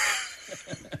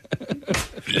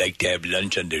 Like to have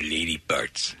lunch on their lady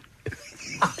parts.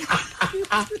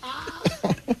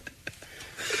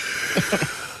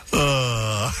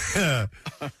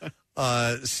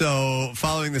 So,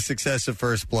 following the success of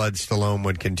First Blood, Stallone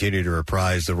would continue to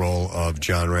reprise the role of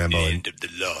John Rambo End of the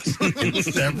Lost. in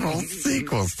several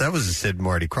sequels. That was a Sid and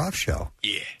Marty Krofft show.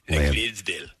 Yeah, like Man.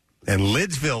 Lidsville. And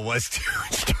Lidsville was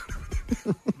too.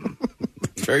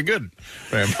 Very good,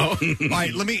 Rambo. All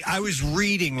right, I was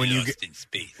reading when Lost in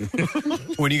space.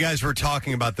 when you guys were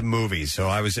talking about the movies. So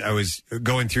I was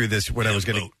going through this what I was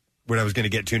going to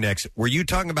get to next. Were you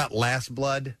talking about Last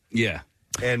Blood? Yeah.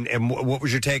 And what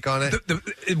was your take on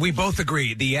it? We both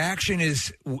agree. The action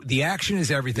is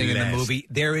everything in the movie.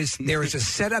 There is a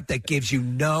setup that gives you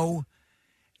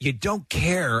you don't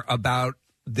care about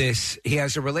this. He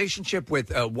has a relationship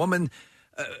with a woman.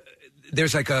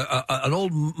 There's like an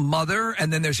old mother,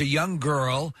 and then there's a young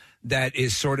girl that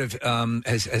is sort of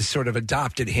has sort of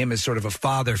adopted him as sort of a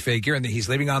father figure, and he's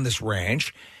living on this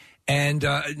ranch. And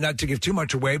not to give too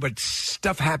much away, but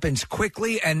stuff happens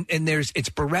quickly, and it's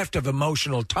bereft of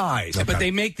emotional ties. But they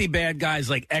make the bad guys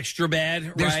like extra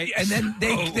bad, right? And then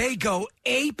they go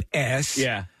ape-s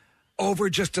over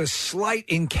just a slight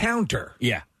encounter.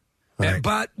 Yeah. Right.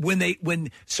 But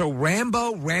so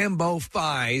Rambo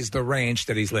buys the ranch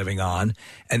that he's living on,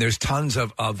 and there's tons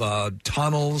of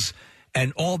tunnels,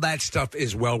 and all that stuff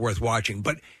is well worth watching.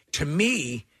 But to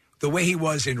me, the way he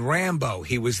was in Rambo,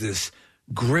 he was this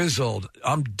grizzled.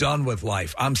 I'm done with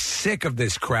life. I'm sick of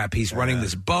this crap. He's running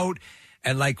this boat.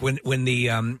 And like when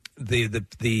the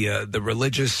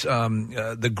religious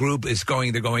the group is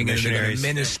going, they're going in and they're going to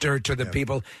minister to the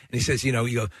people, and he says, he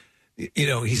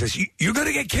says you're going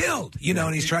to get killed,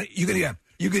 and he's trying, it's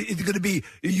going to be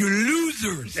you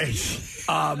losers.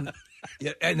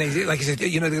 Yeah, and they, like he said, they're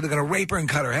going to rape her and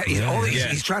cut her head.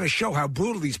 He's trying to show how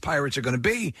brutal these pirates are going to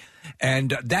be,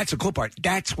 and that's a cool part.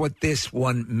 That's what this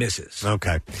one misses.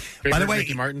 Okay. By the way,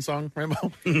 Ricky Martin song,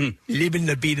 Rambo. Living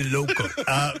la vida loca.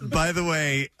 By the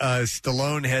way,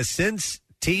 Stallone has since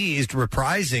teased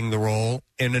reprising the role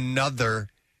in another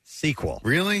sequel.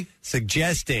 Really?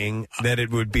 Suggesting that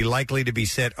it would be likely to be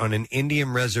set on an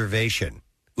Indian reservation.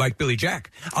 Like Billy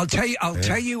Jack. I'll tell you.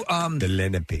 The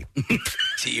Lenape.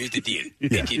 See, here's the deal.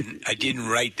 I didn't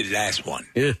write the last one.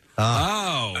 Yeah.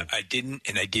 I didn't,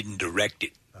 and I didn't direct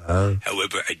it.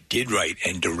 However, I did write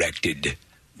and directed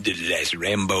the last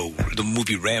Rambo, the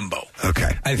movie Rambo.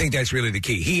 Okay. I think that's really the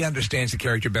key. He understands the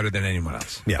character better than anyone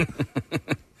else. Yeah.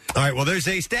 All right. Well, there's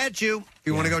a statue. If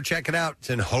you want to go check it out, it's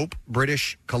in Hope,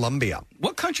 British Columbia.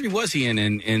 What country was he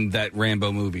in that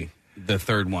Rambo movie? The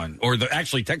third one, or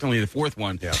actually technically the fourth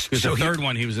one. Yeah. Because the third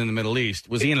one he was in the Middle East.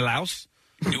 Was he in Laos?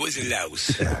 It was in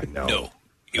Laos. No.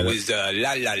 It was La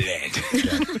La Land.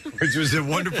 Which was a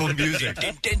wonderful music.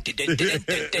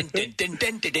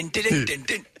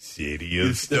 City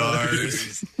of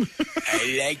Stars.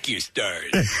 I like your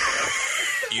stars.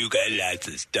 You got lots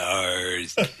of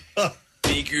stars.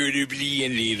 Figuratively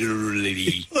and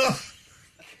literally.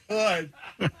 God.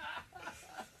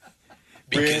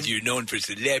 Because you're known for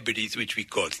celebrities, which we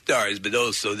call stars, but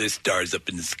also there's stars up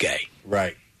in the sky.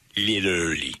 Right.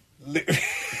 Literally.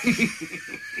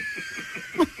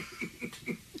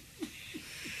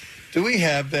 Do we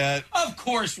have that? Of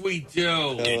course we do.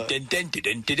 No,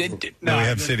 we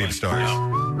have City of Stars.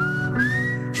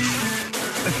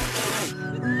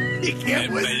 You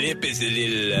can't my lip is a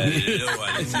little low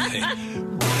on this thing.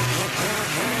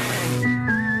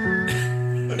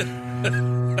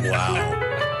 Wow.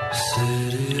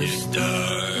 City of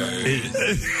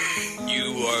stars. You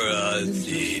are a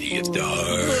city of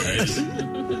stars.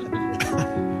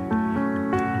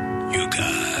 You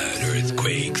got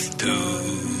earthquakes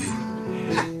too.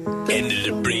 And the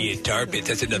debris and tar pits.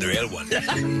 That's another L one.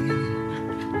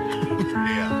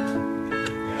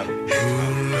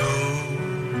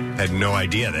 Had no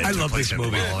idea that. I love this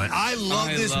movie. I love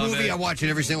this movie. I watch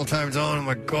it every single time it's on. Oh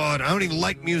my God, I don't even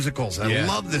like musicals. I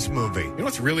love this movie. You know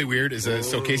what's really weird is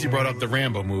so Casey brought up the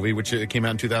Rambo movie, which came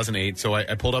out in 2008. So I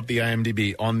pulled up the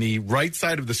IMDb. On the right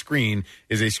side of the screen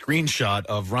is a screenshot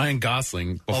of Ryan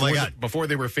Gosling before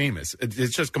they were famous.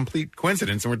 It's just complete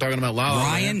coincidence, and we're talking about La La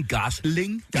Land. Ryan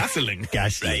Gosling? Gosling.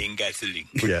 Ryan Gosling.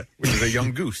 Yeah, which is a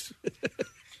young goose.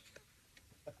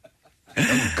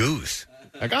 Young goose.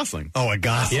 A Gosling. Oh, a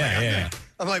Gosling. Yeah.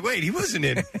 I'm like, wait, he wasn't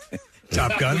in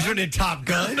Top Gun. He wasn't in Top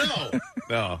Gun.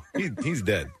 No, he's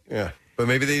dead. Yeah, but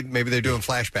maybe they're doing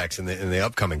flashbacks in the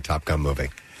upcoming Top Gun movie.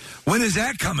 When is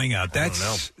that coming out? That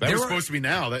was supposed to be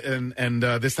now, and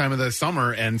this time of the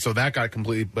summer, and so that got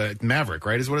complete. But Maverick,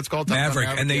 right, is what it's called. Maverick,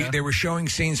 and they were showing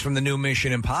scenes from the new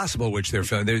Mission Impossible, which they're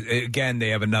filming. Again, they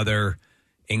have another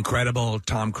incredible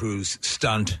Tom Cruise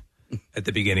stunt at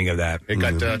the beginning of that. It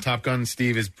got Top Gun.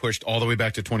 Steve is pushed all the way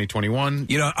back to 2021.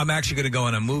 You know, I'm actually going to go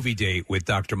on a movie date with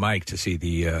Dr. Mike to see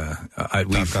the.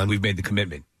 We've made the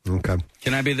commitment. Okay.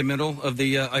 Can I be the middle of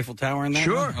the Eiffel Tower in that?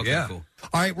 Sure. one? Okay, Yeah. cool.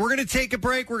 All right, we're going to take a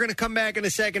break. We're going to come back in a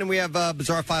second, and we have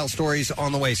Bizarre File stories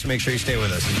on the way, so make sure you stay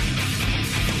with us.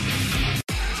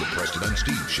 The Preston and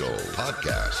Steve Show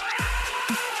podcast.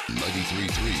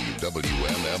 93.3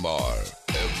 WMMR.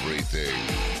 Everything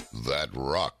that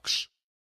rocks.